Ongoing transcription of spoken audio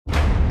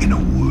in a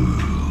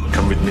world.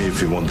 Come with me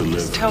if you want to live.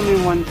 Just tell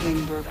me one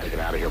thing, Burke. Get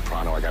out of here,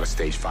 pronto. I got a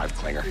stage 5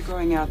 clinger. You're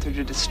going out there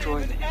to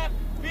destroy them.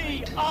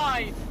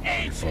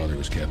 Your father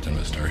was captain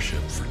of a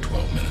starship for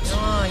 12 minutes.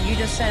 Oh, you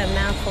just said a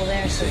mouthful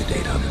there. He saved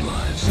 800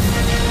 lives.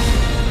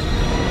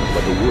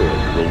 But the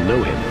world will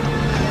know him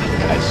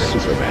as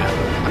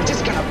Superman. I'm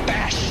just gonna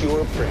bash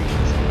your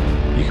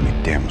brains. You can be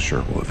damn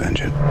sure we'll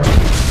avenge it.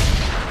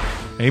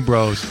 Hey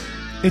bros,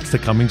 it's the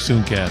Coming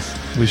Soon cast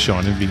with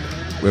Sean and Vito,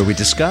 where we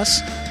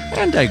discuss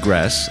and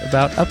digress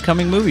about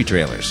upcoming movie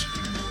trailers.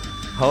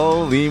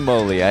 Holy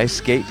moly, I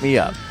skate me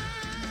up.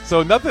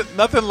 So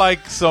nothing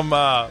like some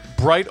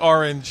bright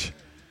orange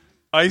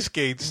ice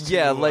skates.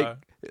 Yeah,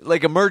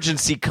 like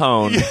emergency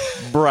cone,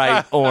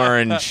 bright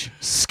orange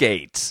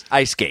skates,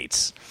 ice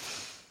skates.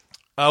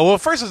 Well,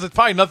 first, it's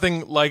probably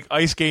nothing like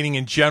ice skating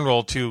in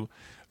general to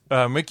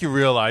make you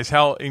realize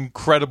how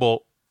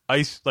incredible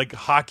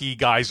hockey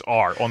guys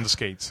are on the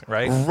skates,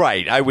 right?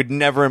 Right. I would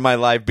never in my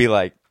life be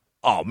like,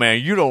 oh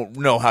man, you don't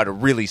know how to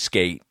really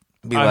skate.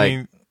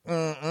 And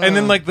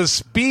then like the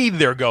speed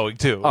they're going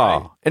to.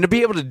 Right? And to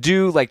be able to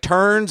do like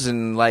turns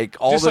and like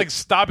all just like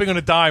stopping on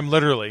a dime,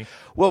 literally.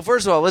 Well,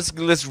 first of all,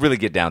 let's really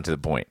get down to the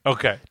point.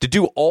 Okay. To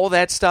do all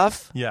that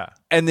stuff, yeah,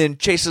 and then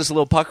chase this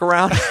little puck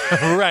around,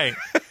 right,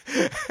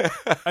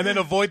 and then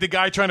avoid the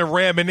guy trying to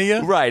ram into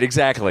you. Right.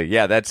 Exactly.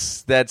 Yeah.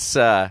 That's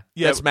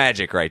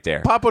magic right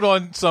there. Pop it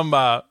on some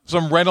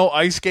rental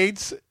ice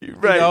skates,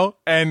 right? You know,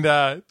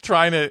 and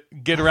trying to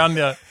get around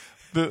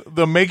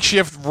the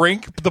makeshift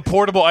rink, the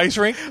portable ice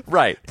rink,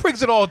 right?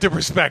 Brings it all into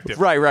perspective.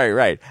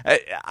 Right.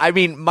 I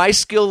mean, my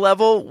skill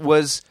level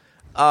was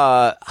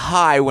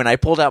high when I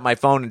pulled out my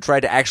phone and tried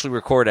to actually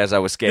record as I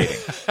was skating.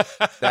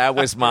 That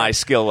was my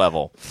skill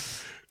level.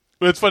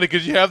 But it's funny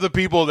because you have the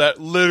people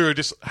that literally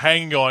just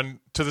hanging on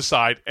to the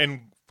side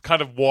and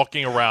kind of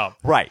walking around.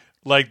 Right.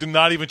 Like, they're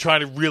not even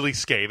trying to really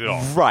skate at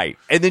all. Right.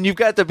 And then you've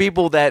got the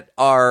people that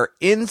are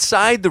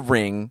inside the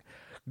ring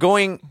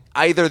going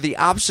either the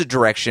opposite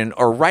direction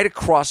or right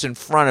across in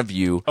front of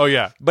you. Oh,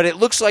 yeah. But it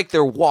looks like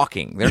they're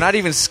walking. They're not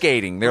even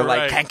skating. They're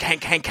right. like,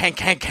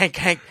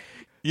 cank.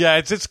 Yeah,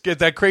 it's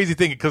that crazy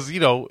thing because,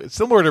 you know, it's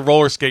similar to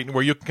roller skating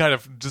where you can kind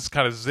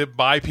of zip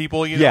by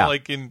people, you know, yeah.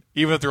 like even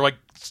if they're like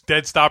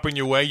dead stopping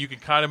your way, you can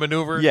kind of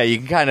maneuver. Yeah, you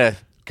can kind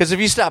of, because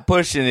if you stop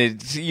pushing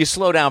it, you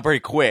slow down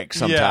pretty quick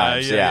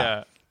sometimes.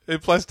 Yeah.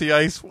 And plus the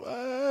ice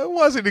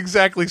wasn't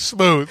exactly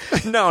smooth.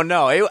 No,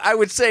 I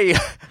would say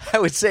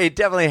it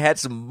definitely had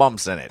some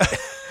bumps in it.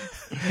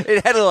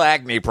 It had a little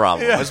acne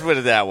problem. Yeah. Let's put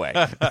it that way.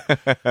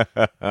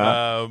 But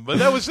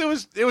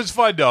it was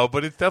fun though.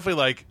 But it's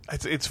definitely like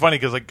it's funny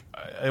because like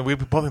we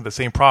both had the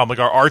same problem. Like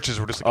our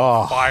arches were just like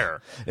on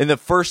fire in the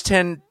first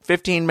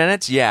 10-15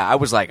 minutes. Yeah, I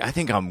was like, I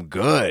think I'm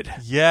good.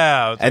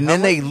 Yeah, and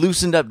then they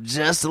loosened up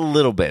just a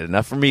little bit,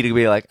 enough for me to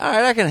be like, all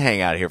right, I can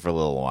hang out here for a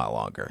little while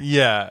longer.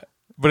 Yeah,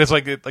 but it's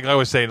like I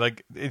was saying,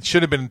 like it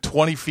should have been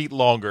 20 feet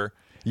longer.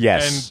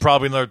 Yes, and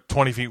probably another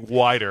 20 feet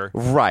wider.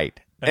 Right.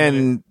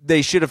 And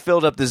they should have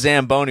filled up the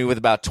Zamboni with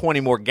about 20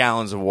 more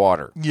gallons of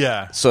water.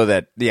 Yeah. So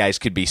that the ice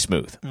could be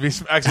smooth.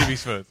 Actually be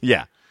smooth.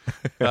 Yeah.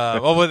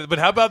 But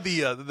how about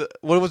the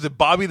what was it,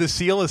 Bobby the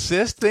Seal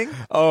assist thing?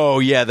 Oh,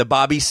 yeah, the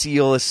Bobby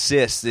Seal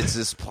assist. It's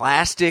this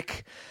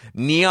plastic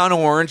neon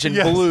orange and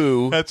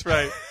blue. That's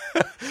right.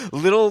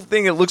 Little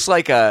thing that looks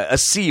like a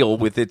seal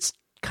with its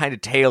kind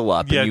of tail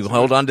up, and you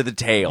hold onto the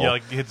tail. Yeah,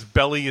 like its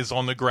belly is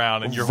on the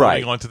ground, and you're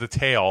holding onto the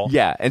tail.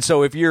 Yeah, and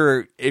so if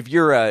you're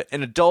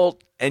an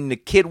adult and the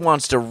kid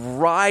wants to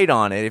ride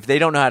on it, if they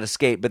don't know how to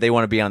skate but they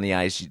want to be on the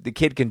ice, the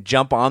kid can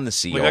jump on the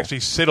seal. Like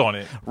actually sit on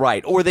it.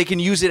 Right, or they can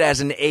use it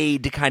as an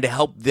aid to kind of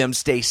help them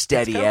stay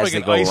steady as they go around. It's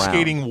kind of like an ice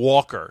skating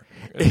walker.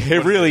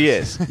 It really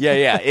is.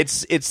 Yeah.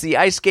 It's the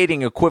ice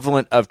skating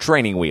equivalent of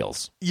training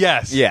wheels.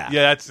 Yes. Yeah.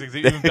 That's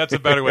a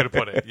better way to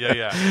put it.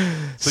 Yeah.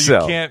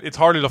 So you can't. It's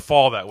harder to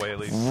fall that way, at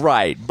least.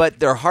 Right, but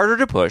they're harder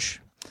to push.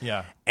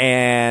 Yeah.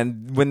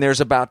 And when there's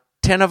about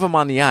 10 of them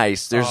on the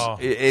ice,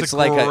 it's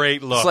like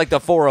great look. It's like the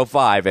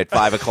 405 at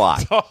 5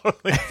 o'clock.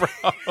 Totally,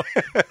 bro.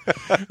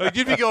 Like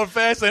you'd be going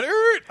fast and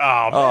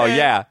oh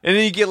yeah, and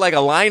then you get like a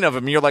line of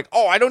them, and you're like,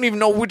 oh, I don't even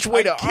know which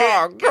way to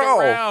go.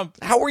 Around.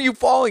 How are you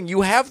falling?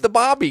 You have the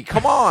Bobby.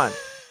 Come on.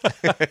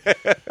 Well,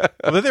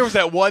 then there was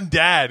that one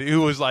dad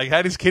who was like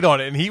had his kid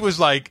on it, and he was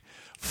like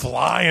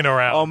flying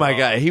around. Oh my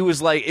god, it was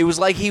like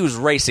he was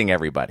racing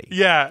everybody.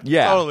 Yeah,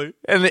 totally.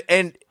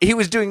 And he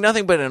was doing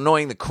nothing but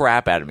annoying the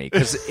crap out of me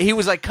because he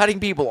was like cutting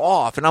people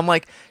off, and I'm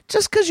like,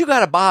 just because you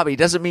got a Bobby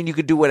doesn't mean you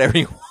can do whatever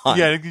you want.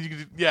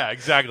 Yeah,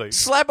 exactly.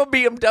 Slap a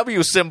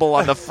BMW symbol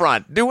on the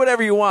front. Do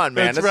whatever you want,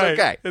 man. That's right.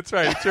 Okay. That's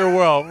right. It's your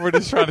world. We're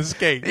just trying to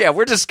skate. Yeah,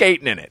 we're just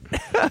skating in it.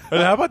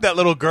 And how about that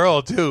little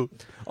girl too?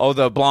 Oh,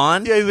 the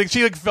blonde? Yeah,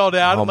 she fell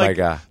down. Oh, and, my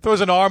God.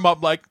 Throws an arm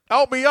up like,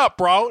 help me up,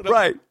 bro.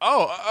 Right.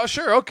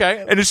 Sure,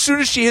 okay. And as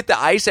soon as she hit the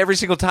ice, every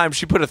single time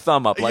she put a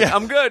thumb up like,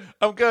 I'm good.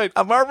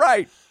 I'm all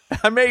right.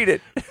 I made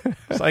it.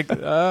 It's like,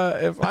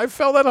 if I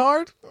fell that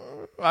hard,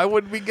 I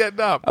wouldn't be getting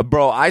up.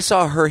 Bro, I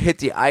saw her hit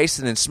the ice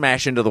and then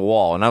smash into the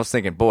wall, and I was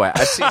thinking, boy,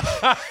 I've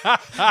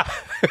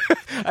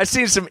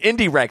seen some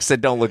indie wrecks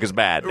that don't look as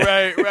bad.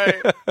 Right.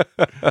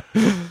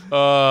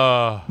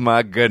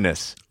 My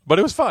goodness. But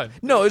it was fun.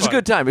 No, it was a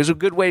good time. It was a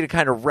good way to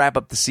kind of wrap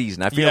up the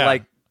season. I feel Yeah.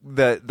 like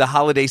the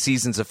holiday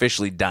season's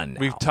officially done now.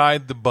 We've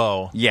tied the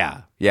bow.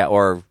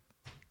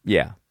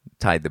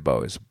 tied the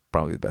bow is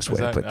probably the best way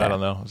to put that. I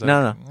don't know. Is that-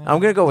 No. I'm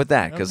going to go with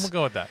that We'll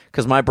go with that.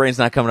 because my brain's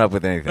not coming up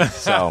with anything.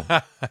 So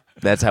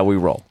that's how we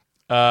roll.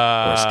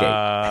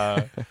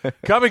 Coming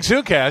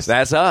soon, cast.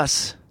 That's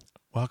us.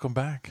 Welcome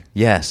back.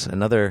 Yes,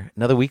 another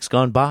week's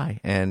gone by,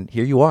 and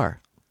here you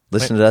are.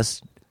 Listen to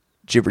us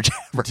jibber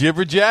jabber.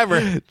 Jibber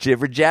jabber.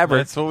 Jibber jabber.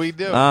 That's what we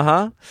do.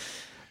 Uh-huh.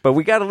 But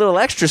we got a little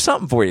extra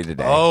something for you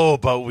today. Oh,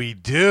 but we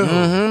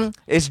do.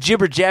 It's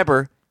jibber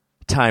jabber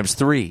times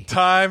 3.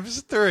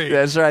 Times 3.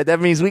 That's right. That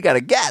means we got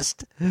a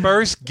guest.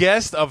 First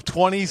guest of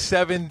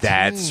 2017.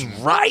 That's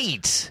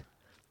right.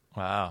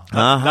 Wow.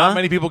 Uh-huh. Not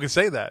many people can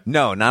say that.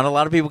 No, not a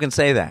lot of people can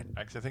say that.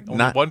 Actually, I think only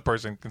Not- one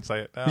person can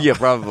say it now. Yeah,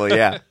 probably,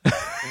 yeah.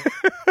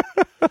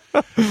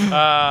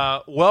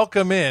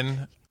 Welcome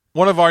in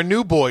one of our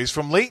new boys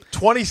from late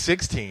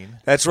 2016,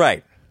 That's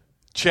right.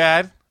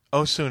 Chad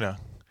Osuna.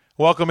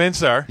 Welcome in,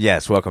 sir.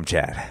 Yes, welcome,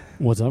 Chad.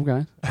 What's up,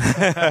 guys?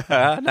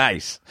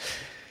 Nice.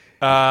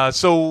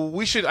 So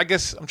we should, I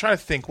guess, I'm trying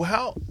to think.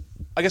 Well,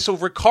 so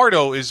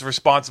Ricardo is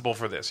responsible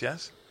for this,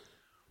 yes?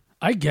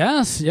 I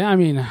guess. Yeah, I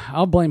mean,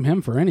 I'll blame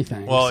him for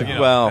anything. Well, so. you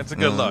know, Well, that's a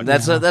good look.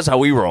 That's how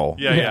we roll.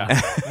 Yeah.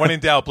 When in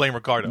doubt, blame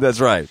Ricardo. That's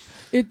right.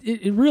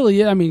 It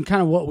really, I mean,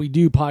 kind of what we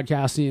do,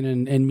 podcasting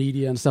and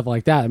media and stuff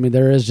like that. I mean,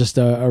 there is just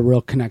a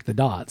real connect the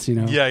dots, you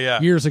know?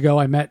 Yeah. Years ago,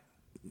 I met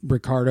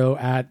Ricardo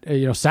at,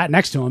 sat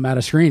next to him at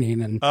a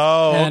screening, and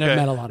I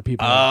met a lot of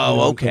people.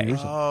 okay.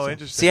 Oh,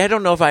 interesting. See, I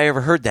don't know if I ever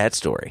heard that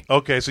story.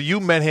 Okay, so you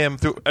met him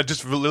through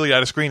just literally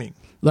at a screening.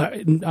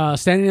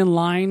 Standing in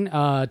line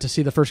to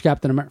see the first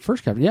Captain America.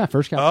 First Captain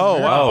Oh,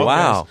 America.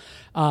 wow.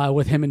 Wow.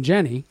 With him and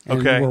Jenny. And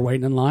Okay. we're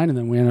waiting in line, and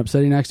then we end up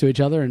sitting next to each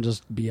other and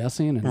just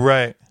BSing. And,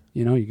 Right.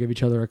 you give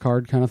each other a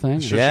card kind of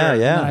thing. Sure, Yeah, sure.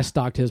 And yeah. then I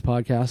stalked his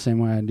podcast same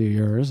way I do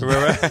yours.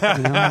 Right. It's just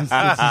kind of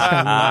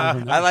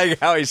I like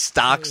how he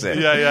stocks it.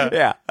 Yeah.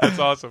 Yeah. That's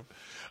awesome.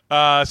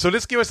 So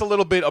let's give us a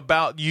little bit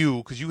about you,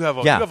 because you have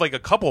like a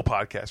couple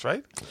podcasts,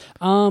 right?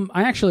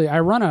 I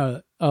run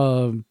a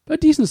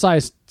decent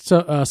sized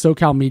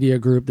SoCal media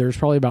group. There's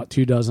probably about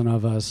 24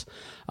 of us,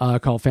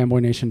 called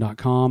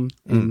fanboynation.com.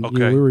 And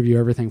Okay. we review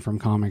everything from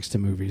comics to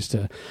movies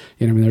to,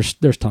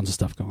 there's tons of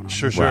stuff going on.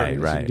 Sure.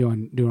 Right.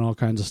 Doing all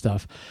kinds of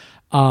stuff.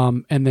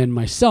 And then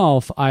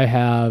myself, I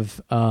have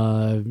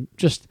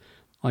just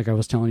like I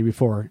was telling you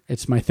before,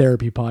 it's my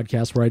therapy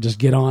podcast where I just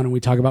get on and we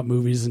talk about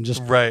movies and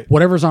just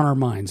whatever's on our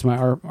minds,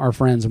 our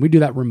friends, and we do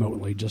that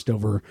remotely, just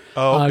over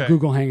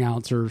Google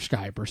Hangouts or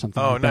Skype or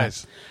something. Oh, like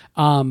nice.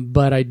 that.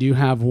 But I do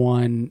have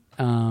one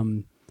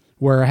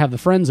where I have the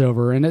friends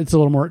over, and it's a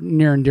little more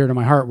near and dear to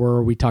my heart,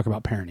 where we talk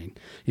about parenting.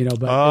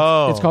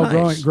 But it's called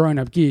nice. growing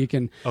Up Geek,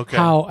 and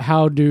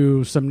how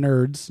do some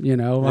nerds,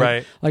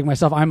 like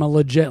myself, I'm a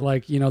legit,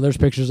 there's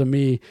pictures of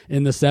me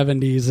in the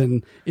 70s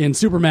and in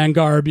Superman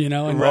garb, and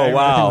everything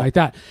like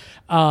that.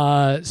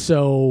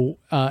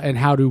 And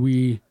how do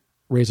we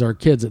raise our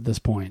kids at this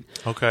point?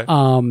 Okay.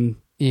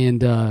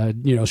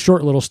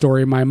 Short little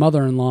story. My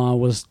mother-in-law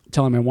was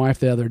telling my wife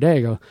the other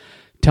day,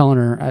 telling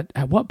her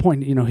at what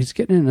point, he's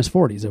getting in his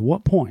 40s. At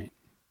what point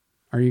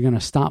are you going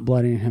to stop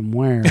letting him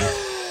wear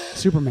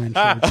Superman shirts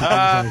and things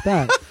like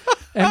that?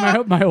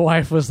 And my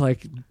wife was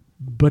like,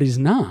 but he's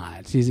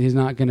not. He's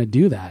not going to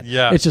do that.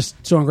 Yeah. It's just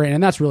so ingrained.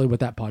 And that's really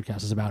what that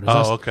podcast is about. Is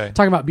us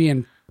talking about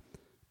being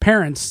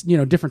parents,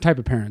 different type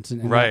of parents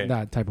in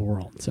that type of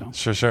world. So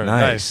Sure.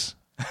 Nice.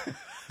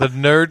 The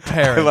nerd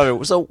parent. I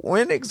love it. So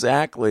when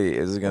exactly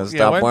is he going to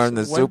stop wearing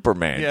the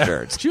Superman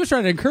shirts? she was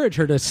trying to encourage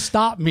her to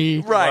stop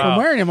me from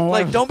wearing them.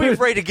 Like, don't be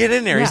afraid to get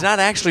in there. He's not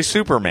actually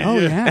Superman. Oh,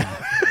 yeah.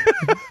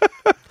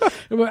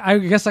 I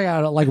guess I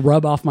gotta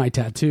rub off my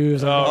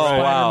tattoos.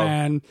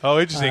 Spider-Man. Oh,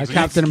 interesting. So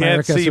Captain you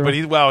America. Can't see, but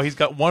he's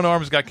got one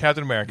arm's got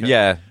Captain America.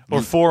 Yeah.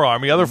 Or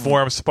forearm. The other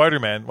forearm's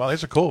Spider-Man. Wow,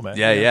 those are cool, man.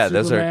 Yeah.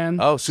 Those Superman.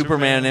 are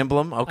Superman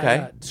emblem.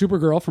 Okay.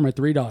 Supergirl for my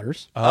 3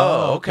 daughters.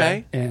 Oh,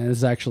 okay. And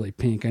it's actually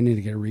pink. I need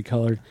to get it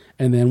recolored.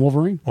 And then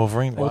Wolverine.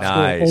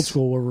 Wow. Old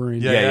school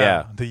Wolverine.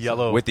 Yeah. The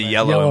yellow. With the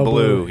yellow and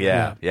blue. blue.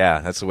 Yeah.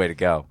 That's the way to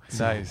go.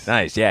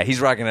 Nice. Yeah, he's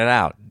rocking it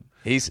out.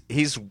 He's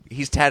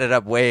tatted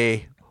up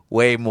way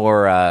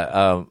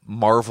more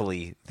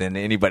Marvel-y than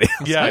anybody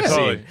else. Yeah, I've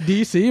totally.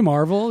 seen. DC,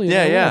 Marvel.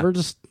 Whatever.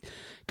 Just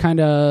kind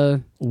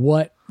of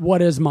what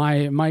is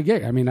my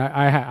gig. I mean,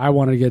 I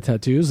wanted to get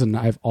tattoos, and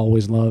I've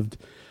always loved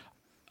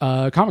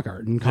comic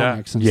art and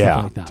comics and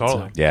stuff like that.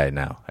 Totally. So. Yeah,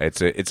 no,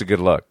 it's a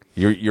good look.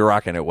 You're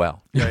rocking it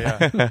well.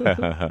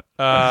 Yeah.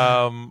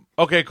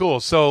 Okay,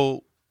 cool.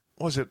 So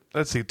what was it?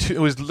 Let's see. It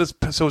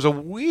was a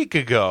week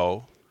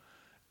ago,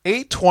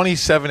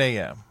 8:27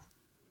 a.m.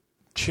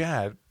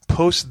 Chad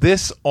posts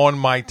this on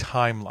my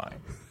timeline.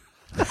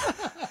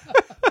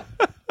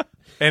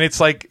 And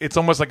it's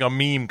almost like a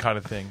meme kind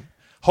of thing.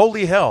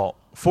 Holy hell.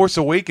 Force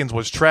Awakens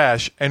was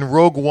trash and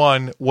Rogue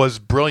One was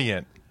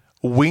brilliant.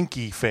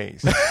 Winky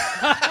face.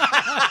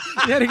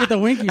 You had to get the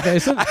winky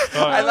face.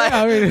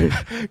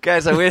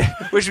 Guys,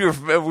 I wish we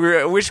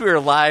were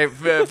live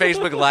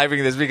Facebook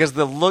living this because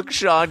the look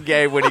Sean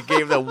gave when he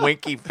gave the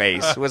winky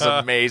face was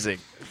amazing.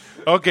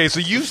 Okay, so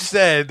you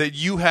said that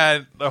you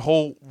had a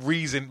whole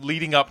reason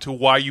leading up to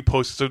why you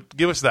posted. So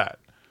give us that.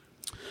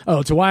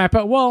 Oh, to why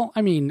I well,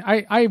 I mean,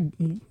 I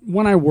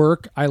when I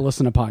work, I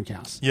listen to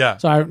podcasts. Yeah.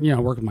 So I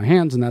work with my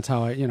hands, and that's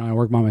how I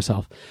work by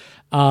myself.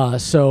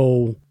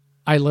 So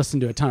I listen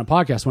to a ton of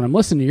podcasts. When I'm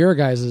listening to your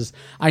guys's,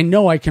 I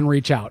know I can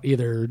reach out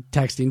either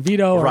texting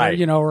Vito or Right.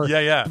 or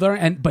Yeah.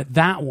 but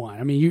that one,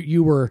 I mean,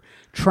 you were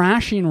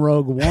trashing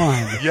Rogue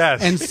One,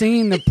 Yes. and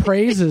singing the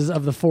praises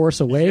of the Force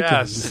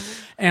Awakens. Yes.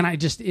 And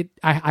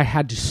I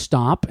had to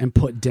stop and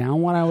put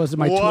down what I was in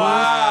my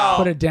Wow.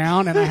 tool, put it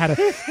down, and I had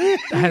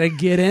to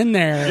get in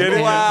there. Get it?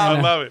 And- I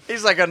and- love it.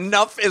 He's like,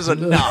 enough is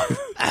enough.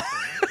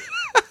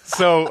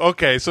 So,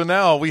 okay, so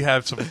now we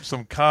have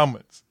some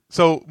comments.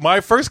 So my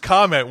first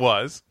comment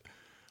was,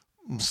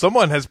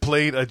 someone has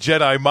played a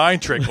Jedi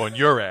mind trick on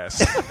your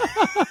ass.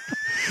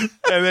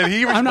 And then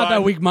he responded, I'm not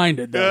that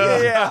weak-minded.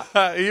 Though.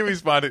 Yeah. He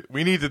responded,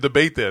 we need to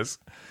debate this.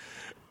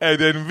 And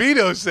then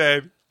Vito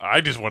said,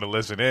 I just want to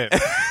listen in.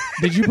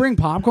 Did you bring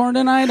popcorn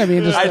tonight? I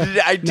mean, just,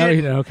 I did. No,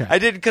 you didn't. Okay. I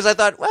did because I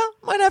thought, well,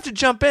 might have to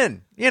jump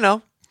in.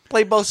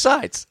 Play both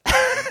sides.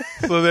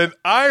 So then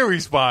I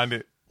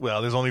responded,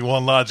 well, there's only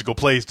one logical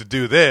place to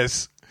do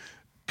this.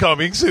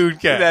 Coming soon,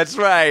 Cat. That's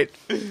right.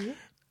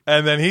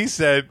 And then he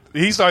said,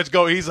 he starts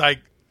going, he's like,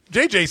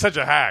 JJ's such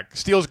a hack.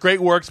 Steals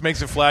great works,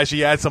 makes it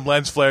flashy, adds some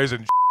lens flares,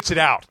 and shits it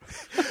out.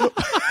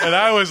 And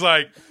I was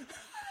like,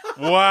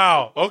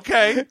 wow,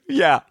 okay.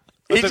 Yeah.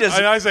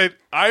 And I said,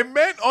 I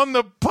meant on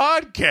the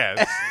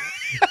podcast.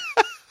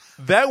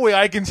 That way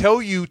I can tell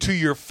you to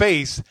your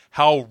face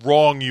how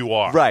wrong you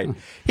are. Right.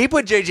 He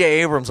put J.J.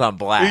 Abrams on He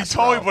blast.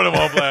 totally put him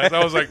on blast.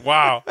 I was like,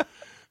 wow.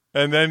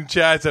 And then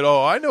Chad said,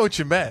 oh, I know what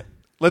you meant.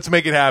 Let's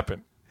make it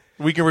happen.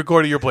 We can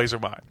record at your place or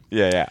mine.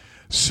 Yeah.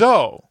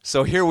 So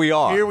So here we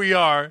are. here we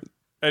are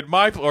at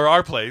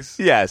our place.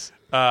 Yes.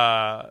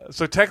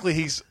 So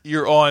technically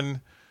you're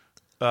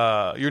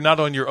not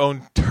on your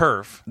own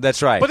turf.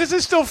 That's right. But this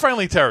is still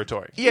friendly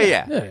territory.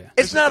 Yeah. Yeah.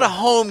 It's not a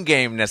home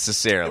game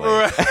necessarily.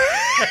 Right.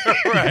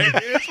 Right.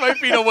 This might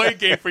be an away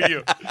game for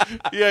you.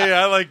 Yeah,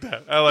 I like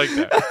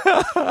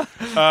that.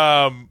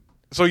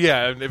 So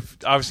yeah, and if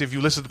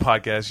you listen to the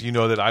podcast, you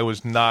know that I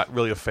was not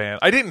really a fan.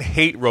 I didn't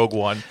hate Rogue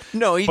One.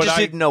 No, he but just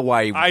didn't know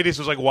why. I just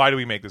was like, why do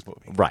we make this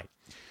movie? Right.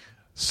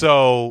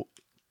 So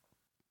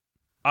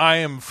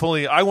I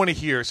want to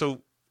hear.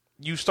 So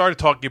you started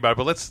talking about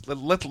it,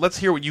 but let's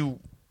hear what your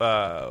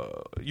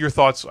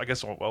thoughts, I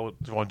guess, on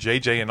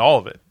JJ and all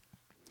of it.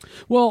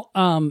 Well,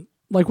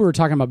 like we were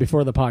talking about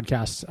before the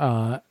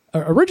podcast,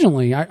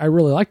 originally I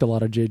really liked a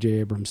lot of J.J.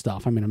 Abrams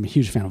stuff. I mean, I'm a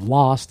huge fan of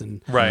Lost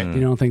and Right.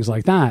 things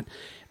like that.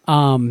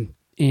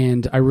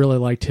 And I really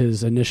liked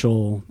his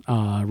initial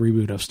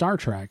reboot of Star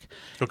Trek.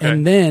 Okay.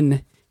 And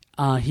then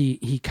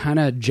he kind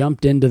of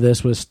jumped into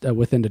this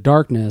with Into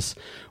Darkness,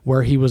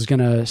 where he was going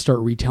to start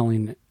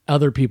retelling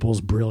other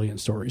people's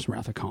brilliant stories,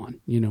 Wrath of Khan,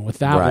 with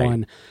that Right.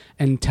 one,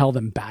 and tell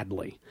them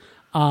badly.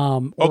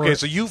 Okay,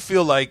 so you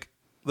feel like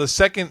the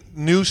second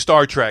new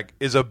Star Trek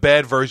is a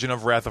bad version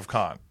of Wrath of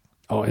Khan.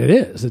 Oh, it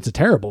is. It's a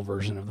terrible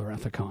version of the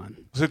Wrath of Khan.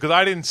 Because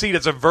I didn't see it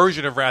as a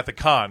version of Wrath of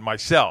Khan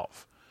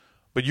myself.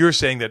 But you're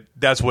saying that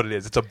that's what it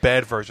is. It's a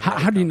bad version.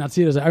 How do you not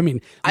see it as? I mean,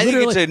 I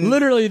think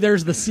literally,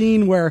 there's the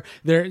scene where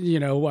there,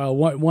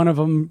 one of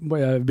them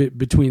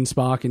between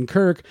Spock and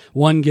Kirk,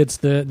 one gets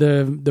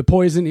the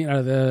poison,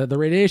 the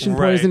radiation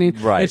Right, poisoning.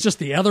 right. It's just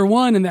the other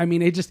one, and I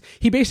mean,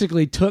 he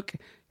basically took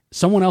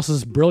someone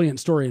else's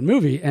brilliant story and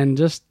movie and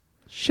just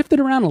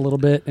shifted around a little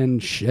bit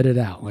and shit it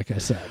out. Like I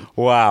said,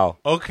 Wow.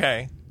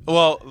 Okay.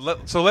 Well,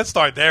 so let's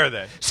start there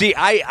then. See,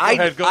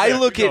 I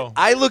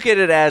look at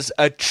it as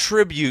a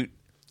tribute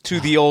to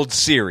the old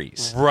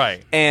series.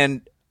 Right.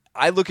 And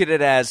I look at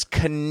it as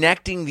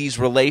connecting these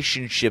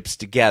relationships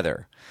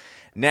together.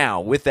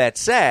 Now, with that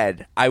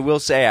said, I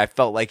will say I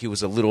felt like it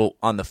was a little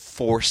on the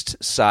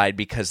forced side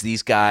because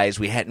these guys,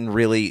 we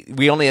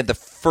only had the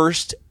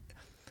first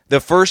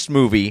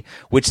movie,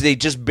 which they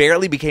just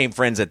barely became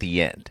friends at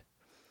the end.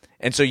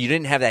 And so you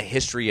didn't have that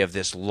history of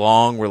this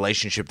long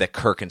relationship that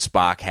Kirk and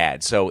Spock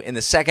had. So in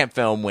the second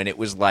film, when it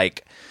was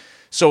like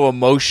so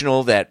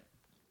emotional that,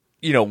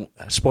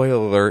 spoiler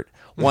alert,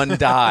 one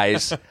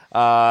dies,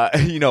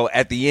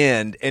 at the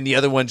end, and the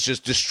other one's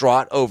just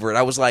distraught over it.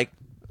 I was like,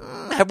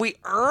 have we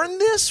earned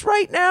this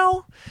right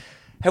now?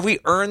 Have we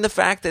earned the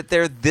fact that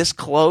they're this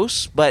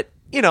close? But,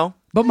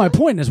 But my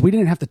point is, we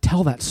didn't have to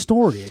tell that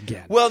story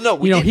again. Well, no,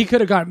 we he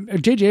could have got.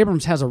 J.J.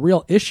 Abrams has a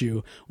real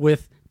issue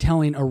with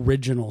telling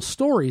original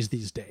stories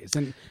these days,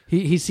 and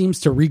he seems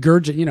to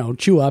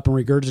chew up and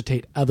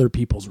regurgitate other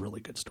people's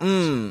really good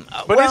stories.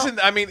 But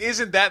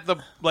isn't that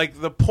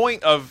the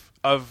point of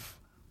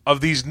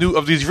these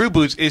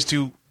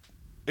reboots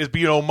is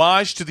be an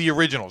homage to the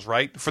originals,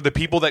 right? For the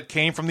people that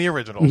came from the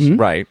originals.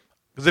 Right.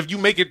 Because if you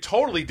make it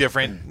totally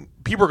different,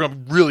 people are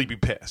going to really be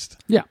pissed.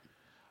 Yeah.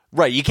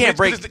 Right. You can't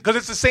break because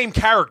it's the same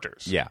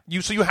characters. Yeah.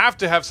 So you have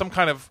to have some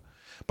kind of,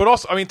 but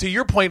also, I mean, to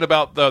your point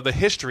about the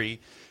history.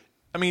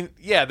 I mean,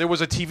 yeah, there was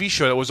a TV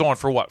show that was on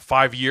for what,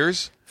 5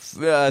 years?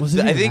 Was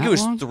it I even think that it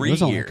was long? 3 It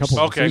was only a years. couple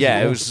of Okay,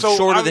 Yeah, it was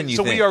shorter than you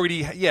so think. we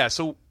already,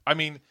 so I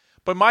mean,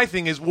 but my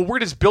thing is, well, we're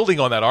just building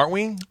on that, aren't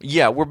we?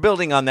 Yeah, we're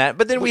building on that.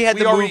 But then we had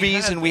We the already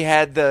movies had and we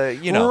had the,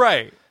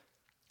 right.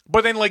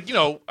 But then, like,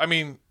 I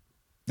mean,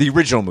 the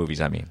original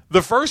movies, I mean.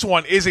 the first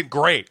one isn't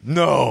great.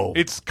 No.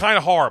 It's kind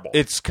of horrible.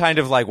 It's kind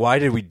of like, why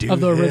did we do Of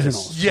the this?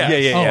 originals.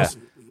 Yes.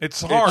 Yeah. It's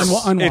horrible.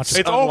 Unwatchable.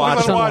 It's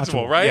almost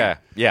unwatchable, right?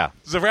 Yeah.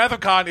 The Wrath of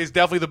Khan is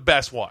definitely the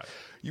best one.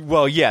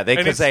 Well, yeah,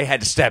 because it's- they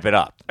had to step it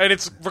up. And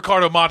it's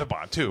Ricardo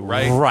Montalban too,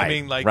 right? Right, I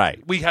mean, like, right.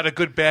 we had a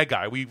good bad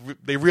guy.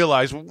 They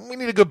realized we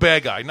need a good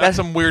bad guy, not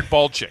some weird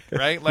bald chick,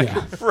 right? Like,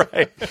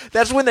 Right.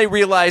 That's when they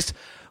realized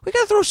we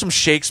got to throw some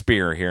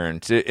Shakespeare here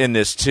in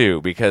this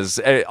too, because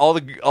all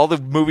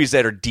the movies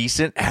that are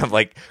decent have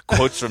like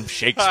quotes from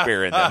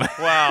Shakespeare in them.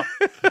 wow.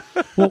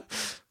 Well,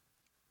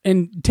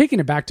 and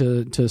taking it back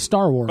to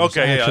Star Wars.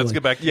 Okay, yeah, let's actually,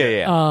 get back to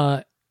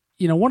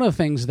Yeah. one of the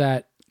things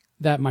that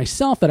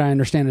myself that I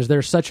understand is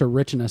there's such a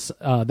richness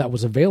that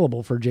was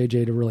available for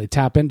JJ to really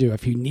tap into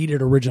if he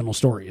needed original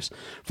stories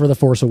for The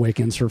Force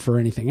Awakens or for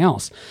anything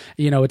else.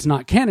 It's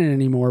not canon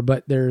anymore,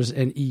 but there's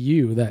an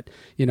EU that,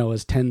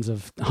 is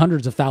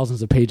hundreds of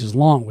thousands of pages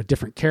long with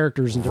different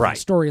characters and different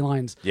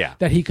storylines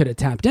that he could have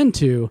tapped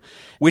into.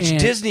 Which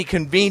Disney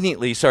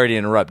conveniently, sorry to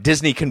interrupt,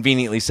 Disney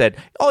conveniently said,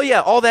 oh yeah,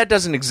 all that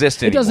doesn't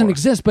exist anymore. It doesn't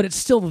exist, but it's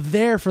still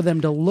there for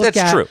them to look That's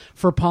at true.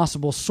 for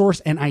possible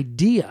source and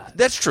idea.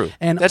 That's true.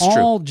 And That's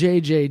all true.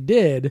 JJ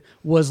did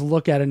was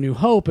look at A New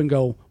Hope and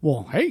go,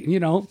 well, hey,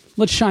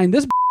 let's shine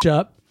this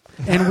up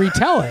and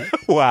retell it.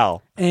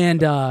 Wow. And,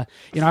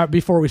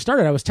 before we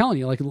started, I was telling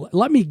you, like,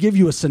 let me give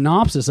you a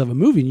synopsis of a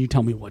movie and you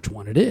tell me which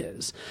one it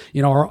is.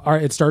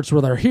 It starts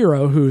with our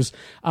hero who's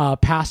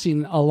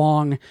passing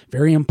along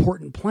very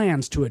important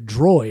plans to a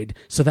droid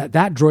so that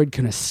droid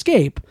can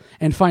escape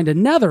and find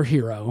another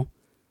hero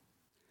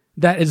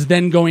that is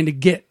then going to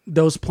get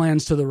those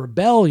plans to the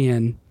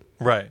rebellion.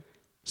 Right.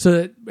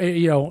 So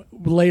that,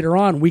 later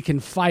on we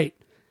can fight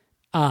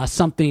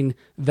something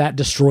that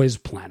destroys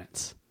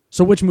planets.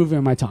 So which movie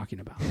am I talking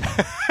about?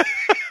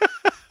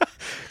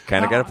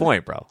 Kind of got a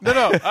point, bro.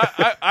 No.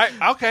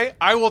 Okay.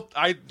 I will.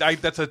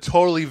 That's a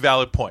totally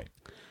valid point.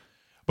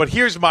 But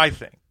here's my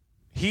thing.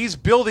 He's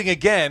building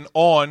again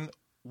on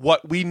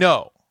what we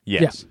know.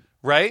 Yes.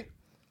 Right?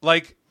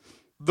 Like,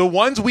 the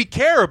ones we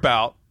care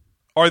about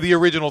are the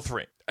original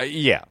three.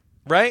 Yeah.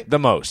 Right? The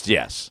most,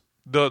 yes.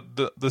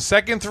 The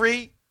second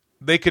three,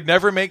 they could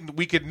never make.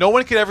 No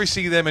one could ever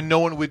see them, and no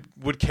one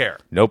would care.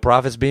 No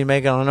profits being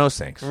made on those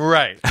things.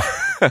 Right.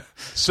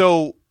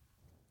 So,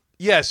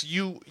 yes,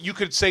 you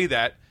could say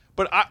that,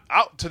 but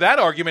to that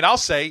argument, I'll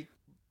say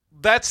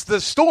that's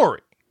the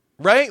story,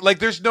 right?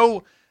 Like,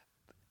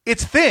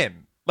 it's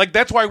thin. Like,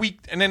 that's why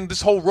and then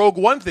this whole Rogue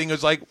One thing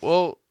is like,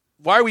 well,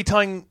 why are we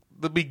telling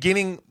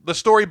the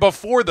story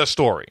before the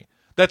story?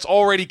 That's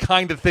already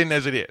kind of thin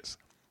as it is.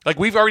 Like,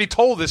 we've already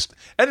told this.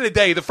 End of the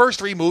day, the first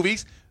three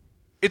movies,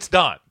 it's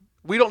done.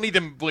 We don't need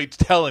to really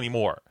tell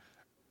anymore.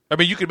 I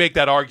mean, you could make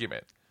that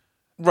argument.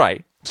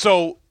 Right.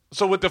 So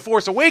with The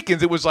Force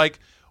Awakens, it was like,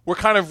 we're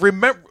kind of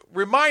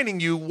reminding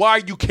you why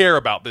you care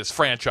about this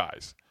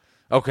franchise.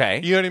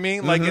 Okay. You know what I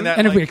mean? Like, in that,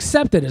 And if we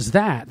accept it as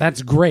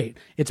that's great.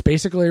 It's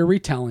basically a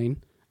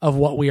retelling of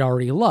what we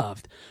already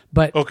loved.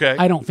 But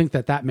I don't think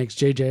that makes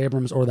J.J.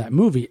 Abrams or that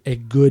movie a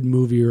good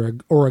movie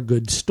or a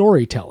good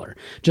storyteller.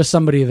 Just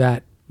somebody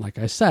that, like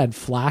I said,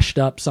 flashed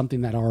up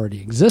something that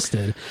already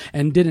existed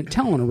and didn't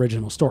tell an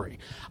original story.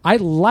 I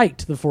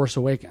liked The Force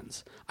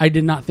Awakens. I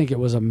did not think it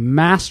was a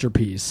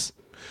masterpiece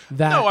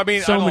that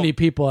many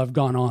people have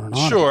gone on and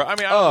on. Sure. I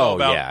mean, I don't know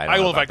about, yeah, I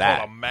don't know if I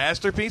call it a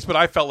masterpiece, but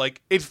I felt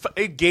like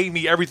it gave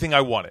me everything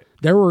I wanted.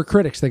 There were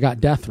critics that got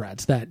death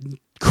threats that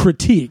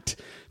critiqued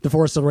The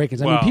Force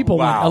Awakens. I mean, people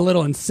went a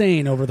little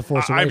insane over The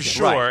Force Awakens. I'm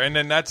sure. Right. And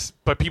then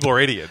but people are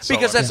idiots.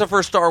 Because that's the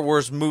first Star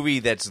Wars movie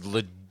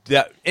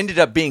that ended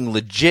up being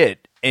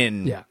legit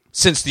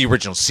since the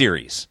original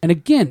series. And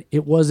again,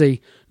 it was a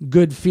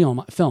good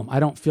film. I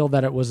don't feel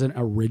that it was an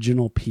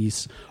original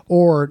piece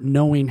or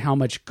knowing how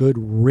much good,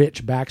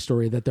 rich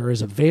backstory that there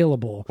is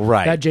available.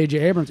 Right. That J.J.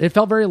 Abrams, it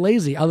felt very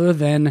lazy other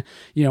than,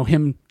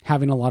 him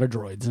having a lot of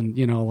droids and,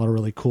 a lot of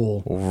really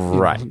cool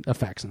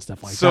effects and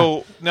stuff like that.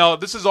 So now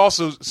this is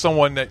also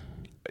someone that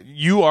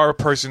you are a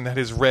person that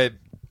has read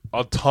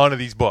a ton of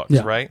these books,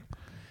 right?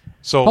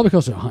 So probably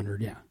close to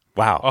 100, yeah.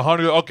 Wow.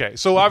 100. Okay.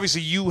 So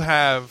obviously you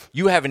have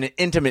an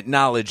intimate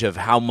knowledge of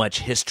how much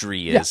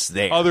history is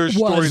there. Other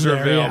stories are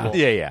available.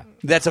 Yeah.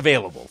 That's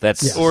available.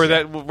 That's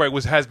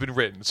has been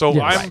written. So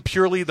I'm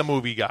purely the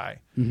movie guy.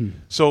 Mm-hmm.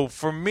 So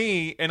for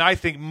me, and I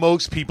think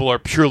most people are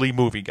purely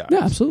movie guys.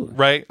 Yeah, absolutely.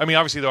 Right? I mean,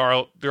 obviously there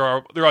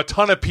are a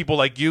ton of people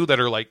like you that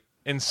are like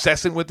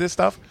incessant with this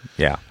stuff.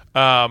 Yeah.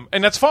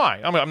 And that's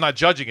fine. I mean, I'm not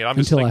judging it. I'm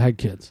just until I had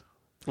kids.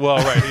 Well,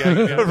 right.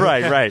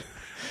 Yeah. right.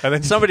 And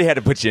then somebody had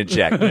to put you in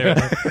check.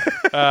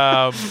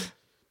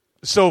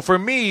 So for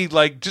me,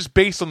 like, just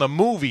based on the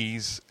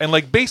movies and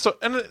like based on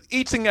and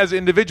each thing as an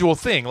individual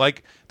thing,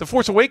 like The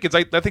Force Awakens,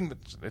 I think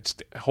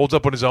it holds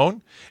up on its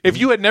own. If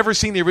you had never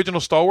seen the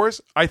original Star Wars,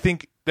 I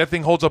think that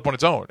thing holds up on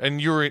its own, and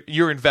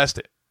you're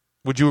invested.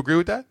 Would you agree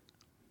with that?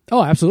 Oh,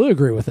 I absolutely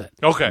agree with it.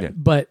 Okay.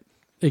 But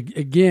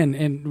again,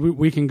 and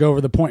we can go over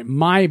the point.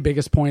 My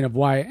biggest point of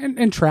why,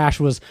 and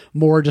Trash was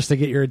more just to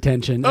get your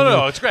attention.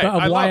 No, it's great.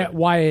 I love it.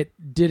 Why it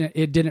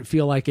didn't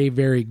feel like a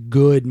very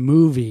good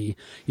movie,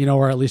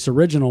 or at least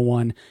original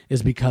one,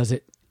 is because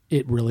it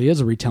really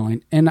is a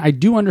retelling. And I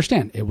do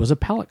understand it was a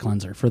palate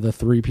cleanser for the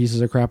 3 pieces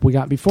of crap we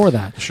got before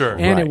that. Sure.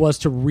 And Right. it was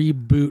to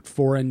reboot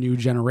for a new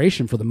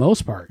generation for the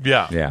most part.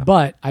 Yeah.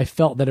 But I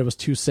felt that it was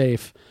too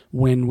safe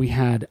when we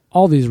had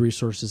all these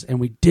resources and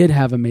we did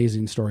have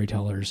amazing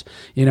storytellers,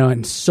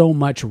 and so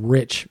much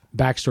rich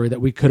backstory that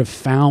we could have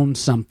found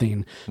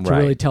something to Right.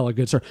 really tell a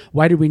good story.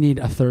 Why did we need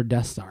a 3rd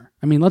Death Star?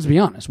 I mean, let's be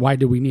honest. Why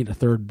did we need a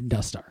 3rd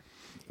Death Star?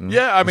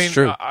 Yeah, I mean,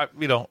 true.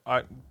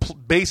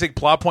 basic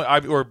plot point,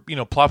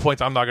 plot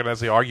points. I'm not going to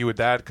necessarily argue with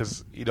that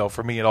because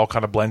for me, it all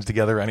kind of blends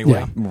together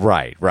anyway. Yeah.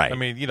 Right. I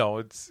mean,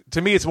 it's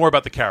to me, it's more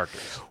about the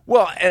characters.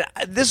 Well, and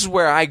this is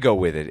where I go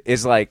with it.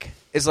 It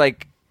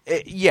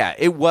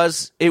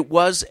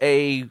was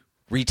a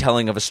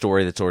retelling of a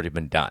story that's already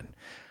been done,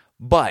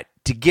 but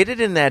to get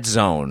it in that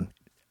zone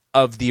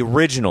of the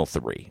original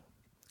 3,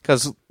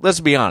 because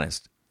let's be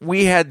honest,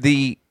 we had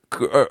the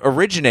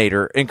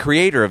originator and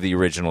creator of the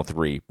original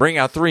 3 bring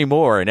out 3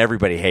 more, and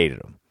everybody hated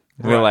him.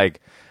 We're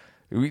like,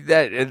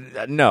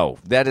 no,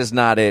 that is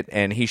not it,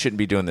 and he shouldn't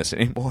be doing this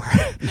anymore.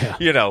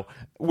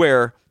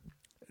 Where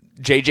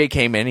JJ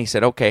came in, he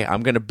said, okay,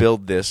 I'm going to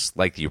build this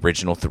like the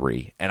original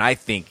 3. And I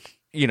think,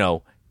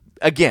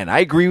 again, I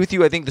agree with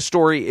you. I think the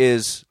story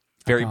is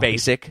very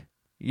basic.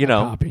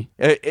 Copy.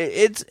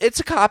 It's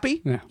a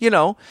copy,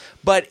 Yeah.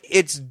 but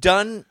it's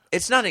done.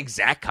 It's not an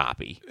exact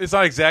copy. It's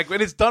not exactly,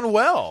 and it's done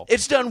well.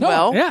 It's done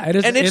well. Yeah, it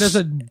is. And It is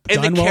a and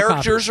done the well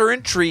characters are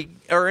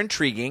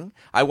intriguing.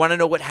 I want to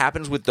know what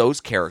happens with those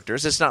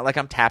characters. It's not like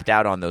I'm tapped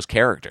out on those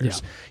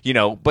characters,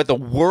 But the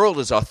world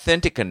is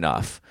authentic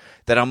enough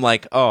that I'm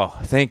like, oh,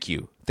 thank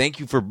you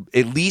for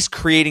at least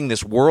creating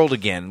this world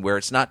again where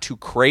it's not too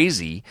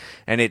crazy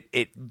and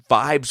it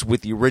vibes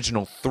with the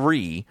original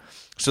 3,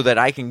 so that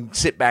I can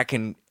sit back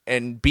and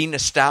be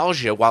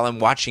nostalgia while I'm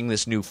watching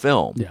this new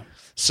film. Yeah.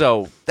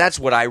 So that's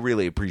what I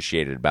really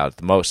appreciated about it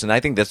the most, and I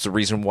think that's the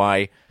reason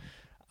why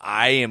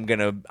I'm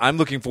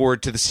looking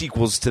forward to the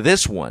sequels to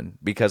this one,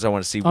 because I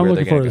want to see where they're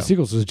looking going forward to to the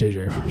sequels as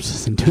J.J. Abrams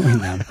isn't doing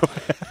them.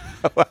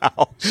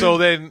 So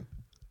then,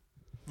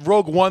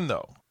 Rogue One,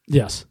 though,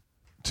 Yes.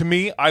 to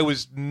me, I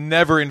was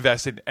never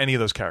invested in any of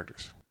those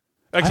characters,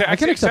 I can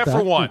accept except for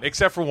that. one. Yeah.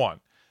 Except for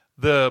one,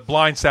 the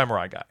blind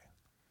samurai guy.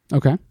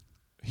 Okay.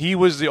 He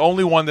was the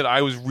only one that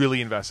I was really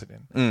invested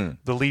in.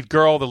 The lead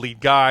girl, the lead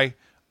guy.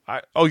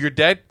 You're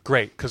dead?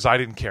 Great, because I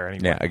didn't care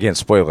anymore. Yeah, again,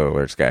 spoiler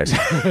alerts, guys.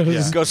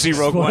 Go see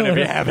Rogue One if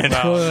you haven't.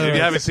 Well, if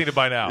you haven't seen it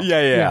by now.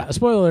 Yeah.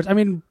 Spoiler alert. I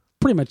mean,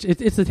 pretty much,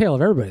 it's the tale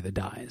of everybody that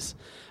dies.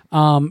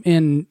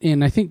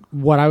 And I think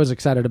what I was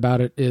excited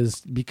about it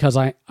is because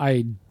I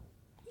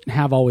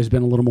have always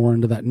been a little more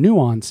into that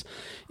nuance.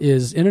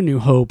 Is in A New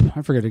Hope.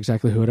 I forget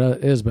exactly who it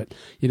is, but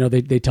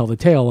they tell the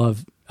tale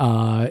of.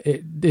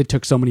 It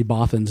took so many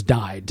Bothans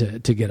died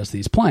to get us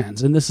these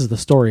plans, and this is the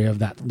story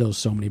of those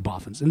so many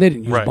Bothans, and they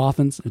didn't use Right.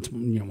 Bothans. It's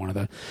one of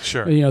the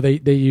Sure.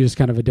 they used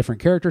kind of a different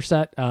character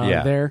set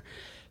there,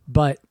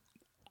 but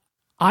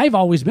I've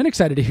always been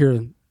excited to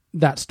hear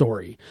that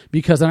story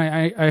because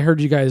I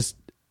heard you guys.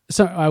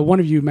 So one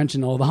of you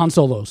mentioned, the Han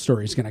Solo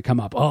story is going to come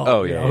up.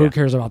 Who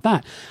cares about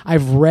that?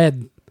 I've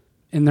read.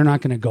 And they're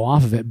not going to go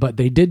off of it, but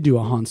they did do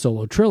a Han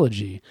Solo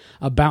trilogy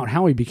about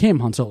how he became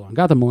Han Solo and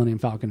got the Millennium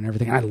Falcon and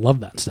everything. And I love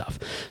that stuff.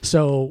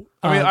 So,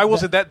 I mean, I will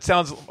say that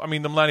sounds. I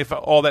mean, the Millennium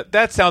Falcon, all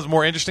that sounds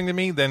more interesting to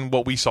me than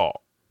what we saw,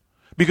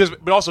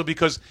 but also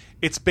because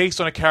it's based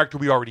on a character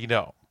we already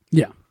know.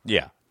 Yeah.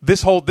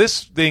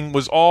 This thing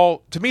was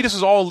all to me. This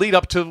is all lead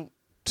up to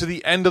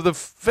the end of the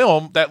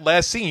film. That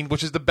last scene,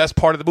 which is the best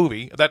part of the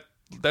movie, that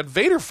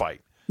Vader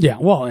fight. Yeah,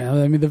 well,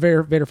 I mean, the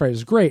Vader fight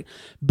is great,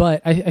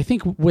 but I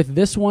think with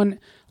this one,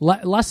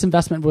 less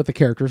investment with the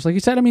characters. Like you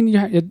said, I mean,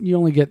 you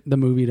only get the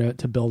movie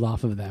to build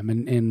off of them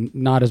and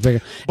not as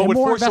big. But with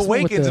Force investment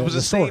Awakens, with it was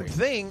the story, same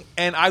thing,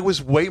 and I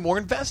was way more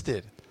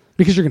invested.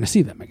 because you're going to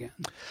see them again.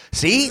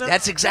 See,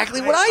 that's exactly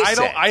what I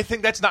said. I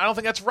think that's not. I don't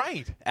think that's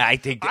right. I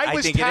think I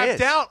was think it is.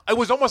 tapped out. It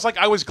was almost like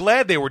I was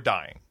glad they were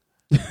dying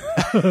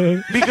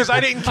because I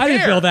didn't care. I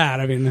didn't feel that.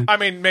 I mean,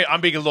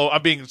 I'm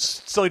being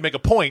silly to make a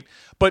point,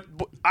 but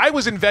I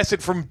was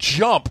invested from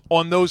jump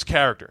on those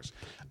characters.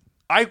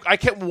 I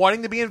kept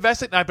wanting to be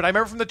invested, but I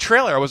remember from the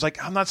trailer, I was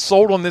like, I'm not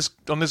sold on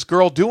this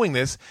girl doing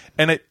this,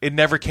 and it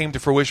never came to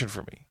fruition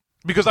for me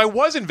because I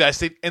was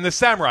invested in the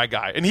samurai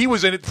guy, and he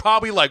was in it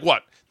probably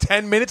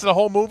 10 minutes in the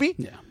whole movie,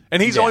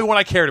 and he's the only one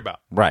I cared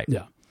about. Right.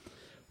 yeah.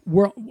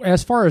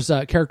 As far as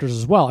characters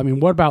as well, I mean,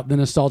 what about the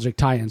nostalgic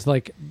tie-ins?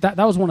 Like that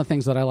was one of the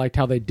things that I liked,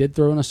 how they did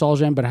throw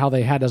nostalgia in, but how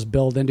they had us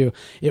build into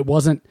it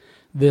wasn't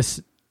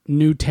this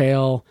new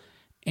tale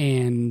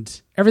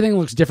and everything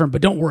looks different.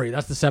 But don't worry,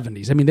 that's the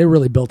 70s. I mean, they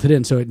really built it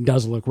in so it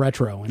does look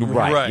retro. And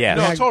Right. Yeah.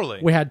 No, totally.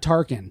 we had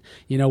Tarkin,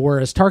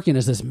 whereas Tarkin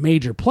is this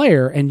major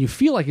player, and you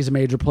feel like he's a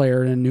major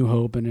player in New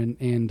Hope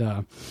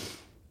and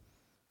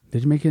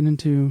did you make it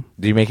into?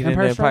 Did you make it into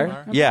Strikes Empire?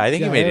 Back? Yeah, I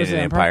think you made it was in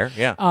Empire.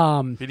 Yeah,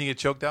 Did he get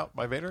choked out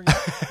by Vader?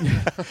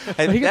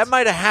 that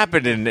might have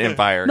happened in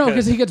Empire. No,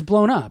 because he gets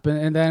blown up,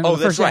 and then Oh,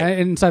 the that's right.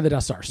 inside the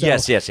Death Star. So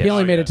Yes. He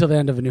only made it till the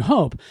end of A New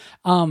Hope.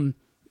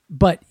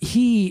 But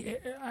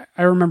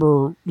I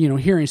remember,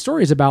 hearing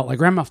stories about like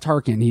Grand Moff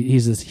Tarkin.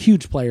 He's this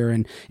huge player,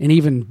 and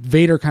even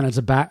Vader kind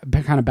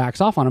of backs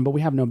off on him. But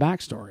we have no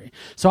backstory.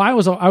 So I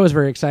was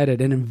very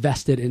excited and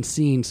invested in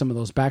seeing some of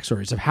those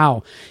backstories of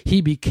how he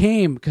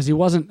became, because he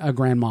wasn't a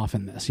Grand Moff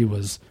in this. He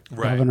was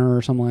governor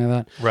or something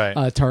like that. Right.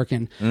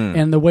 Tarkin,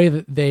 and the way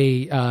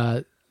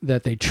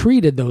that they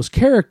treated those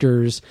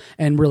characters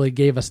and really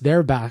gave us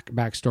their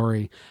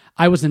backstory,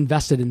 I was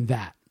invested in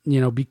that.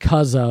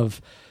 Because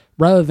of.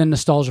 Rather than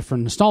nostalgia for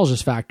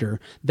nostalgia's factor,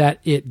 that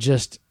it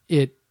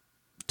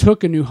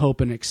took A New Hope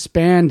and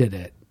expanded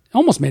it,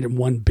 almost made it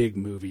one big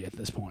movie at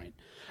this point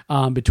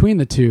between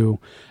the two,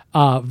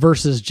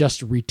 versus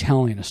just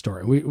retelling a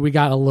story. We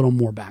got a little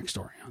more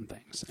backstory on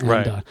things, and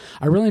Right.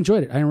 I really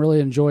enjoyed it. I really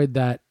enjoyed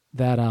that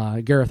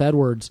Gareth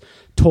Edwards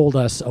told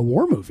us a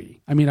war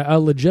movie. I mean, a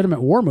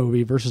legitimate war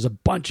movie versus a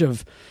bunch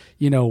of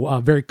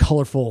very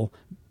colorful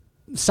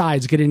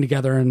sides getting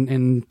together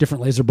and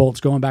different laser bolts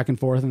going back and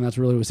forth, and that's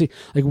really what we see.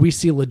 Like, we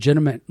see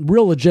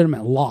real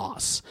legitimate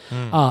loss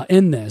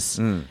in this,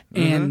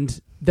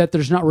 and that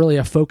there's not really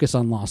a focus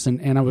on loss.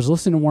 And I was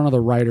listening to one of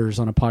the writers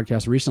on a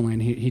podcast recently,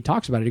 and he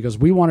talks about it. He goes,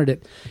 "We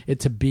wanted it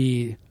to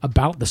be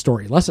about the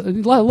story, a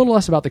little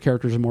less about the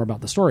characters and more about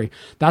the story.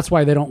 That's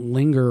why they don't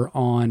linger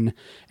on,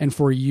 and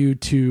for you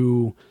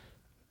to."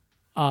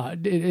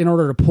 In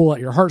order to pull at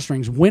your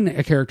heartstrings when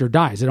a character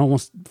dies,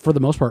 for the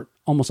most part,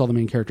 almost all the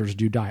main characters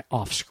do die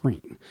off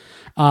screen.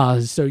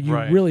 So you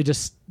really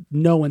just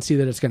know and see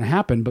that it's going to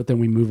happen, but then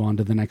we move on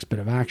to the next bit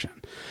of action.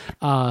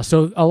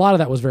 So a lot of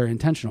that was very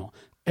intentional.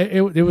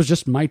 It was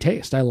just my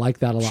taste. I like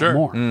that a lot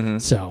more. Mm-hmm.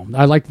 So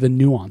I liked the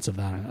nuance of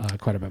that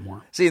quite a bit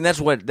more. See, and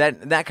that's what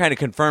that kind of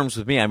confirms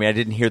with me. I mean, I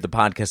didn't hear the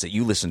podcast that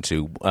you listened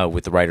to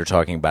with the writer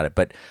talking about it,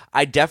 but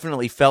I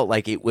definitely felt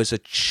like it was a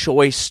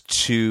choice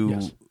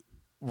to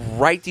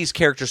write these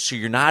characters so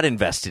you're not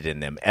invested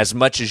in them as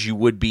much as you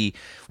would be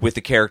with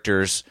the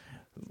characters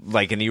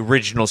like in the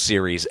original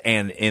series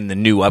and in the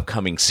new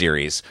upcoming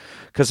series,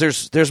 because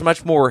there's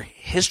much more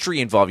history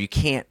involved. You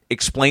can't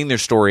explain their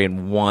story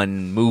in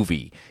one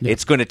movie. Yeah.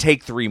 It's going to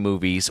take 3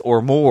 movies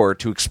or more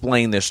to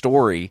explain their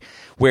story,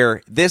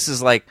 where this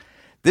is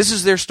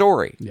their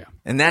story. Yeah.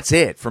 And that's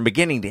it from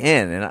beginning to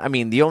end. And I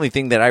mean, the only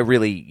thing that I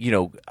really,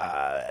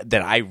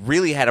 that I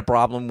really had a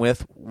problem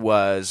with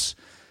was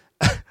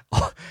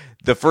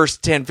the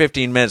first 10,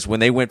 15 minutes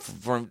when they went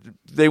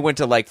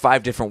to like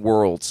 5 different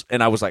worlds,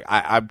 and I was like,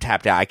 I'm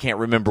tapped out. I can't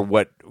remember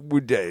what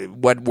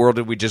world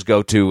did we just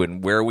go to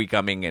and where are we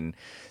coming, and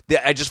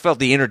I just felt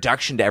the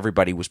introduction to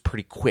everybody was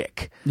pretty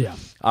quick. Yeah.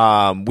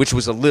 Which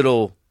was a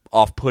little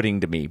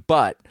off-putting to me,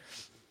 but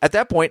at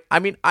that point, I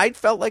mean, I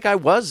felt like I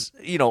was,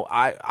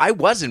 I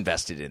was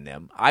invested in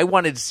them. I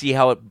wanted to see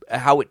how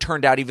it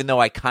turned out, even though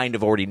I kind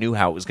of already knew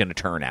how it was going to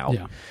turn out.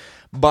 Yeah.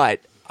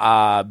 But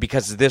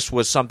because this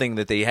was something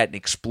that they hadn't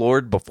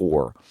explored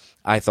before,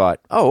 I thought,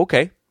 oh,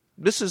 okay,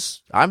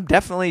 I'm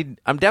definitely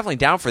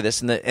down for this.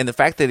 And the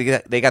fact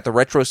that they got the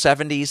retro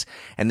 70s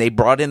and they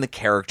brought in the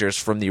characters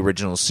from the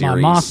original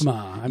series.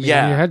 Mothma. I mean, you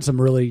had some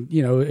really,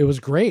 it was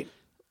great.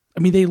 I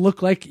mean, they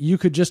look like you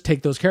could just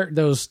take those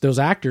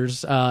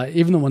actors,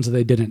 even the ones that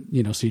they didn't,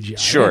 CGI.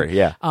 Sure,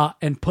 yeah.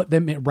 And put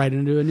them right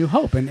into A New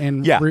Hope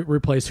and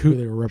replace who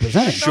they were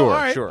representing.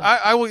 Sure.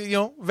 I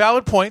will,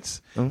 valid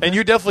points. Mm-hmm. And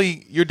you're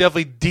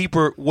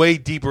definitely way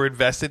deeper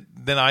invested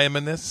than I am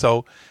in this.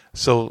 So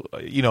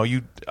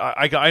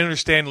I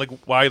understand like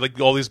why like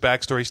all this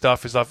backstory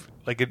stuff is stuff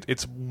like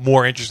it's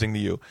more interesting to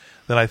you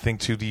than I think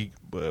to the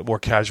more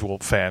casual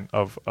fan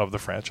of the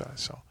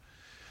franchise.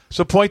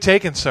 So point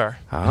taken, sir.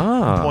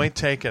 Point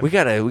taken. We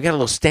got a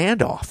little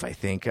standoff, I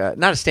think. Not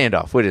a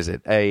standoff. What is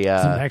it? It's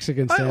a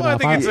Mexican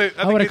standoff.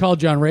 I would have called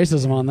John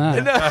racism on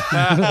that.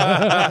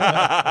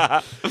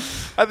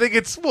 I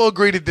think we'll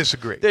agree to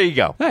disagree. There you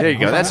go.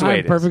 That's the way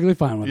it is. I'm perfectly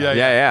fine with that.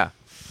 Yeah.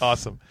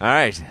 Awesome. All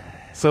right.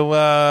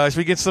 So should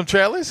we get some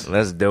trailers?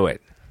 Let's do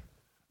it.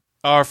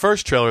 Our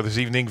first trailer this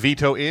evening,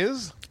 Vito,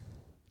 is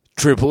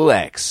Triple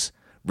X,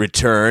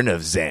 Return of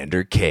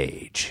Xander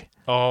Cage.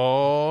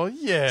 Oh,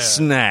 yeah.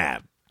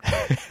 Snap.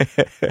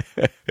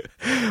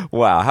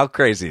 Wow, how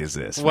crazy is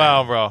this?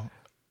 Wow, bro.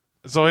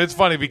 So it's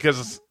funny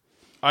because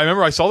I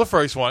remember I saw the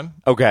first one.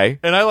 Okay.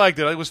 And I liked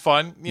it. It was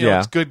fun.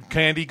 It's good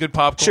candy, good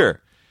popcorn.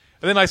 Sure.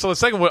 And then I saw the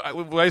second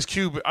one with Ice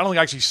Cube. I don't think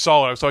I actually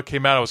saw it. I saw it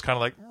came out. I was kind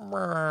of like,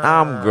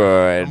 I'm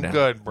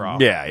good, bro.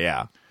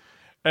 Yeah.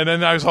 And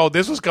then I saw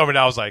this was coming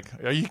out. I was like,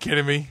 are you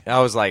kidding me? I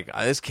was like,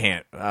 this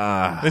can't.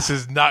 This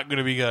is not going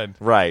to be good.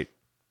 Right.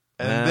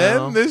 And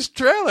then this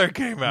trailer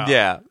came out.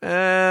 Yeah.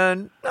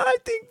 And I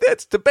think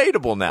that's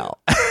debatable now.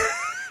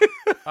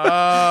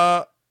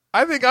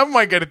 I think I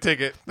might get a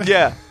ticket.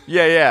 Yeah.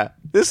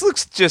 This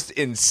looks just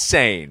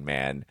insane,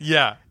 man.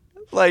 Yeah.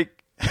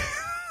 Like,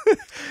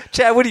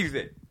 Chad, what do you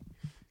think?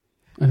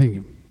 I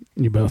think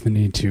you both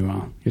need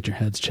to get your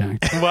heads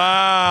checked.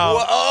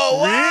 Wow. Oh,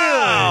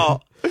 wow.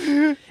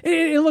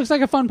 It looks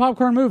like a fun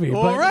popcorn movie.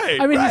 Well, but,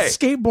 right, I mean, right. he's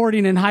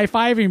skateboarding and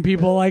high-fiving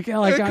people like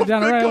down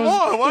the road. Come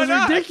on, why it was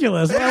not?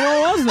 ridiculous.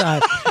 What was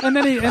that? And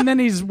then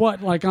he's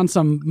like on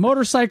some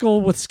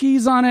motorcycle with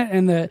skis on it,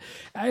 and it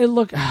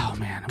looked. Oh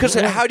man! Because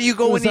how do you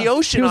go in the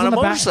ocean on a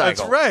motorcycle?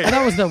 That's right.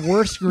 That was the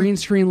worst green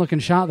screen looking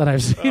shot that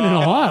I've seen in a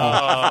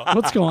while.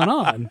 What's going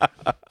on?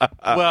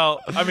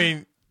 Well, I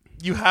mean,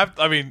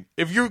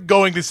 if you're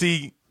going to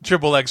see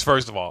Triple X,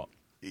 first of all,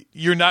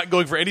 you're not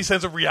going for any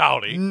sense of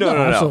reality. No.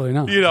 Absolutely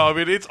not. You know, I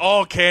mean, it's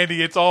all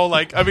candy. It's all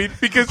like, I mean,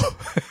 because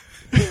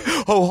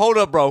Oh, hold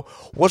up, bro.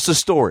 What's the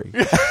story?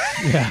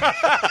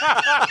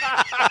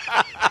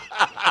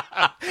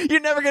 You're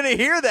never going to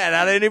hear that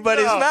out of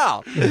anybody's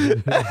mouth.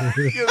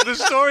 the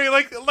story,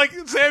 like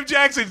Sam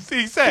Jackson,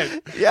 he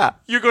said, Yeah.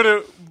 you're going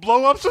to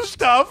blow up some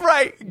stuff,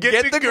 Right.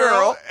 Get the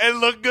girl, and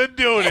look good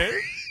doing it.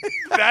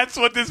 That's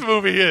what this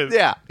movie is.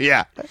 Yeah.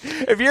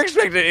 If you're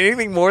expecting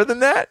anything more than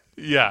that,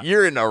 Yeah.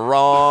 you're in the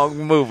wrong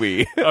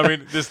movie. I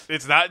mean,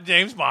 it's not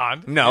James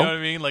Bond. No. You know what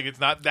I mean? Like, it's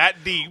not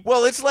that deep.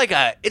 Well, it's like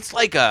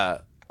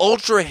a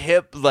ultra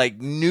hip, like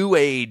new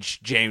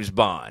age James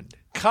Bond.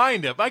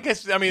 Kind of. I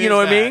guess, I mean, You know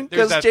what I mean? There's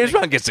Because that James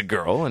thing. Bond gets a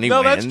girl and he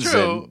No, wins. that's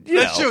true. and, you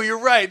That's know. true. You're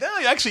right. No,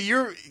 actually,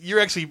 you're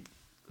actually,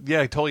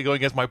 yeah, totally going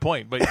against my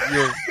point. But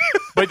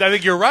but I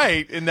think you're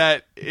right in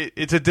that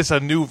it's just a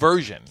new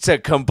version. It's a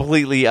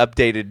completely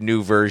updated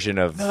new version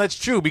of. No, that's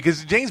true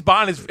because James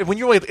Bond is when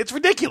you're like, it's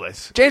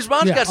ridiculous. James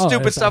Bond's Yeah. got Oh,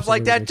 stupid it's stuff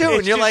like that too, absolutely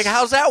and you're ridiculous. like,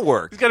 "How's that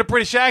work?" He's got a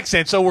British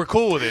accent, so we're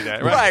cool with it.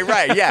 Right?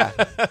 Right, yeah.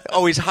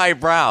 Oh, he's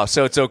highbrow,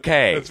 so it's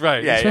okay. That's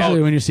right. Yeah,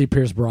 Especially when you see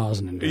Pierce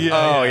Brosnan. Do it. Yeah.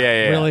 Oh,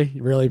 yeah.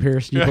 Really,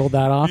 Pierce? You pulled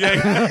that off?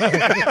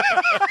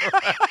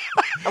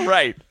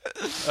 Right.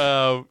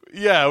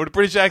 Yeah, with a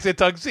British accent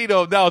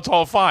tuxedo, now it's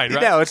all fine,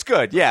 right? No, it's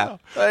good. Yeah.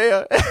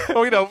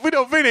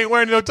 Oh, Vin ain't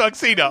wearing no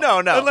tuxedo. No.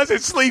 Unless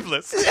it's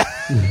sleeveless.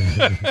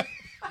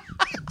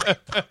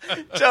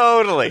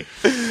 Totally.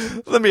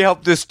 Let me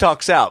help this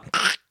tux out.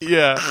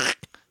 Yeah.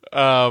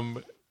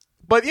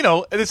 But,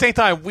 at the same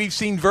time, we've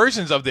seen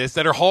versions of this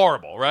that are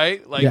horrible,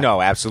 right? Like, No,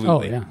 Oh,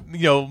 absolutely.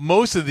 yeah.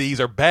 Most of these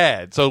are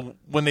bad. So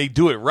when they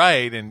do it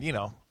right and,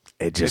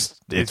 It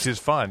just it's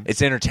just fun.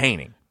 it's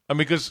entertaining. I mean,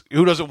 because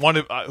who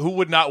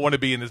would not want to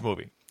be in this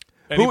movie?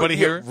 Anybody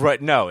here?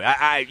 Right? No.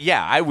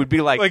 I would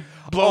be like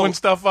Blowing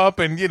stuff up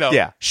and,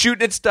 yeah,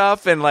 shooting at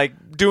stuff and like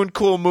doing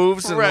cool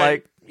moves and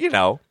Right.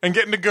 and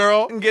getting the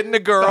girle. getting a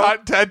girl. The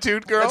hot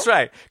tattooed girl. That's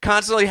right.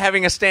 Constantly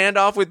having a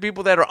standoff with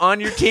people that are on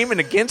your team and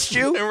against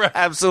you. Right.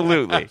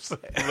 Absolutely.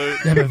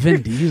 Yeah, but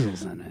Vin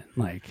Diesel's in it.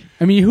 Like,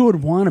 I mean, who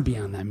would want to be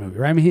on that movie,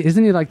 right? I mean,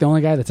 isn't he like the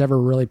only guy that's ever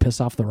really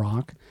pissed off The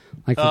Rock?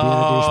 Like, for being a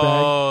douchebag?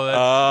 Oh, that's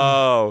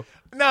Oh.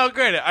 no,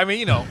 granted. I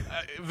mean,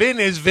 Vin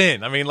is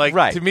Vin. I mean, like,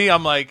 Right. to me,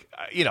 I'm like,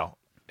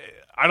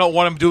 I don't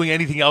want him doing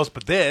anything else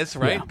but this,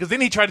 right? Yeah. Because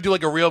then he tried to do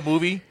like a real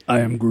movie. I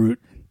am Groot.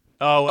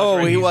 Oh,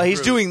 that's right, He's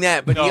Groot. doing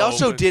that, but he No,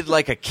 also but- did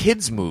like a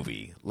kids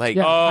movie. Like,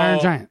 Yeah, Iron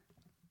Giant.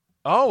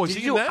 Oh, was did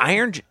he you in do that?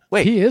 Iron?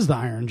 Wait, He is the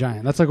Iron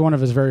Giant. That's like one of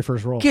his very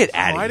first roles. get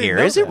out I of didn't here!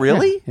 know Is it that.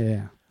 really?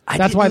 Yeah. I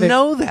That's didn't why they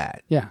know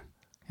that. Yeah,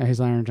 he's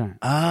the Iron Giant.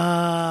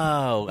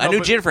 Oh, I knew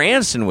but- Jennifer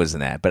Aniston was in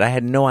that, but I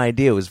had no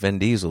idea it was Vin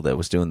Diesel that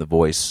was doing the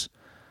voice.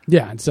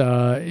 Yeah, it's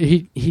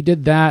he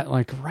did that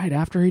like right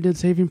after he did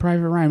Saving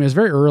Private Ryan. It was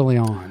very early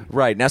on.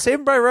 Right now,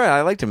 Saving Private Ryan,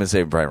 I liked him in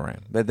Saving Private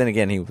Ryan, but then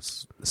again, he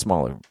was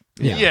smaller.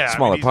 Yeah,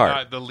 smaller he's part.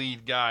 not the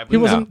lead guy. But He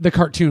wasn't the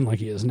cartoon like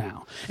he is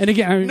now. And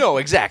again, I mean, No,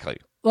 exactly.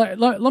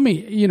 let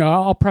me,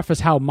 I'll preface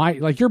how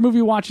your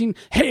movie watching,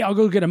 hey, I'll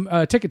go get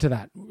a ticket to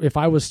that. If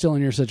I was still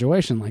in your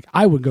situation, like,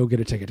 I would go get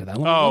a ticket to that.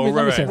 Let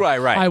me say that.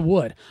 Right. I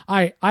would.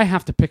 I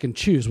have to pick and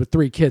choose with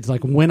 3 kids,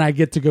 like, when I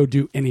get to go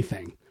do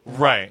anything.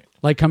 right.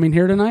 Like coming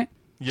here tonight,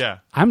 Yeah.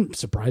 I'm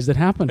surprised it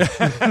happened.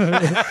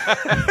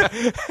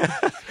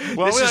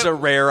 Well, This is a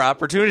rare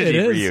opportunity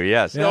It for is. you.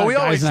 Yes. Yeah. we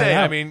always guys night say.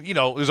 I out. mean,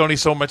 there's only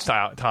so much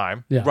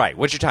time. Yeah. Right.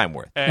 What's your time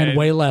worth? And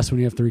way less when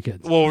you have 3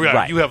 kids. Well,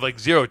 Right. you have like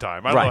zero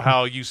time. I don't Right. know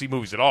how you see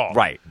movies at all.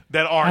 Right.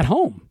 That aren't At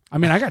home. I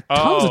mean, I got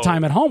tons of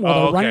time at home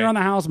while they're running okay. around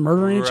the house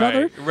murdering each Right.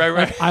 other. Right.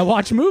 Like, I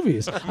watch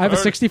movies. I have a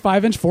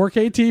 65-inch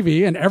 4K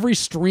TV and every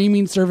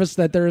streaming service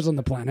that there is on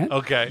the planet.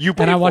 Okay.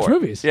 And I watch for it.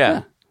 movies.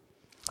 Yeah.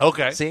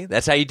 Okay. See,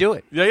 that's how you do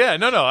it. Yeah.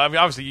 No. I mean,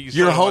 obviously,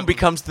 Your home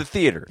becomes the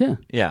theater. Yeah.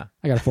 Yeah.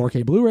 I got a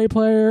 4K Blu-ray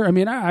player. I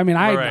mean,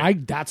 Right. I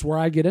that's where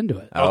I get into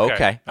it.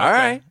 Okay. All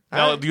right.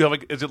 Now, do you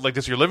have is it like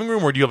this your living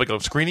room, or do you have like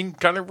a screening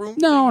kind of room?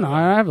 No,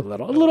 I have I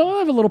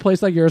have a little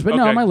place like yours, but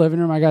no, Okay. my living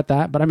room I got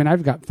that. But I mean,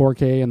 I've got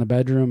 4K in the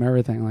bedroom,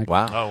 everything. Like,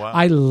 Wow. Oh wow.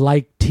 I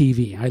like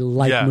TV. I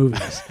like Yeah.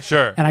 movies,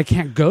 Sure. and I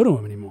can't go to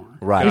them anymore.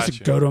 Right. I used to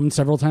Gotcha. go to them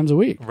several times a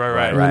week.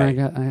 Right. And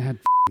then I had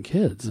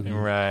kids,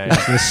 and Right.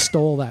 they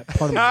stole that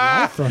part of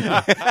my life from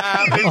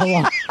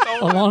me,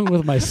 along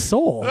with my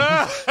soul.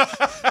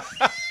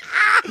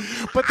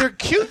 But they're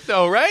cute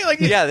though, right? Like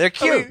Yeah, they're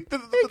cute. They're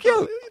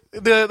cute.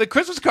 the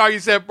Christmas card you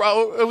said,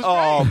 bro. It was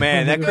Oh great.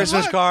 man, that Good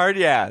Christmas luck. card,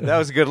 yeah, that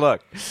was a good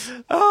look.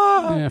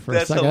 Oh, Yeah, for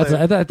that's a second.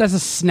 hilarious. That's a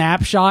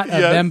snapshot of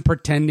Yes. them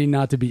pretending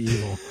not to be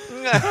evil.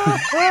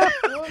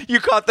 You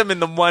caught them in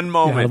the one Yeah,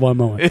 moment. one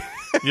moment.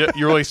 You're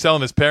really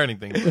selling this parenting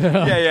thing.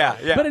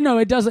 yeah. But no,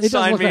 it does. It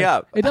Sign does look me like,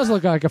 up. It does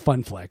look like a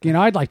fun flick.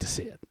 I'd like to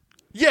see it.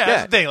 Yeah,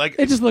 that's the thing. Like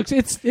It just looks.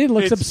 It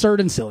looks It's- absurd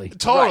and silly.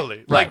 totally,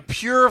 Right. like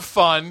pure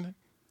fun.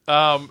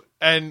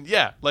 And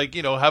yeah, like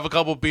have a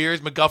couple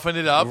beers, MacGuffin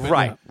it up, and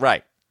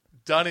Right.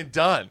 done and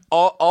done.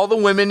 All the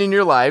women in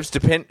your lives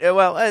depend.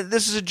 Well,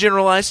 this is a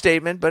generalized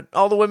statement, but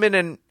all the women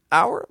in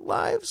our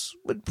lives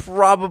would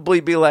probably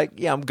be like,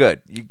 "Yeah, I'm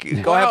good. You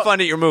go have fun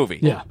at your movie."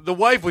 Yeah. The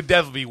wife would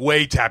definitely be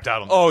way tapped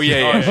out on this. Oh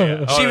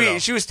yeah. Oh, no.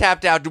 She was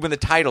tapped out when the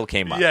title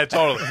came up. Yeah,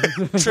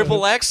 totally.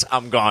 Triple X,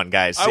 I'm gone,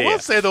 guys. I See ya. will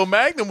say though,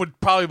 Magnum would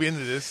probably be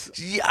into this.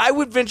 Yeah, I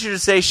would venture to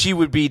say she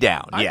would be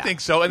down. I Yeah.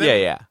 think so. And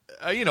then, yeah.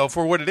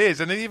 for what it is,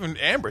 and then even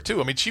Amber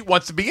too. I mean, she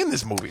wants to be in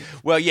this movie.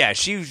 Well, yeah,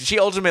 she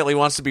ultimately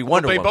wants to be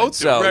Wonder They Woman. both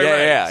do. So right,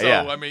 yeah, right.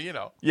 yeah. So I mean,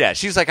 Yeah,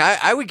 she's like,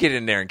 I would get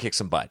in there and kick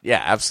some butt.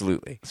 Yeah,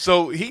 absolutely.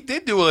 So he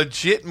did do a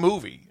legit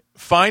movie.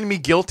 Find Me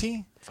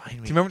Guilty. Do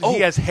you remember? Oh,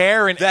 he has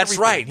hair and That's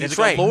everything. right. He's That's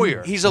like right. a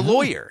lawyer. He's a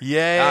lawyer.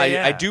 yeah.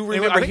 I do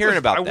remember think hearing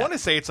about I that. want to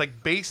say it's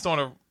like based on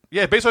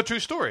a true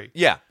story.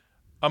 Yeah.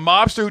 A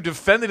mobster who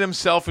defended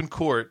himself in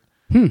court.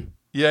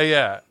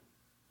 Yeah.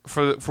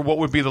 For what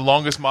would be the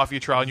longest mafia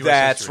trial in U.S.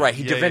 That's history. right.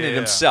 He Yeah, defended yeah, yeah.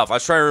 himself. I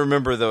was trying to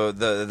remember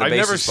the I've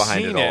never basis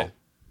behind seen it all.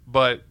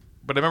 but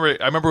I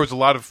remember it was a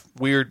lot of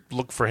weird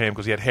look for him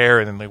because he had hair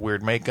and then like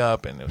weird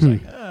makeup and it was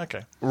like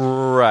okay.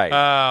 Right.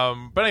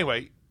 But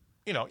anyway,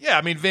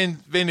 I mean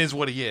Vin is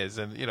what he is,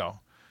 and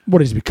What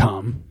he's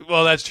become.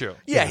 well that's true.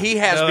 yeah, he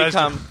has No, that's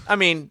become. true. I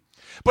mean,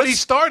 But he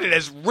started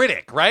as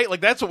Riddick, right?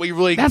 Like that's what we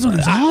really. That's what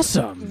is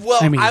awesome. well,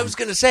 I mean, I was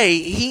going to say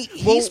he's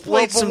Well,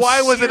 played but some.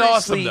 why was it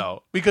awesome seriously-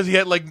 though? Because he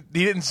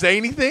didn't say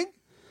anything.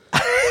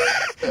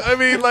 I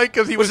mean, like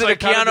because he was, Was it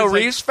like, a kind of Keanu this,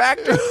 like- Reeves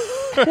factor?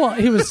 well,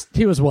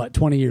 he was what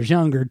 20 years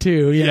younger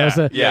too. You know, Yeah,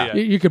 so yeah.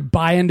 You could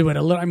buy into it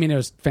a little. I mean, it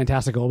was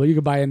fantastical, but you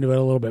could buy into it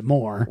a little bit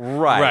more.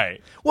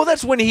 Right. Well,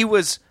 that's when he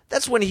was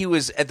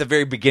at the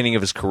very beginning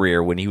of his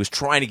career when he was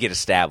trying to get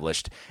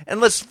established.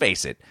 And let's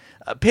face it,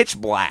 Pitch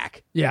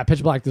Black. Yeah,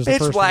 Pitch Black. Was the Pitch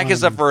first Black one.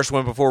 is the first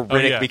one before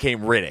Riddick yeah. became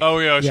Riddick. Oh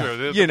yeah, Yeah.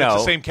 sure. It's you know,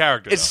 the same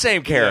character. It's the though.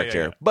 same character,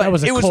 Yeah, yeah. but That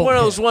was a it was cult one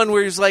of those hit. one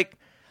where he was like,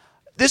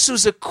 "This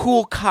was a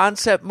cool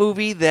concept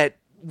movie that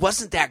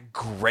wasn't that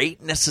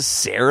great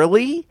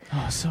necessarily."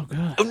 Oh, so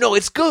good. Oh, no,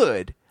 it's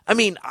good. I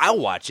mean, I'll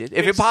watch it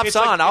if it pops It's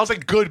like- on. I'll It's a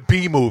good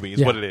B movie, is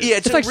Yeah. what it is. yeah,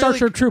 It's a like really,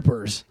 Starship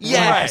Troopers.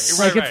 Yes,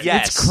 Right, Like right.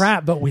 yes. it's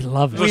crap, but we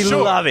love it. We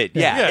sure. love it.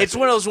 Yeah. Yeah. It's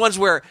one of those ones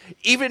where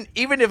even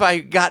if I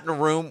got in a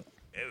room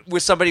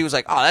with somebody who was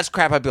like, "Oh, that's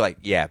crap," I'd be like,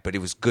 "Yeah, but it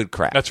was good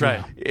crap." That's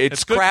right.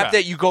 It's good crap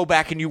that you go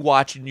back and you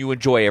watch and you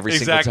enjoy every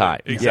Exactly. single time.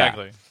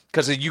 Exactly.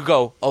 Because you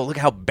go, "Oh, look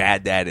how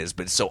bad that is,"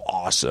 but it's so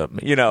awesome.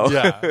 You know.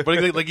 Yeah, but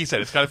like you said,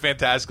 it's kind of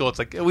fantastical. It's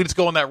like we just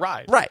go on that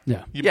ride, Right.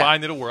 Yeah. You Yeah. buy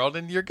into the world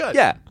and you're good.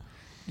 Yeah.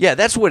 Yeah,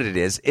 that's what it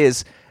is.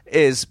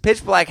 Is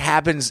Pitch Black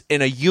happens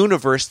in a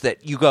universe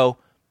that you go,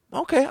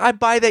 "Okay, I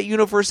buy that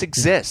universe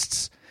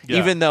exists," Yeah.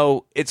 even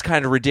though it's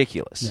kind of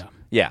ridiculous. Yeah.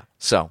 Yeah.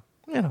 So,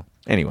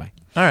 anyway.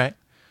 All right.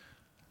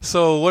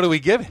 So what do we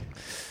give it?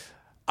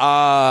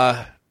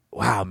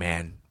 Wow,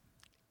 man.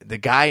 The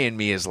guy in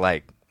me is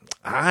like,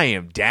 I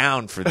am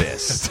down for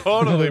this.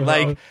 Totally,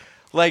 bro.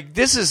 like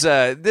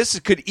this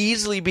could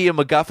easily be a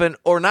MacGuffin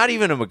or not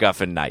even a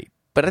MacGuffin night.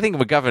 But I think a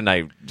MacGuffin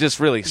night just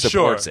really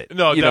supports sure. it.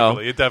 No, you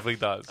definitely, know? it definitely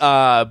does.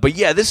 But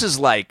yeah, this is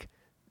like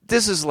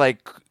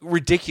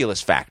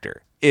ridiculous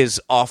factor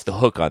is off the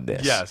hook on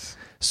this. Yes.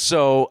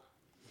 So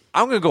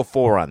I'm gonna go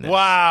 4 on this.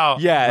 Wow.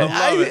 Yeah,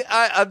 I love it.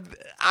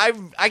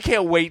 I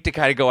can't wait to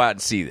kind of go out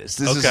and see this.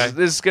 This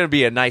Okay. is going to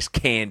be a nice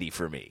candy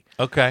for me.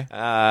 Okay.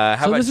 How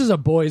So about this is a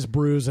boys'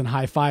 brews and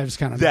high fives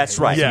kind of. That's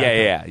night, right.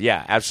 Yeah.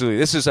 Yeah, absolutely.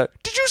 This is a.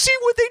 Did you see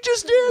what they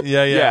just did?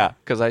 Yeah.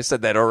 Because I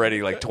said that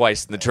already like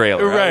twice in the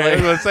trailer. Right. I Like-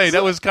 was gonna say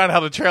that was kind of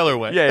how the trailer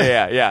went.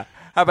 yeah.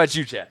 How about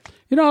you, Chad?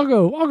 You know,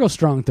 I'll go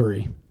strong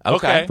 3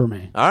 Okay. for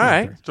me. All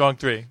right. Strong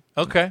 3.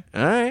 Okay.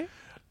 All right.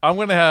 I'm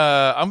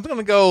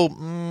gonna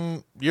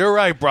go. You're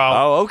right, bro.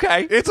 Oh,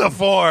 okay. It's a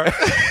 4.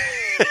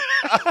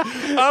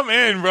 I'm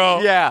in,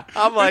 bro. Yeah,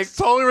 I'm like, It's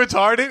totally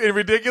retarded and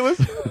ridiculous.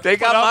 they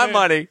got but I'm my in.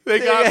 money. They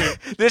got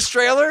me. This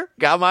trailer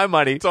got my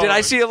money. Did I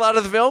Totally. see a lot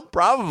of the film?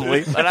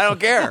 Probably, but I don't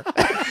care.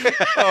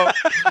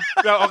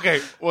 No,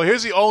 okay. Well,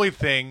 here's the only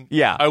thing.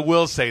 Yeah. I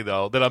will say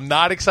though that I'm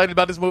not excited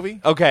about this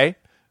movie. Okay.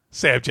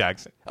 Sam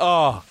Jackson.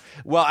 Oh,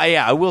 well,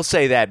 I will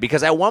say that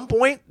because at one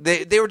point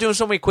they were doing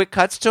so many quick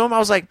cuts to him. I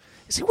was like,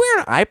 is he wearing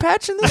an eye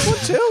patch in this one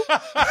too?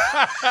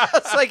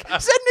 It's like,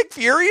 is that Nick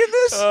Fury in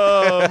this?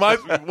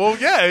 Well,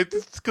 yeah,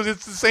 it's because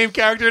it's the same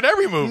character in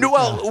every movie. No,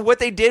 well, what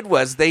they did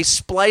was they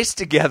spliced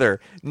together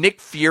Nick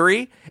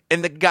Fury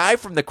and the guy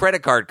from the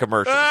credit card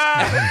commercials.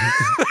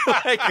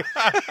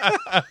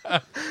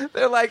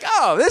 They're like,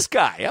 oh, this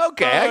guy.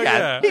 Okay, I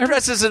got it. He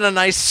dresses in a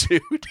nice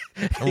suit.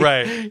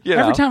 Right. You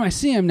know? Every time I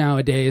see him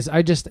nowadays,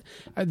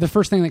 the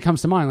first thing that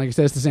comes to mind, like you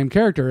said, it's the same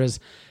character, is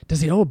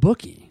does he owe a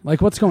bookie?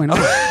 Like, what's going on?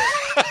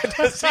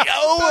 Does he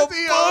owe a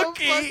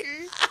bookie?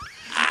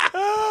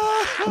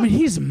 I mean,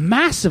 he's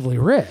massively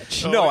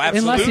rich. No,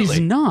 absolutely. Unless he's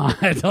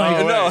not. Like,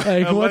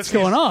 Unless what's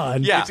going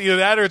on? Yeah. It's either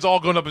that or it's all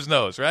going up his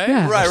nose, right?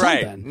 Yeah, Right, or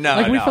right. something. No,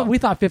 like no. we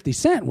thought 50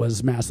 Cent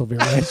was massively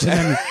rich. And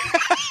then,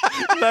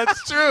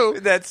 That's true.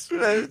 That's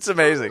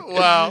amazing.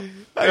 Wow.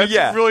 That's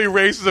Yeah. really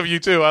racist of you,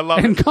 too. I love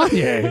and it.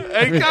 Kanye.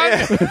 Hey,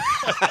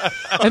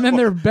 Kanye. And then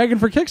they're begging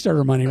for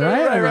Kickstarter money,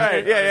 right?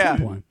 Right. Yeah, At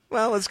some yeah. point.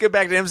 Well, let's get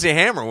back to MC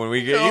Hammer when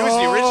we get. He was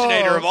the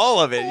originator of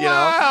all of it. You know,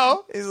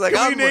 Wow. he's like,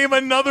 Can we name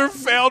another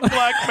failed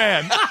black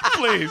man,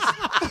 please?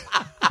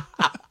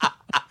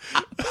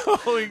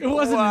 Holy It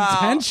wasn't Wow.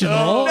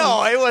 intentional.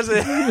 No, it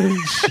wasn't.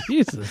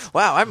 Jesus.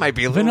 Wow, I might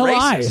be a little Vanilla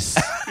racist.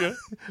 Ice.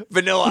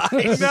 Vanilla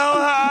Ice.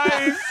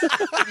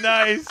 No,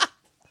 nice.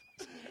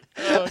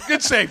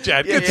 Good save,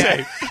 Chad. Good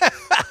Yeah. save.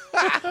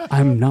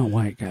 I'm not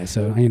white, guys,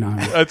 so, you know.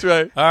 That's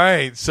right. All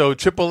right. So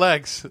Triple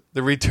X,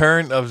 the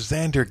return of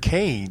Xander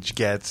Cage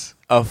gets,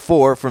 A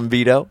 4 from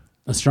Vito.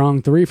 A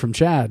strong 3 from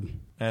Chad.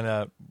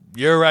 and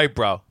you're right,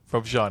 bro,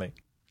 from Shawnee.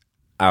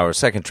 Our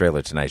second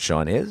trailer tonight,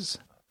 Sean, is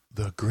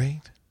The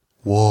Great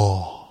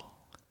Wall.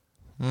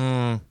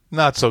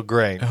 Not so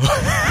great.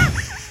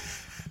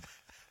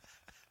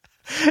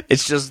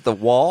 It's just The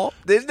Wall.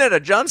 Isn't that a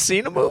John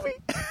Cena movie?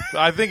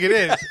 I think it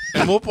is.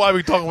 And we'll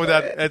probably be talking about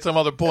that at some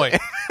other point.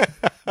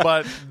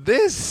 But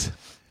this,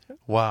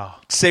 wow.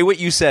 Say what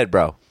you said,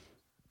 bro.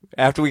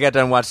 After we got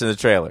done watching the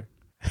trailer.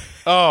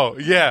 Oh,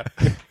 yeah.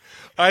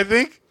 I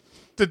think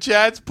to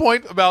Chad's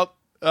point about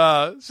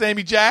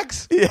Sammy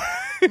Jacks,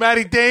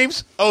 Matty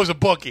Dames owes a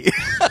bookie.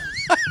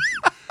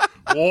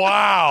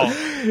 Wow.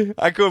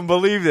 I couldn't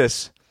believe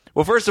this.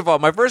 Well, first of all,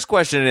 my first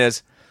question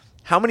is,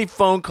 how many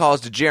phone calls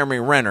to Jeremy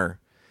Renner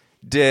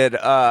did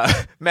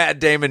Matt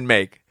Damon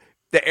make?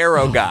 The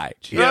Arrow guy.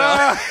 You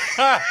know?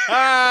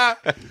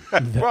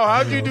 Bro,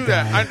 how'd you do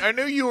that? I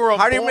knew you were on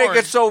How do you make board.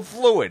 it so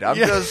fluid? I'm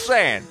just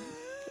saying.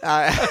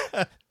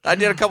 I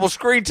did a couple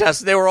screen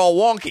tests, and they were all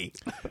wonky.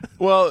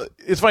 Well,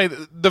 it's funny.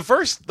 The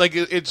first, like,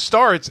 it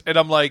starts, and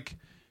I'm like,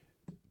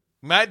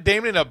 Matt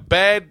Damon in a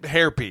bad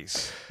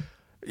hairpiece.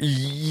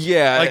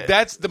 Yeah. Like,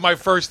 that's my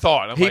first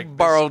thought. I'm he like,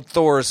 borrowed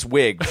Thor's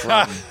wig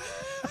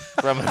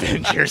from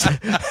Avengers.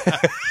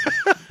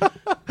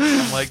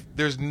 I'm like,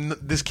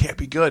 this can't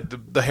be good.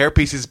 The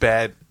hairpiece is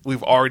bad.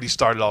 We've already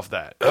started off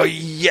that. Oh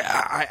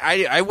yeah,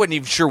 I wasn't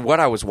even sure what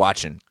I was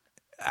watching.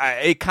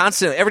 It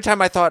constantly, every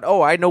time I thought,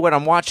 oh, I know what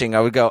I'm watching, I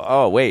would go,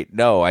 oh wait,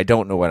 no, I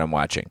don't know what I'm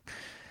watching.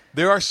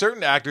 There are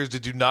certain actors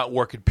that do not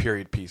work in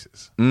period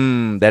pieces,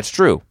 That's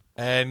true.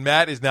 and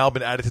Matt has now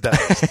been added to that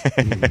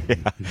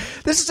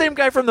list. This is the same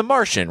guy from The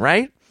Martian,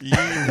 right?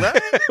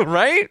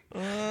 Right?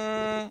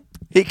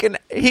 He can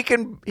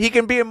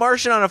be a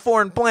Martian on a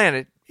foreign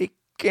planet. He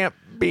can't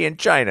be in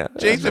China.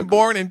 Jason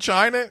Bourne in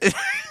China,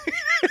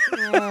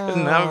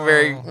 Not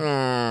very.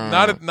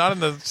 not in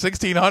the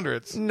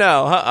 1600s.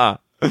 No.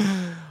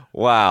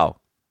 Wow.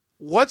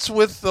 What's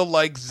with the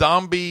like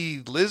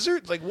zombie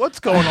lizard? Like, what's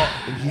going on?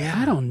 Yeah,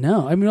 I don't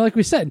know. I mean, like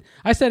we said,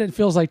 I said it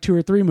feels like 2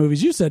 or 3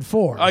 movies. You said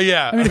 4. Oh,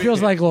 yeah. I mean, it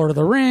feels like Lord of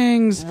the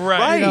Rings,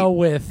 Right. You know,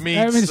 with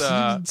Meets,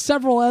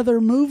 several other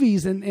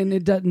movies, and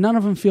none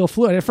of them feel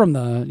fluid from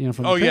the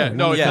from. Oh the yeah, trailer.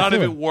 no, None none of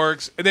feel it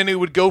works. And then it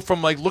would go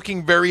from like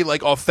looking very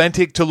like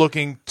authentic to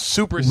looking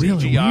super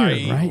Really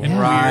CGI weird, right? and Yeah.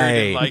 weird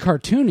and And like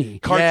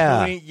cartoony.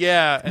 cartoony.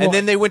 Yeah. And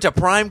then they went to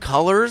prime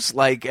colors.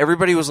 Like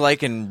everybody was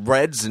like in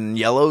reds and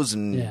yellows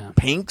and Yeah.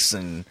 pinks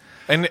and.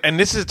 And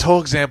this is a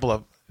total example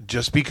of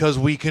just because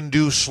we can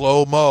do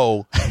slow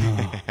mo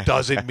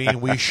doesn't mean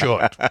we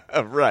should.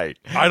 Right.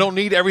 I don't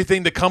need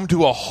everything to come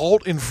to a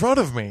halt in front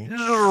of me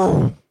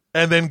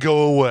and then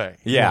go away.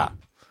 Yeah.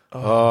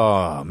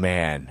 Oh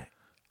man.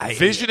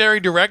 Visionary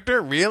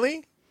director,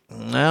 really?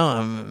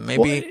 No, maybe.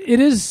 Well, it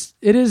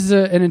is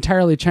an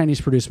entirely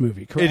Chinese produced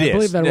movie. Correct? It I is.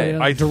 believe that Yeah. way.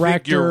 I think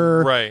Director,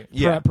 you're right.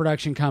 Yeah.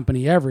 production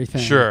company,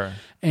 everything. Sure.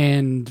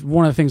 And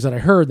one of the things that I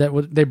heard that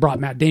they brought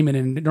Matt Damon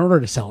in order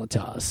to sell it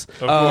to us,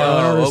 in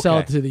order to sell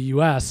it to the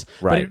U.S.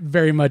 Right. But it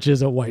very much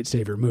is a white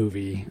savior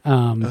movie. You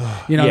know,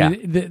 Yeah. I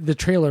mean, the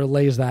trailer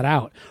lays that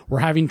out.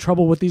 We're having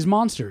trouble with these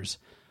monsters.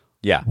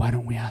 Yeah. Why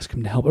don't we ask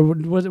him to help?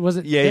 Was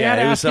it? Yeah, they yeah, had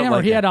to it was ask him, something or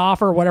like he had that. to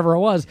offer whatever it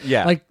was.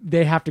 Yeah. Like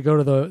they have to go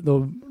to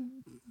the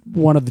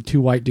one of the 2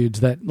 white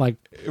dudes that like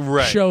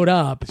Right. showed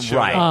up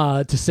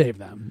Right. to save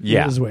them.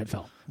 Yeah. This is the way it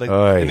felt. Like,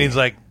 Oy. and he's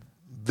like,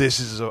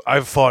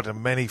 I've fought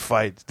in many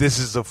fights. This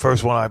is the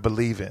first one I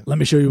believe in. Let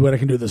me show you what I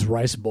can do with this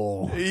rice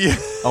bowl. Yeah.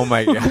 Oh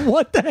my god.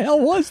 What the hell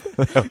was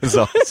that? That was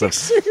awesome.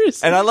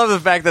 Seriously. And I love the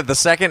fact that the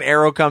second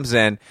Arrow comes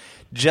in,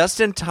 just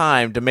in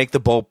time to make the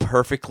bowl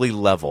perfectly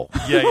level.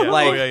 Yeah, yeah.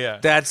 Like, Oh, yeah.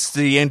 That's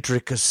the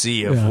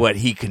intricacy of what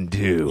he can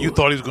do. You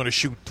thought he was going to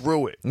shoot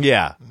through it.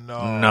 Yeah.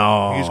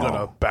 No. He's going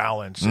to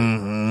balance it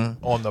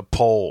on the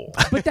pole.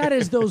 But that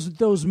is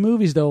those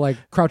movies though, like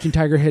Crouching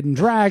Tiger, Hidden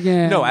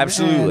Dragon. No,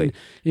 absolutely.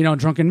 And,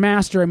 Drunken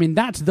Master. I mean,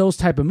 that's those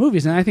type of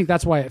movies, and I think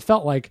that's why it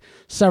felt like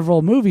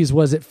several movies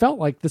it felt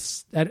like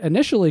this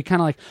initially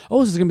kind of like, oh,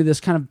 this is going to be this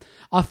kind of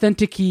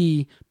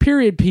authentic-y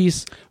period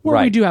piece where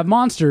we Right. do have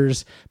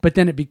monsters, but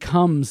then it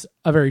becomes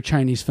a very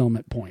Chinese film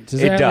at points.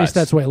 It At does. least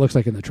that's the way it looks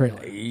like in the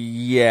trailer.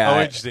 Yeah.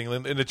 Oh, interesting.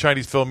 In the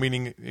Chinese film,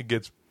 meaning it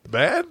gets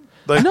bad?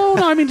 Like, No,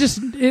 I mean just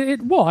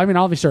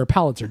obviously our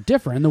palettes are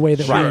different in the way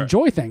that Sure. we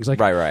enjoy things. Like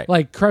Right.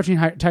 Like Crouching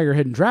Tiger,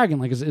 Hidden Dragon,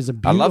 like is a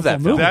beautiful love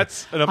that film. movie.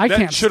 I that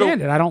can't should've-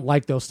 stand it. I don't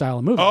like those style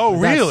of movies. Oh,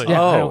 That's- really?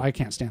 Yeah, Oh. I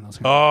can't stand those.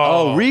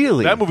 Oh,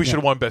 really? That movie should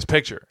have won Best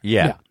Picture.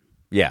 Yeah.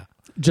 Yeah.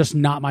 Just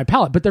not my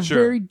palette, but they're Sure.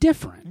 very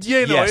different.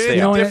 Yeah, no, Yes, it's they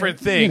a are. different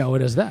thing.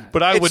 It is that.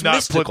 But I It's would not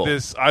mystical. put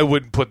this. I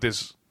wouldn't put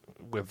this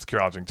with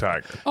Crouching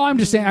Tiger. Oh, I'm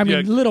just saying. I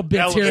mean, Yeah, little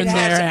bits here it and It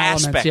there, has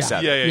elements. aspects Yeah,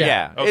 of it. Yeah,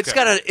 yeah. Okay.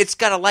 It's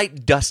got a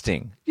light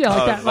dusting. yeah,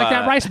 like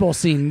that rice bowl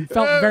scene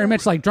felt very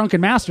much like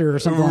Drunken Master or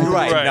something like that.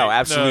 Right. Right. No, No,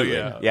 absolutely.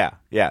 yeah.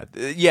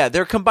 Yeah.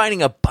 They're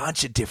combining a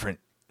bunch of different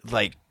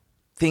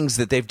things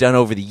that they've done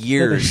over the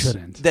years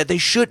shouldn't. that they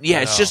should.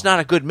 Yeah, it's just not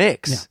a good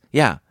mix.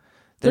 Yeah.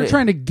 They're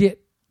trying to get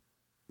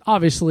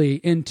obviously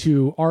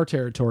into our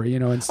territory,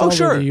 and sell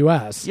sure. to the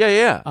U.S.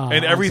 Yeah.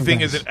 And on everything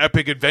some is an things.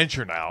 epic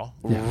adventure now,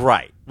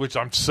 Right. which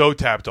I'm so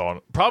tapped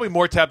on. Probably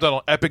more tapped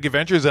on epic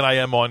adventures than I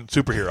am on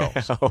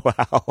superheroes.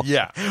 Wow.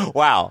 Yeah,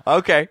 Wow.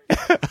 Okay.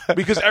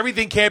 because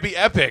everything can't be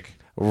epic.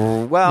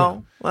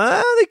 Well,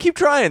 they keep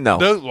trying though.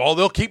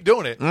 They'll keep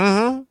doing it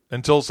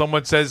until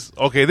someone says,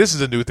 "Okay, this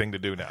is a new thing to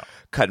do now."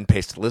 Cut and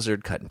paste a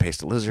lizard. Cut and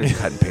paste a lizard.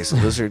 Cut and paste a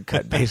lizard.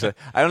 Cut and paste.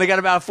 I only got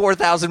about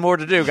 4,000 more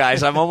to do,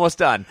 guys. I'm almost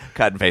done.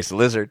 Cut and paste a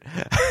lizard.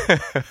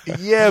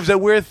 Yeah, it was that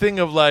weird thing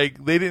of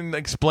like they didn't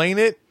explain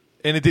it,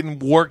 and it didn't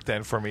work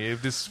then for me.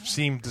 It just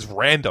seemed just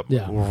random.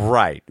 Yeah.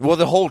 Right. Well,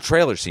 the whole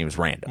trailer seems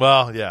random.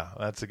 Well, yeah,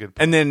 that's a good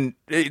point. And then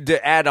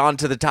to add on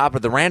to the top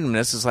of the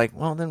randomness is like,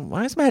 well, then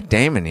why is Matt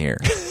Damon here?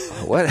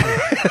 What?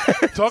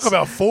 Talk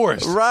about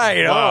force.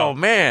 Right. Wow. Oh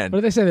man. What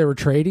did they say they were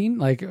trading?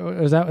 Like,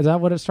 is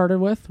that what it started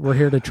with? We're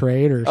here to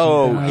trade, or something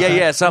Oh, like yeah, that?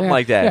 yeah, something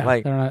like that. Yeah,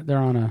 Like- they're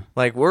on a.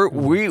 Like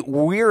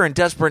we're in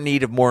desperate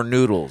need of more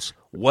noodles.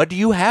 What do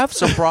you have?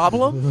 Some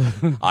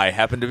problem? I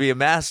happen to be a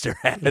master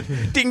at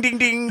ding ding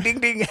ding ding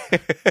ding.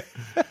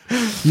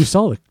 You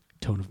saw the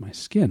tone of my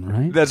skin,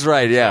 right? That's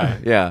right. Yeah.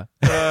 Yeah.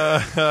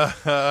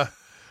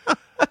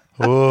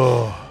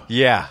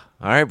 Yeah.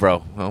 All right,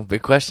 bro. Well,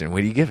 big question.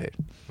 What do you give it?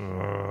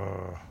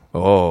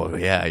 Oh,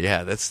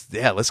 yeah.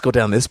 Let's go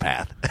down this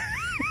path.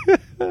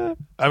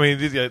 I mean,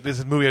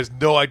 this movie has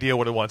no idea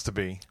what it wants to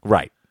be.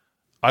 Right.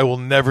 I will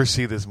never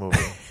see this movie.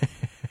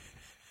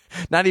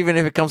 Not even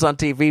if it comes on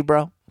TV,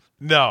 bro.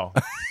 No,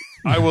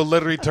 I will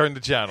literally turn the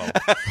channel.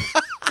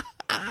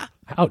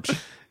 Ouch.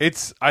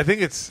 I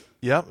think it's.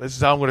 This is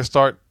how I'm going to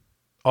start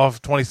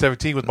off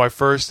 2017 with my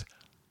first.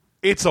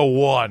 It's a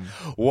 1.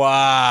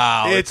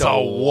 Wow. It's a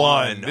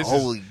 1.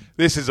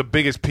 This is the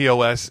biggest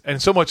POS,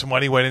 and so much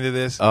money went into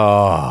this.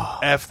 Oh.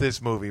 F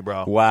this movie,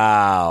 bro.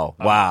 Wow.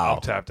 Wow.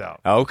 I'm tapped out.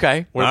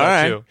 Okay. What All about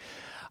right. you?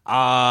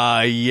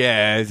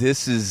 Yeah,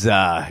 this is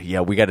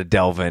we got to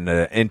delve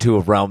into a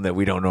realm that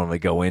we don't normally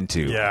go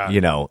into. Yeah.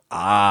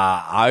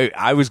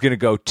 I was going to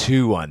go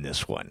 2 on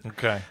this one.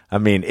 Okay. I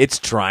mean, it's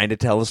trying to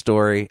tell a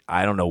story.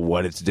 I don't know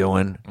what it's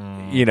doing.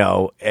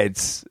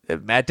 It's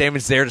Matt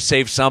Damon's there to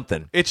save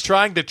something. It's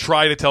trying to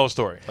tell a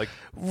story. Like,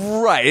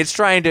 Right, it's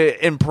trying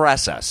to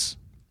impress us.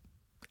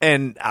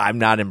 And I'm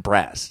not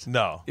impressed.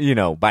 no.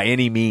 By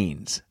any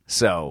means.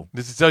 So,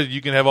 This is telling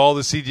you can have all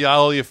the CGI,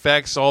 all the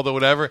effects, all the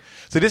whatever.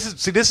 So this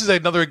is a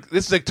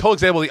total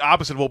example of the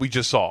opposite of what we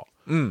just saw.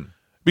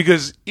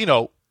 Because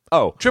Triple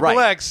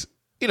right. X,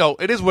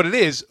 it is what it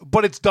is,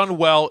 but it's done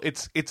well.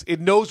 It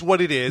knows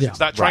what it is. Yeah. It's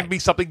not trying Right. to be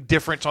something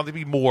different, something to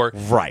be more.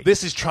 Right.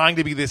 This is trying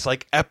to be this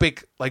like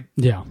epic, like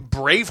Yeah.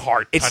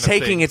 Braveheart. It's kind of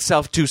taking thing.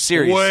 itself too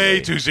seriously. Way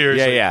too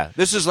seriously. Yeah.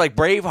 This is like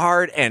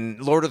Braveheart and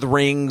Lord of the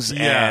Rings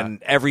Yeah.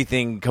 and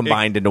everything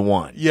combined into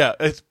one. Yeah,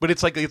 it's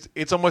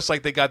almost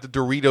like they got the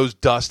Doritos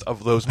dust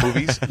of those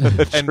movies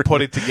and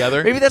put it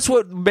together. Maybe that's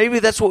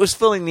what was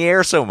filling the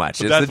air so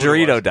much. It's the That's what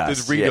it Dorito was.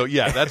 dust. The Dorito,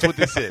 yeah, that's what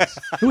this is.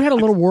 We had a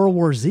little World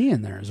War Z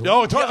in there as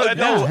well. No, talk about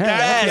that.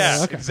 yeah,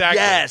 okay. Exactly.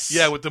 Yes.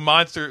 Yeah, with the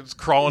monsters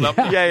crawling up.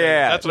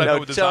 Yeah. That's what I No, know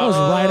with the That was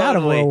zombies. right out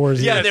of World War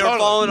Z. Yeah, Yeah, they were totally.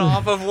 falling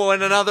off of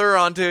one another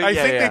onto. I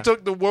think they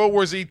took the World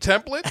War Z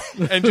template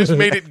and just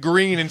made it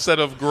green instead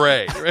of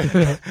gray.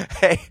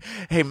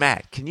 Hey,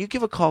 Matt, can you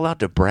give a call out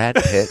to Brad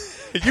Pitt?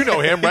 You know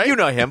him, right? You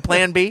know him.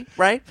 Plan B,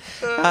 right?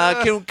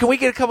 Can we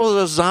get a couple of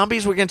those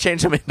zombies? We're gonna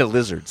change them into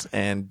lizards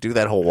and do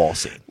that whole wall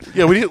scene.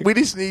 Yeah, we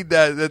just need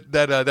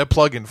that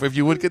plug-in. If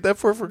you would get that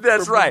for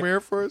That's right.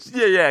 Premiere for us.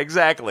 Yeah,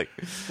 exactly.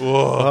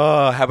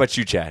 How about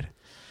you, Chad?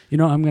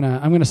 I'm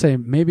gonna say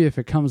maybe if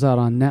it comes out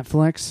on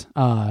Netflix,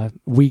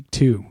 week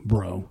 2,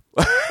 bro.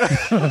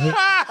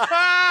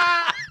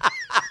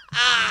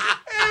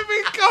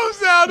 Every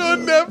out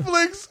on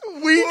Netflix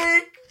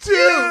week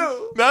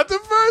 2. Not the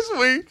first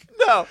week.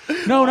 No.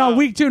 No, not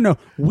week 2. No,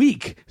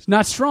 weak.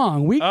 Not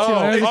strong. Week 2.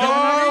 Week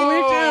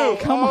 2.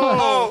 Come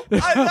on.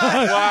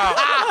 Wow.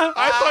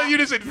 I thought you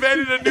just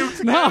invented a new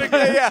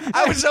category. Yeah,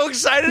 I was so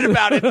excited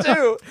about it,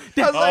 too.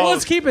 I was like,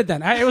 Let's keep it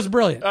then. It was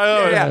brilliant.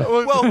 yeah.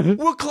 Well,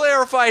 we'll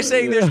clarify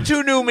saying there's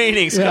 2 new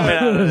meanings coming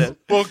out of this.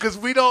 Well, because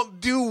we don't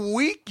do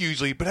weak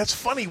usually, but that's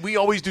funny. We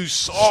always do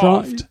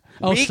soft.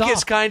 Weak soft.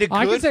 is kind of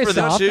I good can say for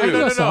them, soft. too. I can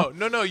go soft.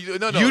 No. You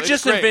it's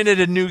just great. invented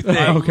a new thing.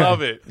 I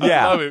love it.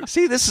 Yeah. I love it.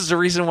 See, this is the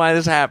reason why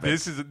this happened.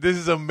 This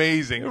is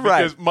amazing.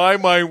 Right. Because my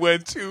mind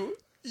went to,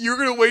 you're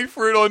going to wait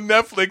for it on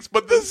Netflix,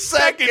 but the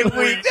second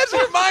week. That's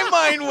where my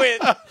mind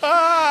went.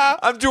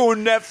 I'm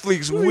doing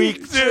Netflix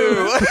week 2.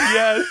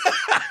 Yes.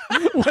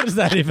 What does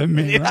that even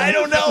mean? I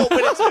don't know,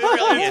 but it's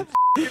brilliant.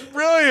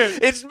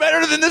 Brilliant. It's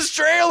better than this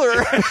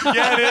trailer.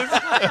 Yeah, it is.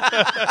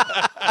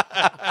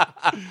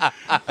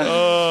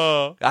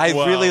 I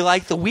Wow. really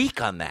like the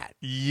week on that.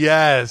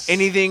 Yes.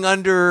 Anything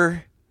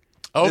under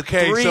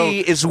okay, the 3 so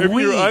is if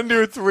weak. you're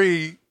under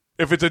 3,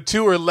 if it's a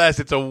 2 or less,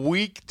 it's a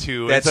weak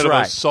 2 That's instead of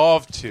right. a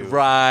soft 2.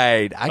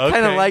 Right. I kind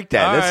of Okay. like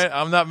that. All That's- right.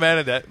 I'm not mad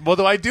at that.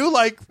 Although I do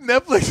like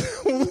Netflix.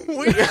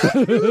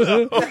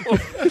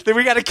 Then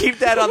we got to keep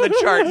that on the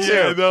chart, too.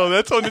 Yeah, no,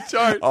 that's on the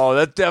chart. Oh,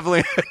 that's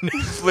definitely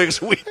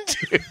Netflix week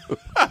 2.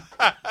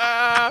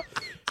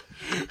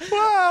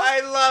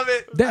 I love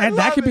it.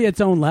 That could be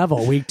its own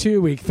level. Week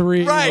 2, week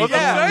 3. Right,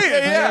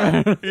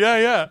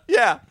 yeah.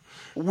 Yeah.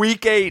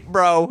 Week 8,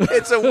 bro.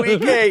 It's a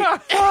week 8.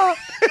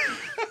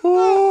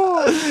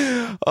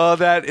 Oh,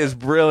 that is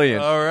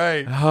brilliant. All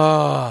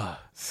right.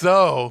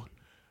 So,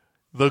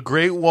 the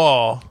Great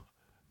Wall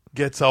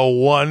gets a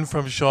 1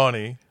 from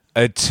Shawnee.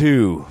 A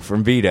 2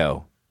 from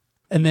Vito.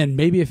 And then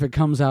maybe if it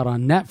comes out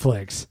on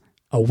Netflix,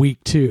 a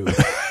week 2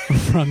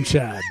 from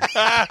Chad.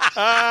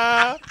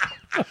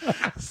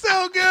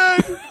 So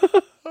good.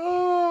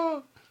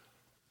 Oh.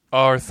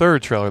 Our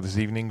third trailer this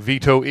evening,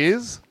 Vito,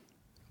 is...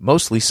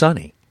 Mostly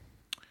sunny.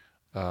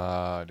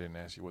 I didn't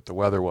ask you what the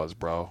weather was,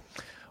 bro.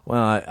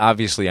 Well,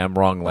 obviously I'm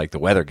wrong like the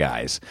weather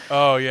guys.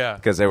 Oh, yeah.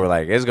 Because they were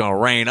like, it's going to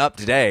rain up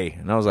today.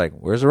 And I was like,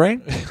 where's the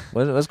rain?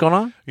 What's going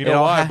on? You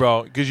know why,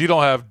 bro? Because you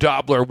don't have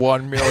Doppler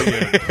 1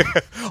 million.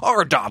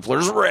 Our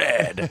Doppler's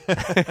red.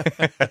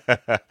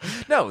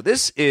 No,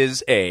 this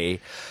is a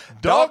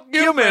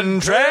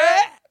documentary.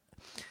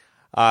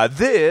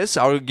 This,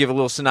 I'll give a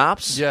little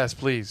synopsis. Yes,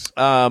 please.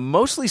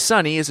 Mostly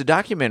Sunny is a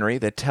documentary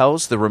that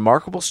tells the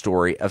remarkable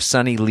story of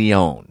Sunny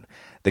Leone,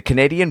 the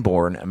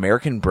Canadian-born,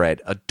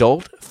 American-bred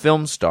adult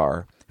film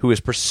star who is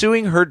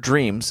pursuing her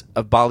dreams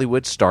of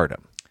Bollywood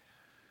stardom.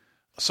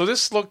 So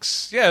this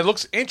looks, it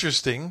looks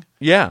interesting.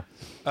 Yeah.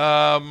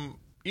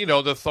 You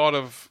know, the thought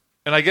of,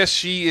 and I guess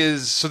she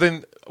is, so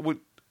then,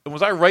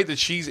 was I right that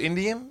she's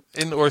Indian?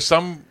 In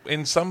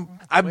some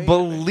I way?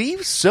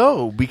 believe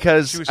so,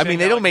 because, She was I saying mean,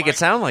 they that, don't like, make my- it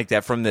sound like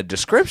that from the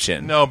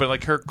description. No, but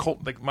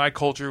like my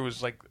culture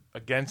was like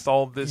against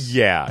all of this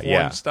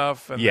porn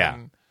stuff. And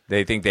then,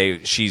 They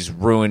think she's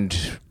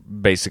ruined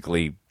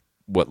basically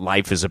what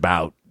life is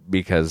about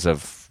because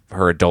of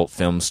her adult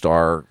film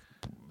star.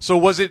 so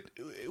was it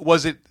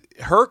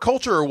her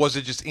culture or was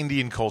it just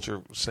Indian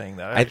culture saying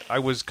that? I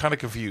was kind of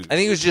confused. I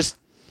think it was just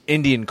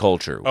Indian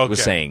culture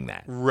was saying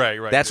that. Right.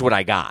 That's what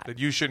I got. That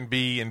you shouldn't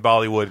be in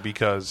Bollywood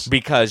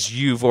Because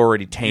you've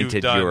already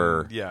tainted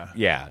done-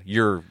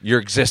 your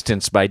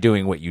existence by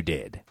doing what you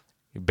did,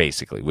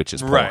 basically, which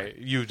is porn. right.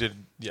 You did,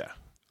 yeah.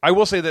 I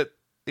will say that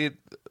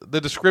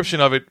the description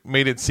of it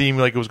made it seem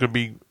like it was going to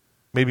be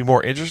maybe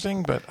more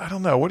interesting, but I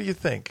don't know. What do you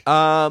think?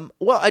 Well,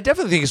 I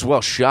definitely think it's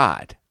well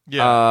shot.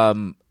 Yeah.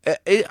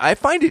 I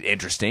find it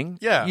interesting.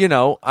 Yeah. You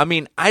know, I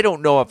mean, I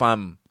don't know if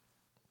I'm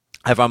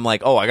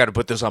like, oh, I got to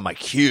put this on my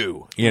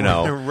queue, you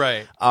know.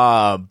 Right.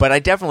 But I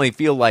definitely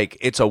feel like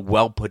it's a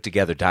well put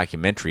together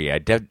documentary. I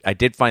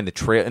did find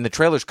the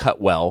trailer's cut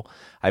well.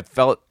 I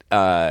felt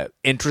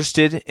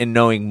interested in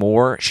knowing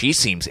more. She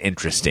seems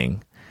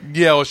interesting.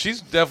 Yeah, well,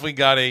 she's definitely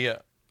got a...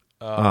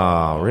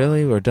 Oh,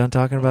 really? We're done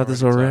talking about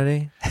this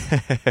already?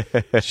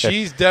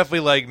 she's definitely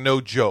like no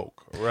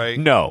joke, right?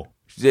 No.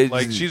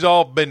 Like she's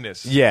all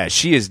business. Yeah,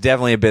 she is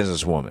definitely a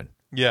businesswoman.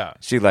 Yeah.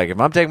 She's like, if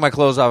I'm taking my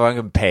clothes off, I'm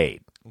getting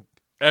paid.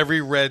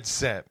 Every red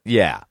cent.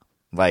 Yeah.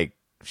 Like,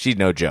 she's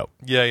no joke.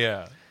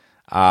 Yeah.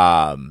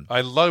 I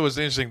love it was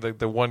interesting, like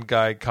the one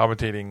guy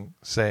commentating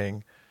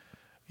saying,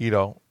 you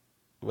know,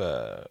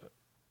 as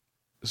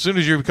soon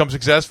as you become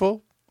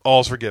successful,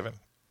 all's forgiven.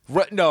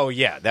 No,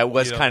 yeah, that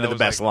was You know, kind of that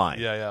the was best like, line.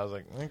 Yeah, I was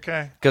like,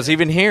 okay. Because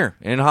even here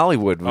in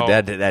Hollywood,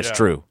 that's yeah.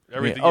 true.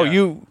 Everything- Oh,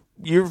 yeah.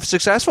 you're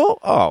successful?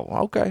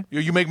 Oh, okay.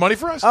 You make money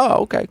for us?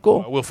 Oh, okay,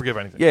 cool. We'll forgive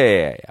anything.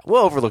 Yeah.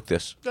 We'll overlook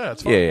this. Yeah,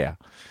 that's fine. Yeah.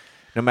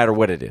 No matter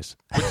what it is.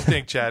 What do you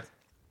think, Chad?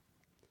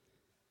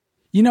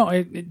 You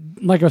know,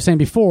 like I was saying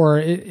before,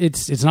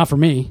 it's not for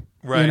me.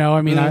 Right. You know,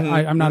 I mean,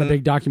 I'm not a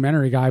big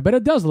documentary guy, but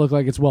it does look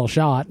like it's well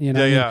shot. You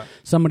know, Yeah.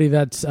 Somebody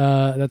that's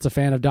a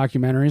fan of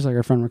documentaries, like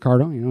our friend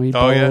Ricardo. You know, he'd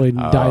Oh, yeah? probably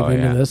dive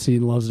into yeah. this. He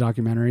loves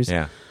documentaries.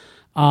 Yeah.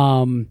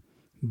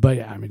 But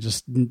yeah, I mean,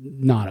 just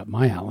not up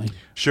my alley.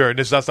 Sure, and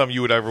it's not something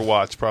you would ever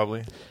watch,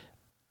 probably.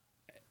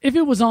 If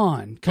it was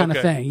on, kind of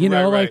Okay. thing, you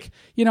know, Right, like right.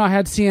 you know, I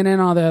had CNN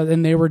on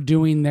and they were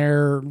doing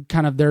their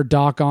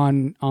doc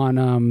on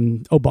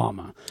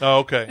Obama, Oh,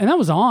 okay. and that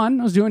was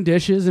on. I was doing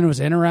dishes, and it was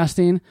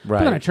interesting. But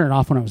then Right. I turned it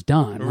off when I was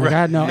done. Like, Right. I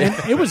had no, and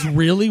it was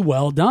really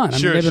well done. I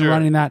Sure, mean, they've been sure.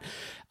 running that.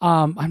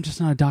 I'm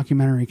just not a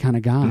documentary kind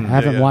of guy. I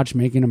haven't yeah. watched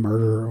Making a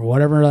Murderer or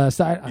whatever. I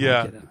don't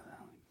Yeah. get it.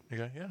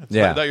 Okay, yeah, it's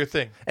Yeah. not your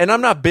thing. And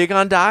I'm not big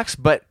on docs,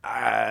 but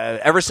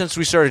ever since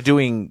we started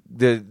doing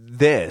the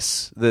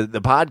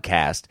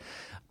podcast,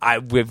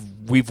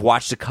 we've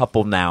watched a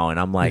couple now, and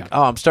I'm like,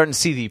 I'm starting to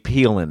see the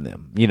appeal in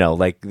them. You know,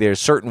 like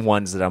there's certain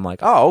ones that I'm like,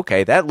 oh,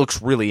 okay, that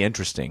looks really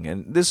interesting,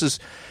 and this is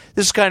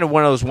kind of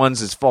one of those ones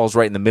that falls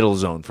right in the middle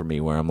zone for me,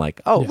 where I'm like,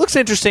 oh, it looks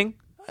interesting.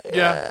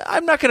 Yeah.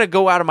 I'm not going to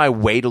go out of my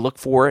way to look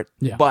for it,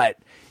 Yeah. but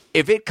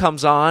if it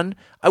comes on,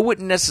 I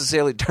wouldn't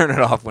necessarily turn it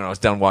off when I was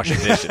done washing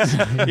dishes.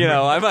 You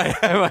know,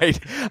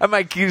 I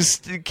might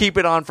keep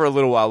it on for a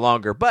little while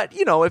longer. But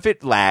you know, if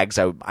it lags,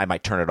 I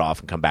might turn it off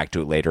and come back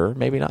to it later. Or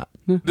maybe not.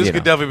 This You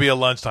could know. definitely be a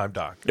lunchtime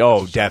doc.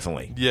 Oh,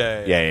 definitely.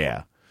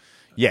 Yeah.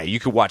 Yeah, you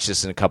could watch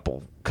this in a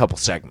couple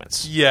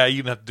segments. Yeah,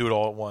 you don't have to do it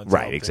all at once. I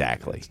Right, don't think.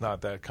 exactly. It's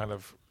not that kind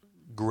of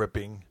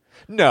gripping.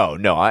 No.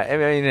 I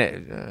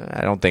mean,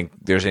 I don't think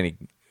there's any.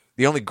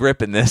 The only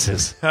grip in this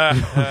is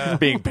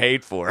being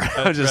paid for.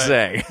 I'm just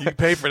saying. You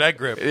pay for that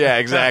grip. Yeah,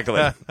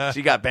 exactly.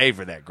 She got paid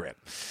for that grip.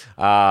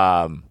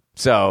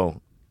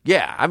 So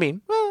yeah, I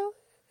mean, well,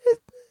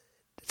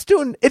 it's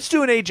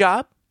doing a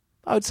job.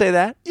 I would say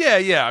that.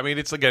 Yeah. I mean,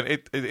 it's again,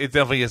 it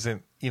definitely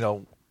isn't, you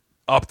know,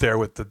 up there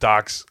with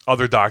the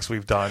other docs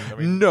we've done. I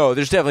mean, No,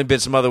 there's definitely been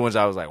some other ones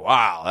I was like,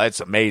 wow, that's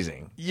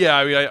amazing. yeah,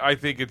 I mean, I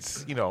think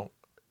it's, you know,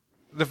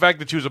 the fact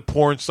that she was a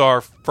porn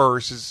star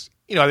first is,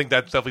 you know, I think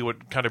that's definitely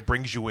what kind of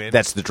brings you in.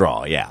 That's the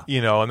draw, yeah.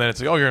 You know, and then it's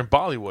like, oh, you're in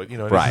Bollywood. You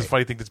know, and Right. it's this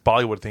funny thing. This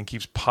Bollywood thing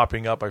keeps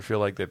popping up. I feel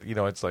like that. You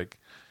know, it's like,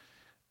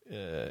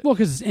 Well,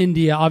 because it's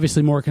India,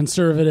 obviously more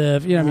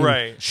conservative. You know, what I mean,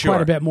 Right, quite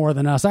sure. a bit more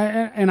than us.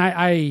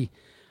 I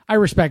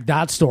respect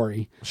that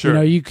story.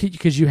 Sure. You know,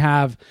 because you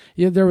have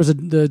there was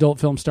the adult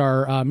film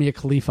star Mia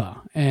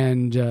Khalifa,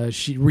 and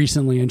she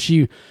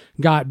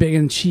got big,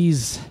 and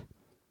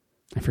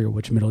I forget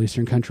which Middle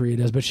Eastern country it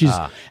is, but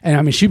and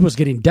I mean, she was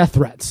getting death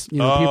threats. You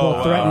know,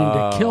 people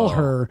threatening to kill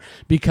her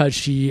because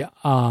she,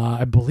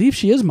 I believe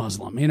she is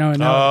Muslim. You know,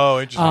 and,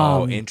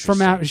 interesting.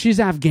 Interesting. she's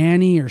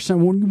Afghani or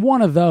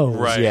one of those.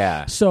 Right.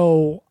 Yeah.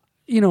 So,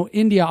 you know,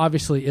 India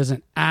obviously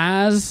isn't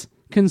as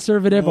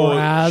conservative or Well,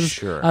 as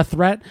sure. a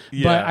threat,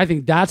 Yeah. but I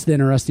think that's the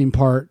interesting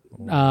part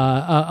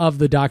of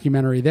the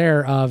documentary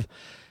there of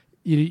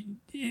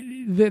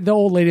the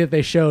old lady that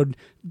they showed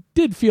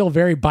did feel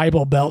very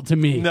Bible Belt to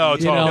me. no,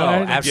 you know,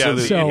 and-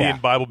 absolutely. Yeah, So- Indian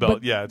Bible Belt.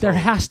 but Yeah, there totally.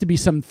 has to be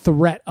some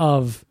threat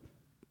of,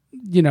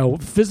 you know,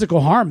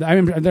 physical harm. I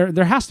mean,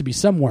 there has to be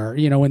somewhere,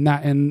 you know, in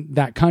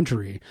that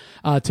country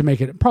to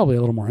make it probably a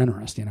little more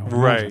interesting. You know,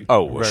 Right.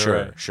 Oh, well,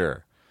 Right.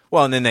 sure.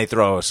 Well, and then they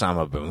throw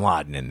Osama bin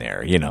Laden in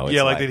there, you know. It's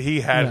Yeah, like that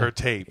he had her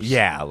tapes.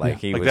 Yeah, like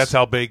he Like was that's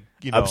how big,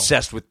 you know.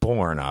 obsessed with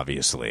porn,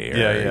 obviously. Or,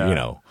 Yeah. You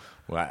know,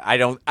 well,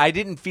 I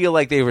didn't feel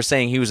like they were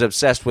saying he was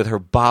obsessed with her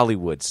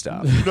Bollywood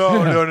stuff.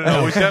 No.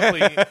 It was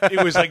definitely.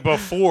 It was like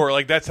before.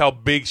 Like that's how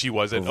big she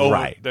was. That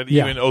Right. That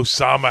Yeah. even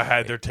Osama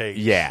had their tapes.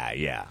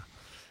 Yeah.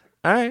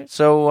 All right,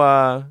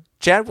 so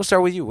Chad, we'll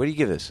start with you. What do you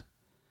give this?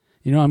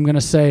 You know, I'm going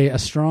to say a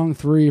strong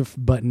 3,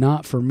 but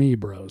not for me,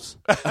 bros.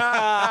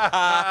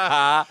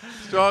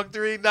 Strong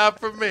 3, not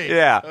for me.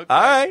 Yeah. Okay.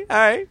 All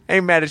right.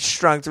 Ain't mad at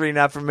strong 3,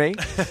 not for me.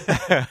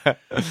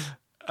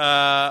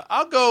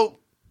 I'll go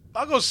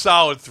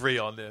solid 3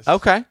 on this.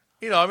 Okay.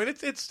 You know, I mean,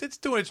 it's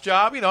doing its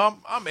job. You know,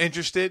 I'm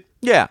interested.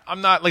 Yeah.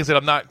 I'm not, like I said,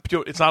 I'm not.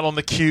 It's not on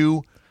the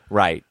queue.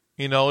 Right.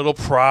 You know, it'll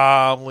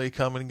probably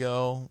come and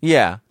go.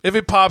 Yeah. If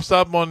it pops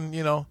up on,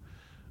 you know,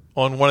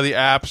 on one of the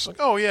apps, like,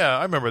 oh yeah,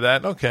 I remember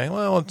that. Okay,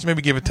 well, let's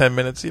maybe give it 10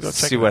 minutes. You know,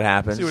 check See it what out.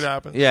 happens. See what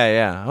happens.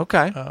 Yeah.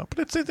 Okay. But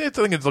I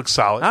think it looks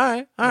solid. All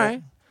right.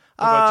 What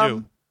about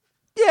you?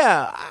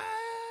 Yeah,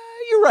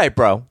 you're right,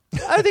 bro.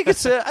 I think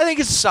it's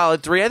a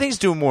solid 3. I think it's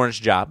doing more in its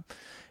job.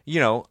 You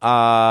know,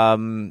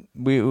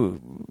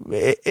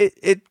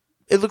 it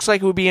looks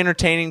like it would be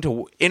entertaining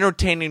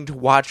to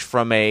watch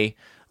from a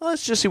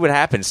let's just see what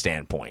happens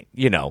standpoint.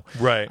 You know,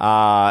 Right.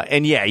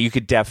 And yeah, you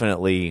could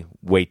definitely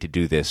wait to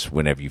do this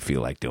whenever you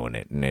feel like doing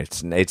it, and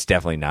it's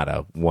definitely not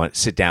a one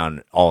sit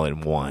down all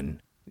in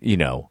one. You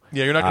know.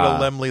 Yeah, you're not going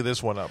to Lemley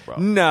this one up, bro.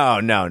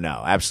 No,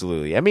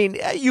 absolutely. I mean,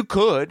 you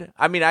could.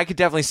 I mean, I could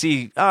definitely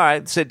see. All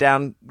right, sit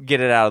down, get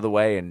it out of the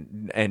way,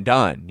 and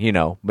done. You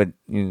know, but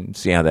you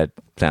see how that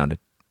sounded.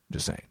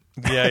 Just saying.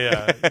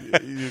 Yeah.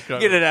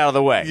 Get it out of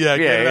the way. Yeah,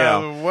 get it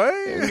out you of the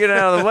way. Get it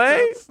out of the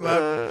way.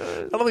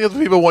 I don't think that's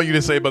what people want you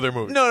to say about their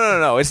movies.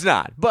 No, it's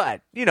not.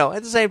 But you know,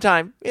 at the same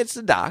time, it's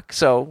the doc,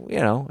 so you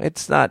know,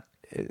 it's not.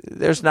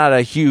 There's not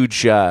a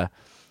huge drama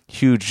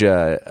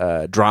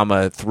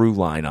through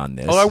line on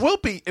this. Oh,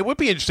 it would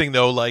be interesting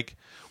though. Like,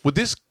 would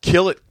this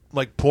kill it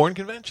like porn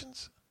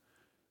conventions?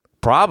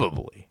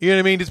 Probably. You know what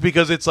I mean? Just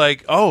because it's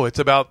like, oh, it's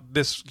about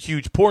this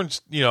huge porn,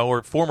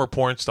 or former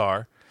porn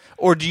star.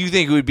 Or do you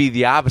think it would be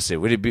the opposite?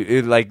 Would it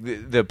be like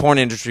the porn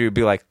industry would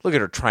be like, look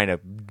at her trying to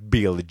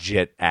be a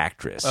legit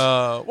actress?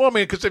 Well, I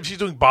mean, because if she's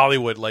doing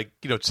Bollywood, like,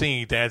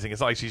 singing, dancing,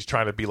 it's not like she's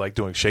trying to be like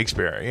doing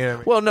Shakespeare. You know what I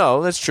mean? Well,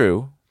 no, that's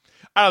true.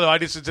 I don't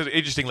know. It's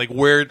interesting. Like,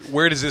 where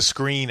does this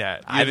screen at?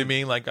 You know what I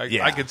mean? Like,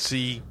 I could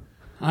see.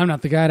 I'm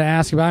not the guy to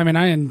ask about. I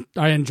mean,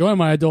 I enjoy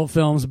my adult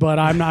films, but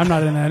I'm not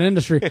in that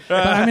industry. But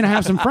I mean, I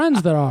have some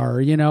friends that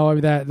are,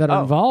 that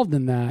are involved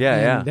in that. Yeah,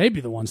 and yeah. they'd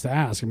be the ones to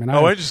ask. I mean,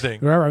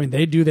 interesting. Whoever, I mean,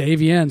 they do the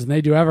AVNs and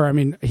they do ever. I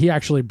mean, he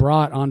actually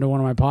brought onto one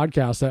of my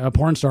podcasts a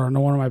porn star onto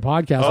one of my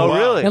podcasts. Oh,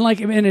 really?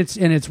 And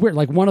it's weird.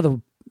 Like one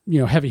of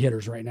the heavy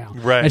hitters right now,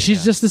 right? And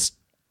she's just this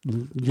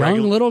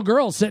young little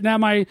girl sitting at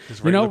my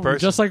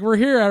just like we're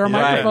here at our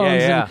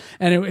microphones,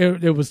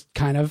 and it was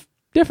kind of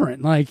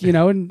different, like and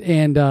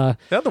how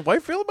the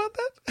wife feel about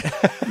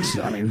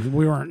that? I mean,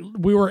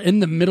 we were in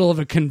the middle of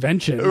a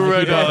convention,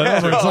 right?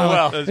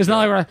 It's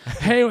not like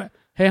we're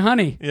hey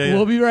honey,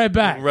 we'll be right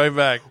back. Right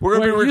back. We're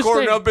gonna be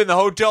recording up in the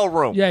hotel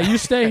room. Yeah, you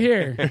stay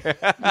here.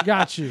 I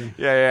got you.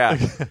 Yeah.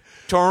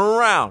 Turn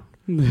around.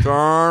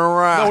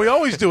 No, we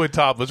always do it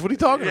topless. What are you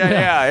talking about?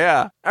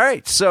 Yeah. All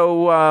right,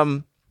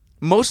 so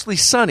Mostly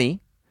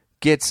Sunny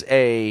gets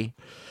a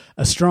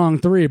strong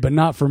 3, but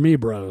not for me,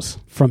 bros.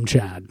 From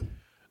Chad.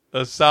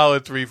 A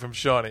solid 3 from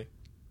Shawnee.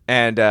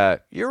 And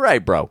you're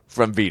right, bro,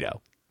 from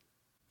Vito.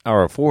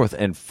 Our fourth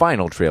and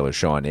final trailer,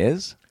 Sean,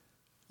 is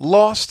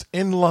Lost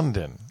in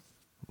London.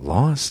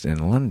 Lost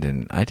in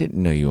London? I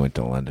didn't know you went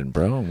to London,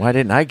 bro. Why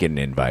didn't I get an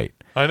invite?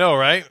 I know,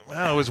 right?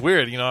 Well, it was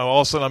weird.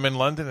 All of a sudden I'm in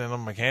London and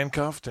I'm like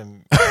handcuffed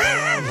and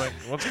I was like,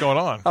 what's going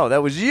on? Oh,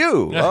 that was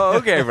you. Oh,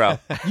 okay, bro.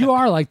 You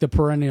are like the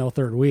perennial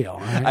third wheel,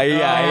 right? I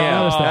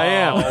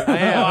am.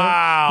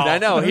 Wow. I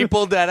know. He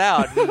pulled that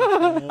out.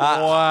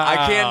 Wow.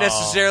 I can't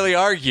necessarily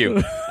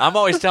argue. I'm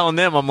always telling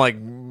them, I'm like,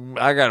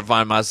 I got to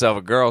find myself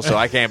a girl, so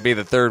I can't be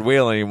the third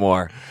wheel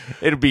anymore.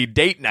 It'll be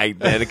date night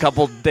then,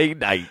 date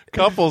night.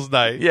 Couples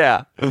night.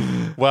 Yeah.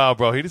 Wow,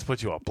 bro, he just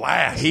put you on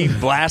blast. He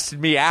blasted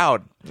me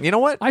out. You know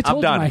what? I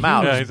told I'm done. him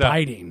I'm out. he was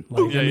biting.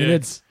 Like, I mean,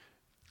 it's...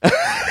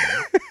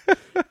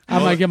 I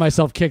might get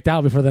myself kicked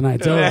out before the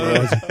night's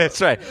over. That's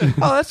right.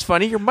 Oh, that's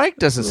funny. Your mic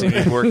doesn't seem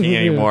to be working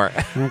anymore.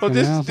 Well,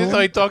 this is how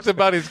he talks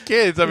about his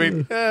kids. I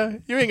mean,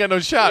 you ain't got no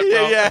shot,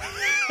 bro. Yeah.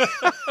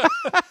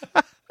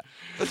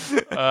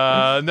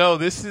 No,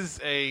 this is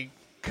a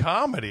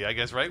comedy, I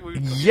guess, right?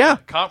 Yeah.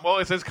 Well,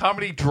 it says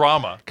comedy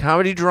drama.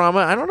 Comedy drama.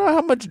 I don't know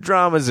how much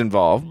drama is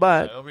involved,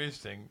 but That'll be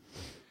interesting.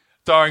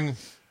 Starring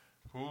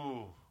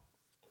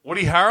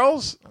Woody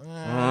Harrelson,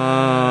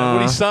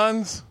 Woody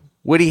Sons,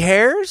 Woody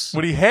Hairs.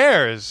 Woody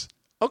Hairs.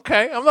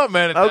 Okay, I'm not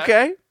mad at that.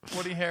 Okay.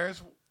 Woody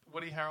Hairs,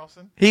 Woody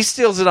Harrelson. He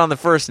steals it on the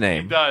first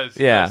name. He does.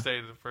 Yeah. He does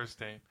say the first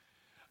name.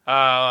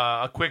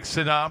 A quick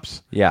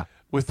synopsis. Yeah.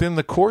 Within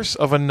the course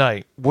of a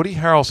night, Woody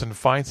Harrelson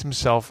finds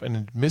himself in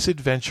a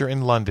misadventure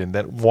in London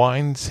that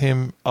winds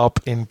him up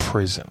in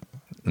prison.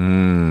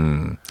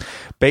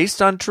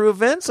 Based on true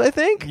events, I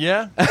think?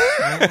 Yeah.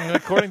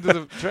 According to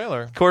the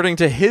trailer. According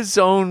to his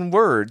own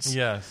words.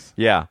 Yes.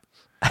 Yeah.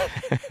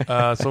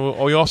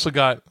 So we also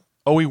got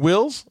Owie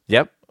Wills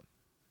Yep.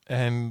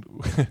 and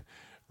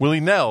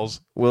Willie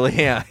Nels. Willie,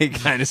 yeah, he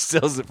kind of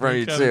steals it from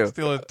you, too.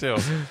 Steal it, too.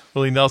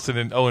 Willie Nelson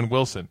and Owen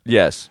Wilson.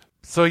 Yes.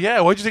 So, yeah,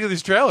 what'd you think of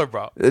this trailer,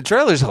 bro? The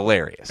trailer's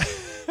hilarious.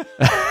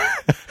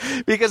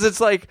 Because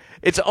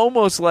it's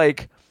almost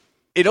like,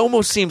 it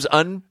almost seems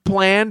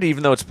unplanned,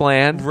 even though it's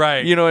planned.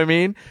 Right. You know what I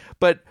mean?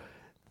 But,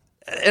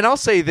 and I'll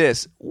say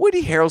this,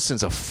 Woody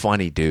Harrelson's a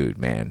funny dude,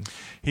 man.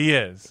 He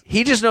is.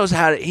 He just knows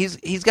how to,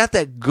 he's got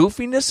that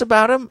goofiness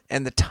about him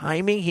and the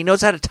timing. He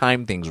knows how to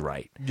time things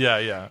right.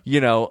 Yeah.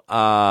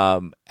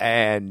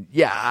 And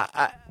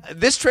yeah,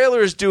 this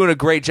trailer is doing a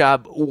great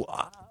job.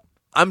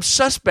 I'm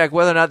suspect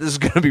whether or not this is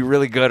going to be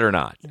really good or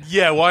not.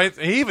 Yeah, well,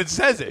 he even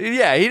says it.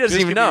 Yeah, he doesn't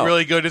even know. This could be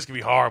really good. This could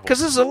be horrible. Because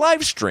this is a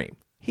live stream.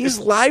 He's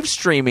live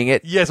streaming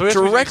it so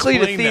directly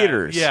to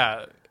theaters. That.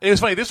 Yeah. It was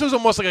funny. This was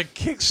almost like a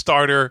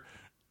Kickstarter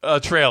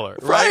trailer.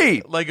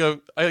 Right. Like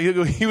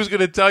he was going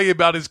to tell you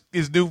about his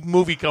new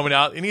movie coming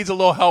out. He needs a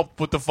little help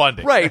with the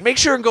funding. Right. Make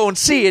sure and go and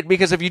see it,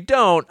 because if you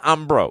don't,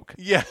 I'm broke.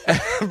 Yeah.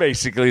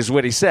 Basically is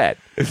what he said.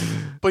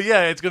 But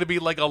yeah, it's going to be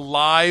like a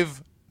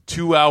live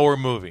 2-hour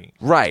movie.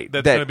 Right.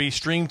 That's going to be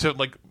streamed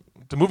to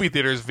movie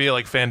theaters via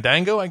like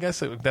Fandango, I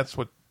guess. That's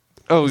what.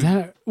 Oh,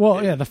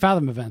 the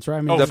Fathom events, right?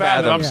 I mean, the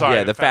Fathom. I'm sorry.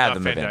 Yeah, the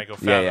Fathom event. Fandango,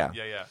 Fathom.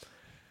 Yeah.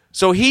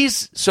 So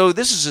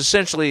this is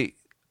essentially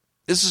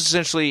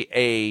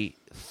a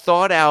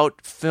thought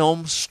out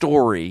film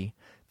story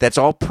that's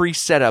all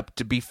pre-set up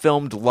to be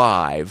filmed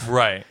live.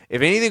 Right.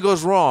 If anything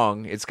goes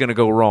wrong, it's going to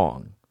go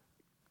wrong.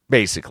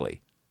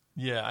 Basically.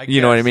 Yeah, I guess.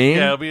 You know what I mean?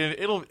 Yeah,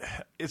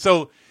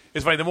 so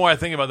it's funny. The more I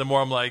think about it, the more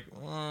I'm like,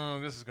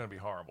 this is going to be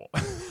horrible.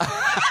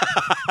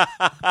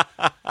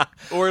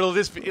 Or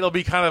it'll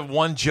be kind of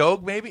one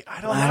joke, maybe.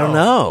 I don't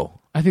know.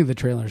 I think the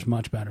trailer's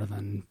much better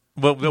than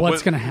what's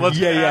going to happen. What's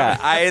gonna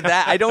happen?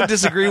 I don't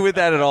disagree with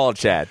that at all,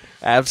 Chad.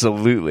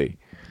 Absolutely.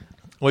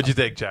 What'd you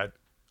think, Chad?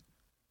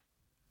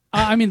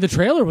 I mean, the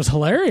trailer was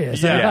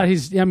hilarious. Yeah. I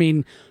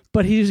thought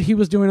but he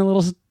was doing a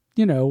little,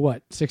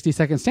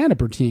 60-second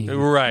stand-up routine.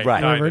 Right.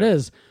 Whatever it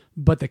is.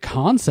 But the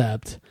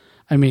concept,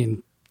 I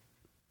mean,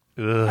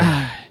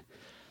 maybe.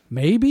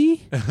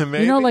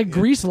 Maybe. Like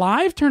Grease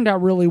Live turned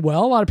out really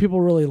well. A lot of people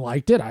really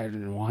liked it. I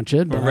didn't watch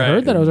it, but I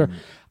heard that it was...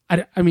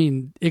 I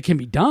mean, it can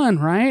be done,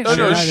 right?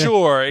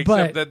 Sure.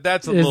 Except but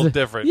that's a little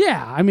different.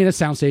 Yeah, I mean, it's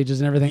sound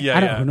stages and everything.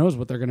 Yeah, Who knows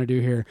what they're going to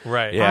do here?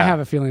 Right. I have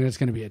a feeling it's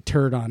going to be a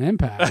turd on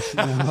Impact.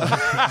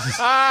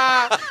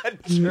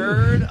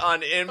 Turd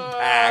on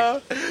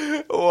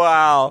Impact.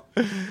 Wow.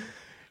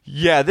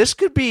 Yeah, this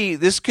could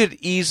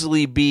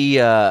easily be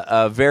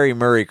a very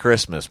Murray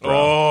Christmas, bro.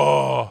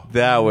 Oh.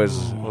 That was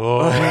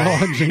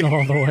Jingle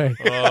all the way.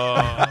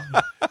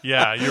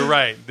 Yeah, you're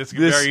right. This could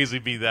very easily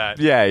be that.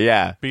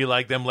 yeah. Be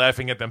like them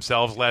laughing at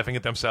themselves.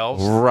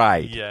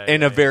 Right. Yeah.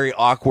 In a very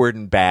awkward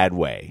and bad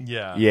way.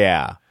 Yeah.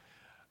 Yeah.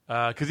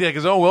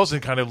 Because Owen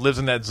Wilson kind of lives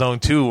in that zone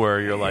too, where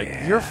you're like,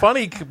 you're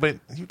funny, but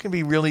you can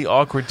be really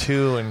awkward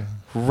too, and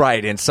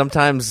right. And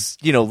sometimes,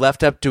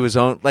 left up to his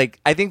own. Like,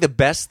 I think the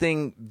best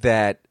thing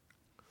that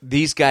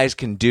these guys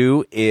can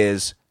do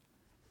is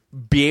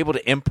be able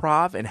to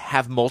improv and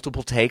have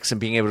multiple takes and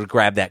being able to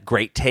grab that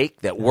great take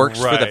that works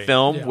for the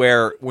film. Yeah.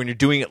 Where when you're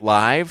doing it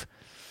live,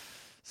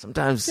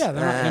 sometimes Yeah,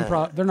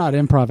 they're not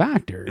improv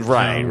actors.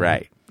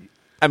 Right.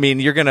 I mean,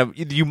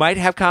 you might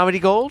have comedy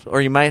gold,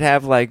 or you might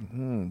have like,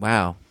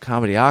 wow,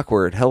 comedy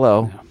awkward.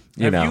 Hello,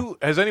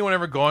 Has anyone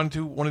ever gone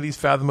to one of these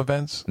Fathom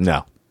events?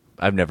 No,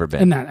 I've never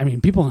been.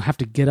 And people have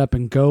to get up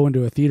and go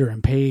into a theater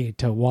and pay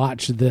to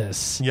watch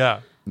this. Yeah.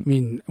 I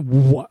mean,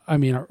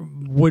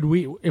 would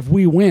we? If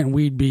we win,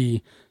 we'd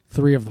be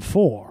 3 of the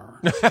 4.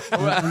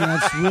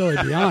 Let's really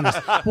be honest.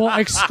 Well,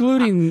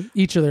 excluding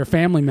each of their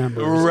family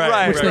members,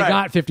 which they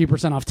got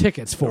 50% off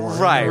tickets for,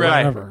 Right.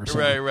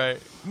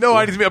 No,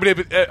 I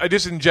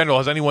just in general.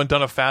 Has anyone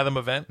done a Fathom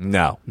event?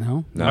 No.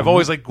 I've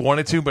always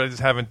wanted to, but I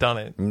just haven't done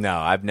it. No,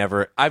 I've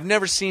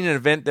never seen an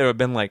event that have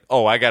been like,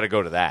 oh, I got to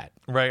go to that.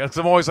 Right, because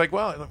I'm always like,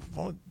 well,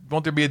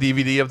 won't there be a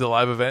DVD of the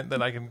live event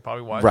that I can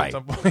probably watch at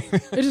some point?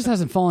 It just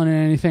hasn't fallen in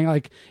anything.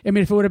 Like, I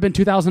mean, if it would have been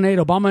 2008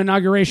 Obama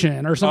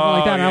inauguration or something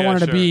like that, and I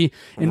wanted to be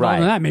involved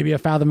in that, maybe a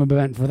Fathom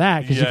event for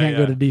that, because you can't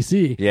go to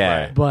DC.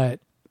 Yeah. Right. But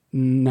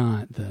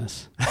not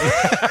this.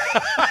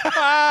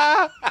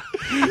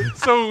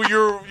 So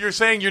you're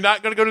saying you're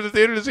not going to go to the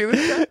theater to see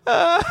this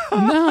guy?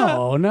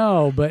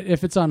 No. But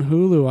if it's on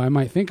Hulu, I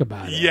might think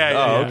about it.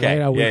 Yeah.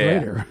 Okay. A week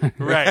later.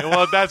 Right.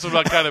 Well, that's what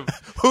I'm kind of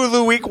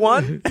Hulu week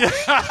 1?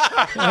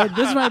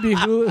 This might be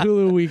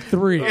Hulu week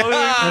 3, and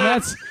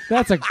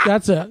that's a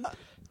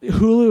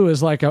Hulu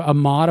is like a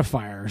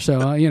modifier.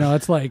 So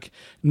it's like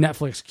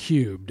Netflix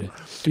cubed.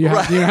 You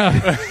have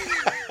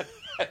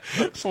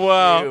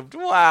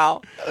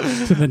wow.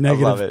 to the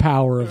negative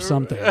power of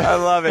something. I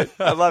love it.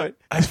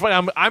 It's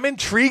funny. I'm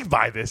intrigued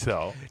by this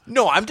though.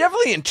 No, I'm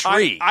definitely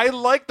intrigued. I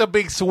like the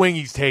big swing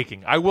he's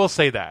taking. I will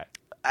say that.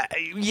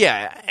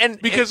 And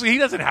because he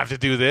doesn't have to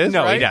do this.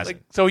 No, right? he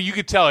doesn't. So you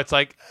could tell it's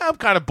like, I'm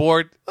kind of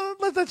bored.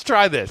 Let's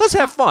try this. let's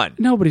have fun.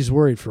 Nobody's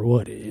worried for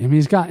Woody. I mean,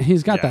 he's got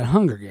that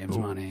Hunger Games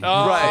money.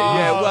 Right.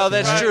 Yeah. Well,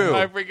 that's true.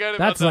 I forget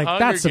about the Hunger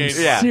that's some Games.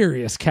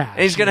 serious cash.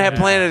 And he's going to have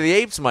Planet of the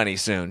Apes money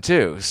soon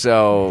too.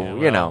 So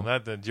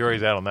the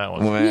jury's out on that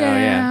one. Well,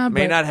 Yeah,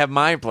 may but- not have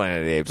my Planet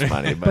of the Apes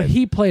money, But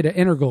he played an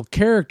integral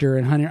character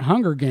in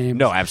Hunger Games.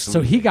 No,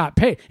 absolutely. So he got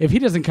paid. If he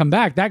doesn't come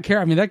back, that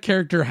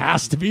character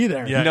has to be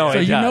there. Yeah, No, so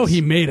it does.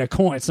 he made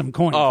some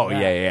coin. Oh for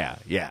that.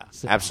 yeah,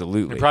 He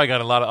absolutely. probably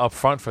got a lot of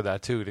upfront for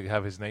that too, to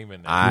have his name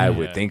in there. I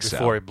would think so.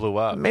 Before it blew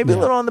up. Maybe a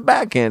little on the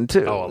back end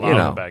too. Oh, a lot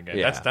on the back end.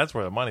 Yeah. That's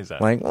where the money's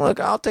at. Like, look,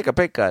 I'll take a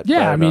pay cut. Yeah,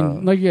 but, I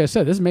mean, like you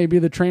said, this may be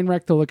the train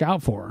wreck to look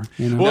out for.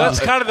 Well, that's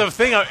kind of the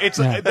thing. That's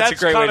That's a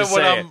great way kind to of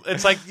what say I'm.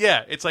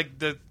 It's like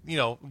the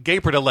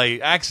Gaper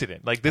delay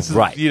accident. Like this is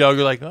Right. you're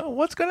like, oh,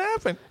 what's gonna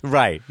happen?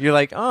 right. You're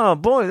like, oh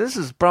boy, this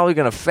is probably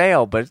going to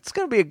fail, but it's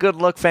going to be a good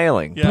luck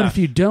failing. Yeah. But if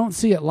you don't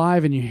see it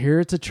live and you hear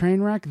it's a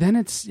train wreck, then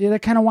that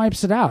kind of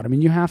wipes it out. I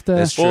mean, you have to.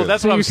 That's true. Well,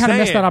 that's so what I'm you kind of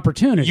saying. missed that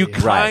opportunity. You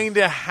kind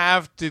of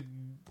have to.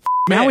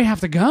 now we have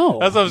to go.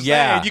 That's what I'm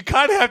Yeah. saying. You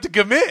kind of have to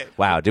commit.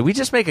 Wow, did we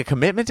just make a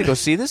commitment to go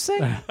see this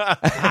thing?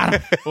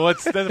 Well,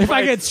 If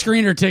I get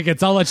screener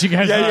tickets, I'll let you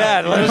guys know.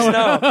 let us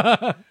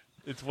know.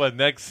 it's what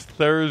next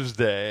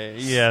Thursday.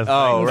 Yeah.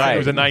 Oh, right. It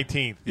was the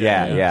 19th.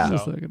 Yeah.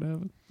 It's not gonna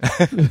happen.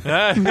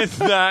 It's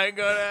not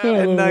gonna happen.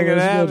 It's not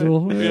gonna happen.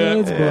 schedule. Yeah,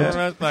 It's booked.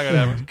 that's not gonna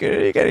happen.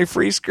 You got any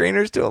free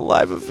screeners to a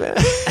live event?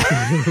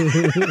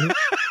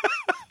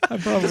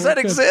 Does that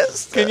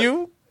exist?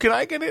 Can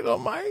I get it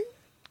on my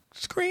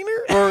screener?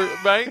 Or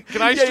right?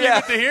 Can I stream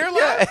it to here?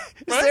 Yeah.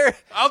 Is there-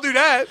 I'll do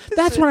that.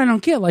 That's what I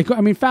don't get. Like,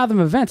 I mean, Fathom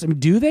Events. I mean,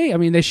 do they? I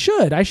mean, they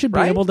should. I should be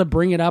Right? able to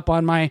bring it up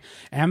on my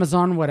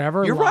Amazon,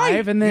 whatever, You're live,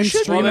 right. and then You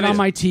should. stream it on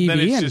my TV. Then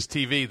it's and just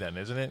TV, then,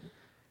 isn't it?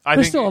 But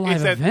it's still a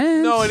live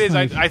event. No, it is.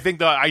 Like- I think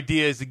the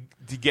idea is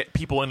to get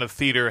people in the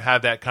theater,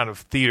 have that kind of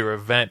theater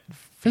event. isn't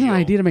feel. the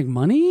idea to make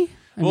money?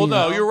 I Well, mean,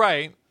 no, you're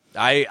right.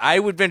 I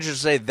would venture to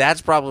say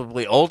that's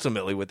probably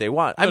ultimately what they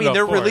want. I No, mean, no,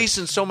 they're of course.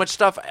 releasing so much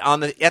stuff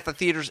at the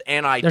theaters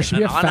and There should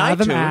be a on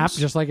Fathom iTunes. app,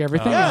 just like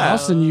everything Yeah.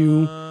 else, and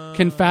you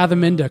can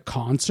Fathom into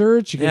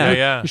concerts. You can,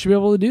 Yeah. You should be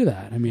able to do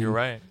that. I mean, You're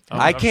right.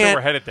 I I'm can't- sure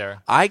we're headed there.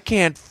 I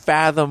can't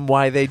fathom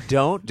why they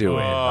don't do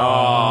it.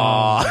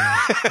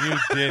 You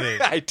did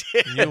it. I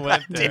did. You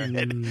went I there.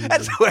 did.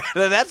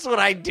 That's what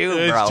I do,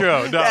 It's bro. true.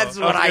 No, That's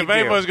what I if do.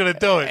 anyone's going to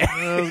do it,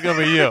 it's going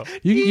to be you.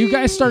 You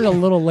guys started a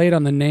little late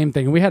on the name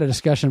thing. We had a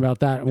discussion about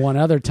that one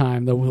other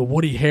time, the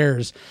Woody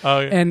hairs. Oh,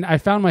 yeah. And I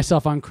found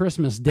myself on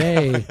Christmas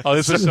Day. Oh,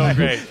 this is so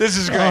great. This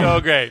is great. So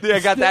great. Yeah, I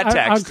got that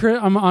text.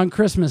 I'm on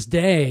Christmas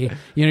Day.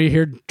 You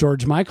hear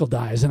George Michael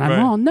dies, and I'm Right.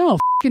 oh no,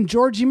 fucking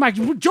Georgie Mike,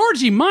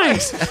 Georgie Mike's.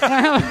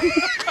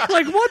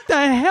 Like what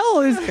the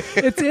hell is?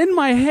 It's in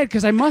my head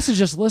because I must have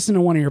just listened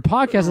to one of your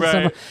podcasts and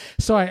Right. stuff.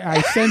 So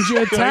I send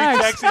you a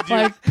text texted you.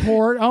 like,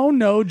 "Poor oh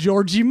no,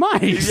 Georgie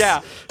Mike's."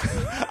 Yeah.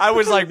 I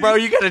was like, bro,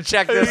 you got to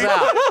check this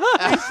out.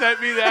 He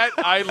sent me that.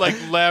 I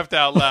laughed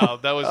out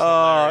loud. That was Oh,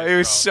 hilarious, it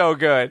was bro. so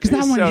good. because that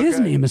It's one, so his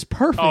good. name is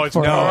perfect Oh, it's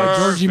for perfect.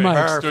 Georgie Mike's.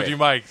 Perfect. Georgie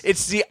Mike's.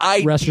 It's the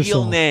Rest your ideal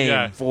soul. name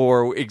Yeah.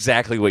 for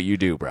exactly what you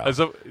do, bro.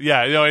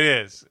 Yeah, no, it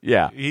is.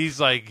 Yeah. He's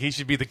like, he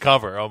should be the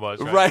cover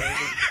almost. Right.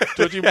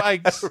 Georgie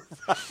Mike's.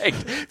 Right.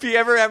 If you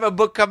ever have a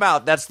book come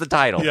out, that's the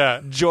title.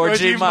 Yeah.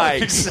 Georgie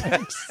Mike's.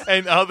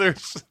 And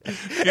others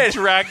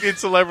contracted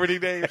celebrity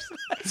names.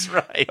 That's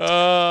right.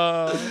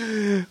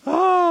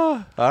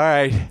 Oh. All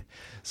right.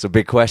 So,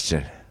 big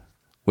question.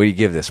 What do you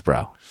give this,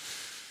 bro?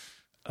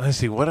 Let's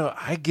see. What do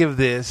I give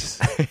this?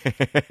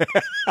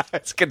 I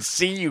can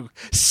see you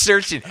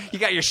searching. You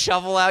got your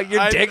shovel out.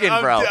 You're digging,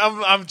 I'm, bro.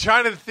 I'm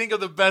trying to think of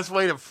the best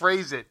way to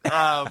phrase it.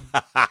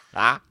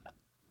 I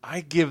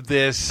give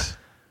this.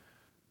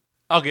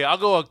 Okay, I'll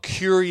go a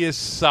curious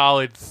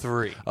solid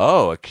 3.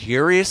 Oh, a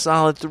curious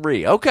solid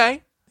 3.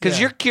 Okay. Because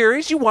Yeah. you're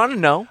curious. You want to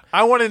know.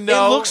 I want to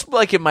know. It looks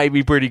like it might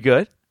be pretty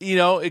good.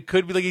 It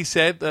could be like he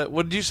said.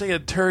 What did you say? A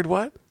turd?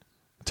 What?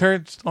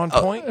 Turd on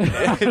point?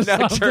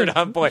 Not turd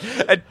on point.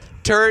 A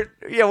turd.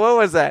 Yeah, what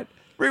was that?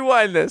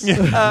 Rewind this. You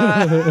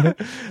can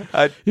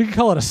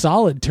call it a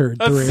solid turd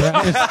 3.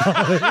 Right?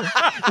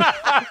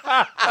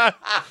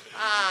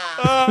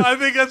 I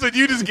think that's what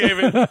you just gave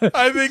it.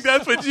 I think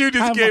that's what you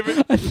just gave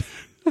it.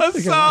 A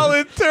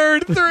solid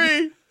turd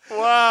 3.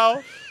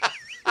 Wow.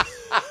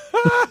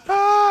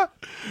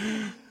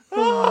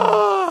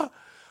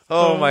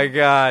 Oh, my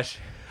gosh.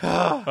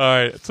 All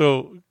right.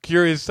 So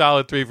curious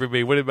solid 3 for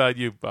me. What about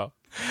you, Bob?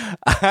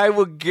 I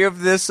will give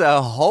this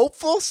a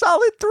hopeful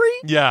solid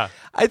 3. Yeah.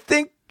 I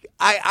think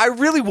I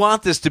really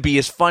want this to be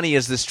as funny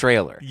as this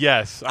trailer.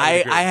 Yes. I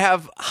agree.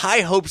 have high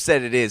hopes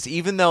that it is,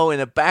 even though in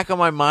the back of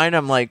my mind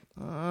I'm like,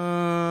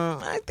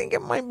 I think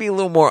it might be a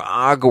little more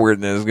awkward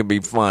than it's going to be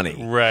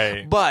funny.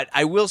 Right. But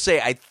I will say,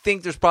 I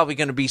think there's probably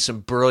going to be some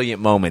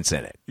brilliant moments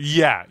in it.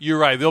 Yeah, you're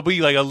right. There'll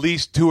be like at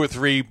least 2 or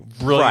 3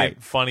 brilliant,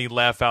 Right. funny,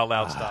 laugh out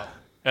loud stuff.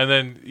 And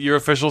then your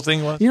official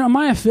thing was?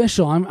 My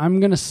official, I'm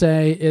going to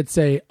say it's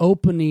a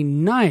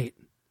opening night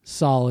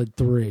solid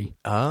 3.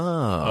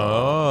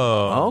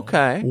 Oh.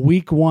 Okay.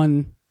 Week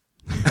 1,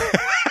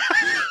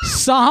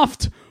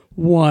 soft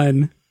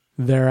 1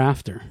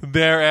 thereafter.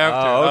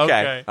 Thereafter. Oh,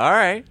 okay. All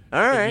right.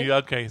 All right.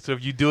 Okay, so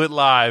if you do it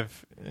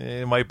live,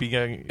 it might be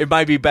going. It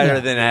might be better Yeah.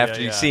 than after Yeah,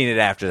 you've yeah. seen it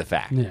after the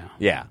fact. Yeah.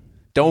 Yeah.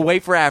 Don't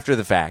wait for after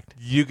the fact.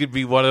 You could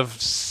be one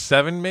of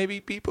 7 maybe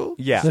people.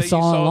 Yeah. say That's you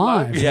all saw it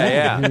live.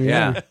 Yeah, Yeah.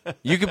 yeah.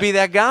 You could be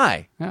that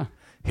guy. Yeah.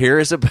 Here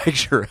is a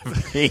picture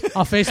of me.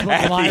 On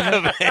Facebook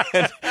Live.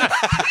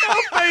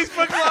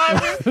 Facebook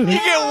Live.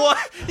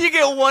 You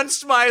get one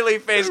smiley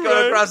face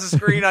going across the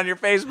screen on your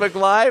Facebook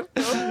Live.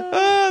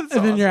 And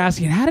then you're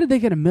asking, how did they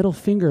get a middle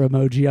finger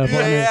emoji up on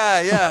it?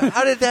 Yeah.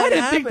 How did that I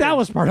didn't happen? think that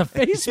was part of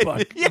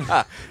Facebook.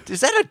 Yeah.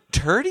 Is that a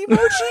turd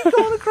emoji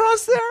going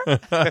across there?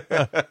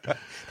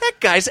 That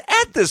guy's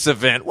at this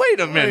event. Wait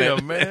a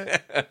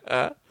minute.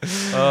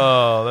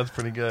 Oh, that's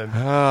pretty good.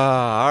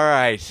 All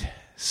right.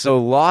 So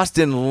Lost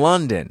in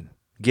London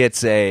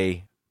gets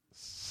a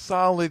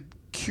Solid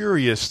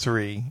curious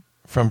 3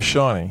 from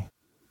Shawnee.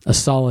 A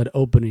solid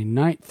opening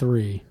night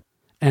 3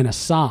 and a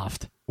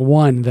soft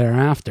 1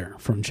 thereafter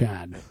from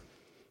Chad.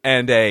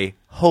 and a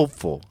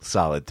hopeful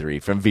solid 3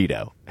 from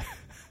Vito.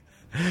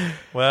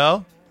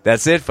 Well,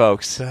 That's it,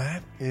 folks.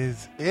 that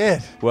is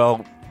it.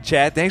 Well,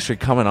 Chad, thanks for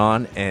coming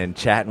on and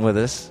chatting with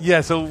us.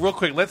 Yeah, so real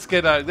quick, let's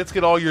get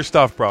all your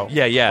stuff, bro.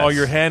 Yeah, yes. All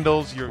your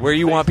handles, your Where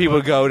you want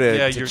people to go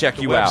to your check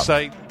the you out.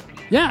 website.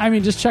 Yeah, I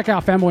mean, just check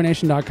out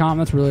fanboynation.com.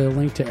 That's really a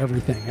link to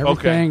everything.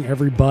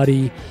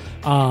 Everybody,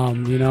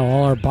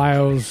 all our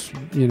bios,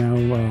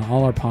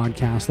 all our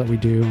podcasts that we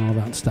do, all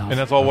that stuff. And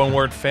that's all one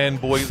word,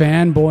 fanboy.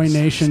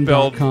 fanboynation.com.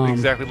 Spelled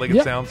exactly like it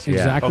Yep, sounds?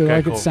 Exactly Okay,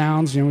 like cool. it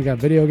sounds. We got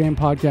video game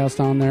podcast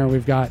on there.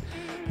 We've got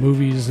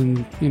movies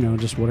and,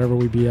 just whatever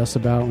we BS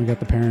about. We got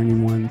the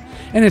parenting one.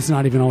 And it's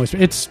not even always, we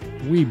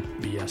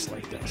BS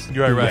like this.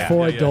 You're right.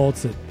 Four Yeah, yeah.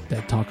 adults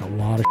that talk a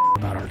lot of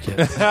about our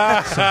kids.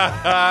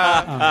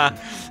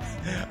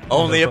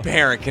 Only a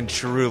parent can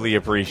truly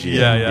appreciate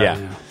Yeah, it.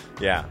 yeah.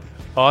 Yeah.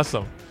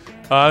 Awesome.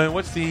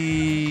 What's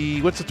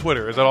the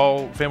Twitter? Is that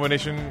all Fanboy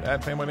Nation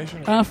at Fanboy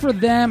Nation? For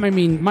them, I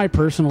mean, my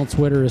personal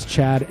Twitter is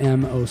Chad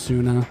M.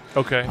 Osuna.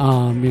 Okay.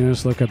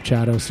 Just look up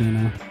Chad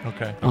Osuna.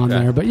 Okay. On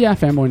there. But yeah,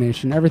 Fanboy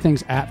Nation.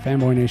 Everything's at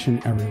Fanboy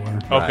Nation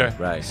everywhere. Okay.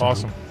 Right.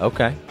 Awesome.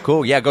 Okay.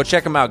 Cool. Yeah, go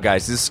check him out,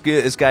 guys.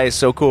 This guy is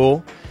so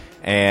cool.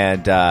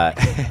 And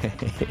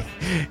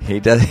he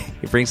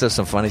brings us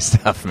some funny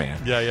stuff, man.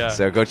 Yeah.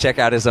 So go check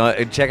out his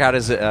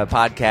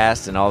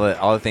podcast and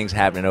all the things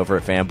happening over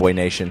at Fanboy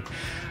Nation.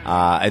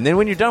 And then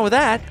when you're done with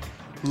that,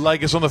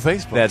 like us on the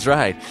Facebook. That's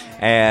right,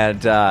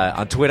 and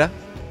on Twitter,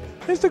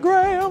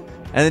 Instagram,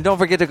 and then don't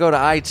forget to go to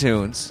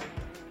iTunes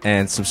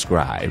and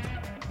subscribe.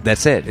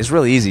 That's it. It's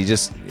really easy.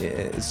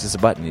 It's just a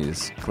button. You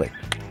just click.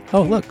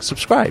 Oh, look,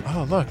 subscribe.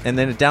 Oh, look. And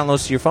then it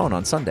downloads to your phone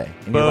on Sunday.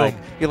 And Boom.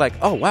 you're like,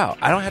 oh, wow,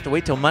 I don't have to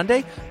wait till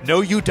Monday? No,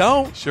 you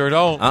don't. Sure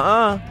don't.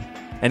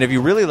 And if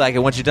you really like it,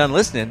 once you're done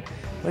listening,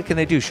 what can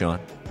they do, Sean?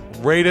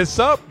 Rate us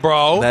up,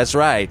 bro. That's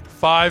right.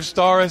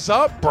 5-star us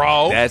up,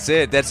 bro. That's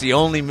it. That's the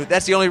only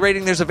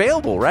rating there's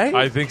available, right?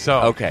 I think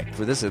so. Okay.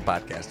 For this is a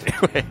podcast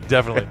anyway.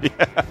 Definitely.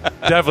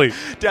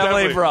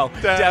 Definitely, bro.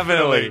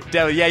 Definitely.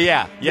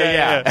 Yeah.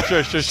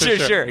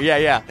 Sure.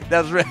 Yeah.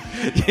 That's right.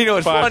 You know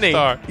what's funny?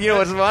 5-star. You know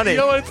what's funny? You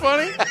know what's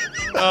funny?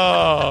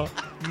 Oh,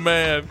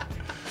 man.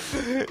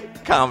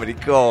 Comedy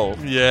gold.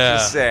 Yeah.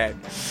 Just sad.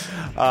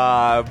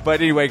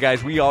 But anyway,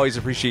 guys, we always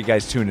appreciate you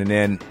guys tuning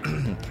in.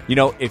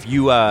 If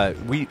you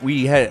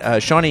we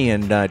had Shawnee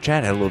and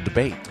Chad had a little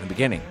debate in the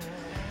beginning.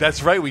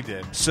 That's right, we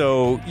did.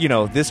 So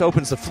this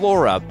opens the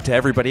floor up to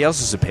everybody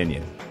else's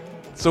opinion.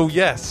 So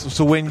yes,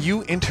 so when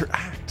you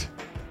interact,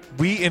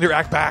 we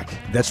interact back.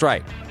 That's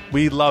right.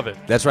 We love it.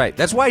 That's right.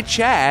 That's why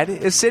Chad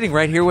is sitting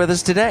right here with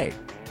us today,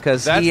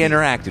 because he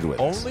interacted with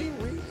us. Only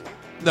reason?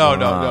 No.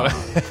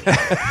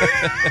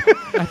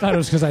 I thought it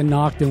was because I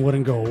knocked and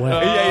wouldn't go away.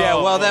 Yeah.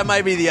 Well, that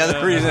might be the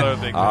other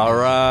reason. All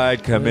right,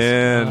 come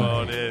in. Come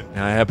on in.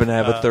 I happen to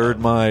have a third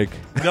mic.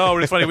 No,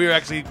 it's funny. We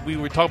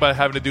were talking about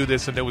having to do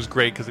this, and it was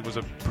great because it was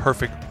a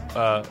perfect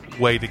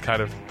way to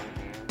kind of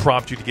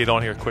prompt you to get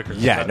on here quicker.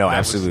 Yeah,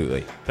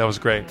 absolutely. That was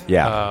great.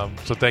 Yeah.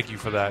 So thank you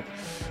for that.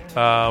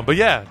 But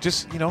yeah,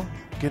 just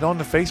get on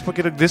the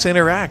Facebook, just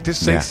interact,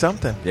 just say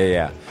something.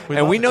 Yeah.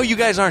 And we know you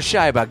guys aren't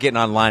shy about getting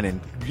online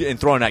and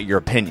throwing out your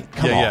opinion.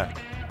 Come on. Yeah.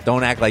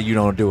 Don't act like you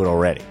don't do it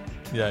already.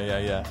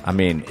 Yeah. I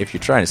mean, if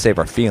you're trying to save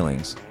our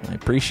feelings, I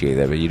appreciate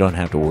that, but you don't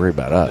have to worry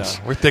about us.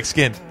 No, we're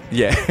thick-skinned.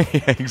 Yeah,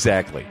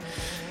 exactly.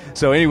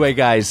 So anyway,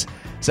 guys,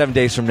 7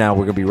 days from now,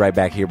 we're going to be right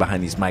back here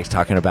behind these mics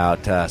talking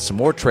about some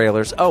more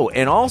trailers. Oh,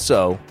 and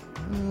also,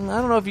 I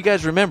don't know if you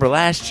guys remember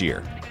last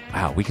year.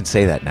 Wow, we can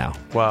say that now.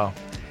 Wow.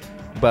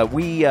 But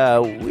we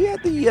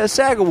had the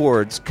SAG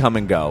Awards come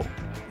and go.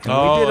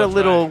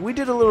 And we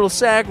did a little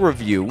SAG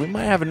review. We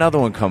might have another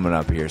one coming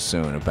up here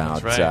soon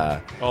about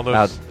all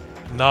those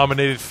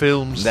nominated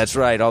films. That's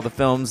right, all the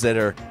films that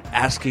are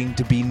asking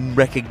to be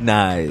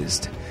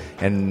recognized.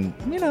 And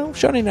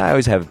Shawnee and I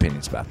always have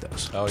opinions about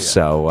those. Oh yeah.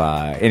 So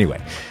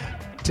anyway,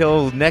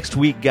 till next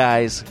week,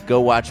 guys,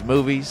 go watch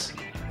movies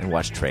and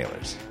watch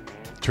trailers.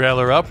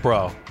 Trailer up,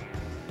 bro.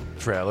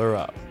 Trailer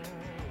up.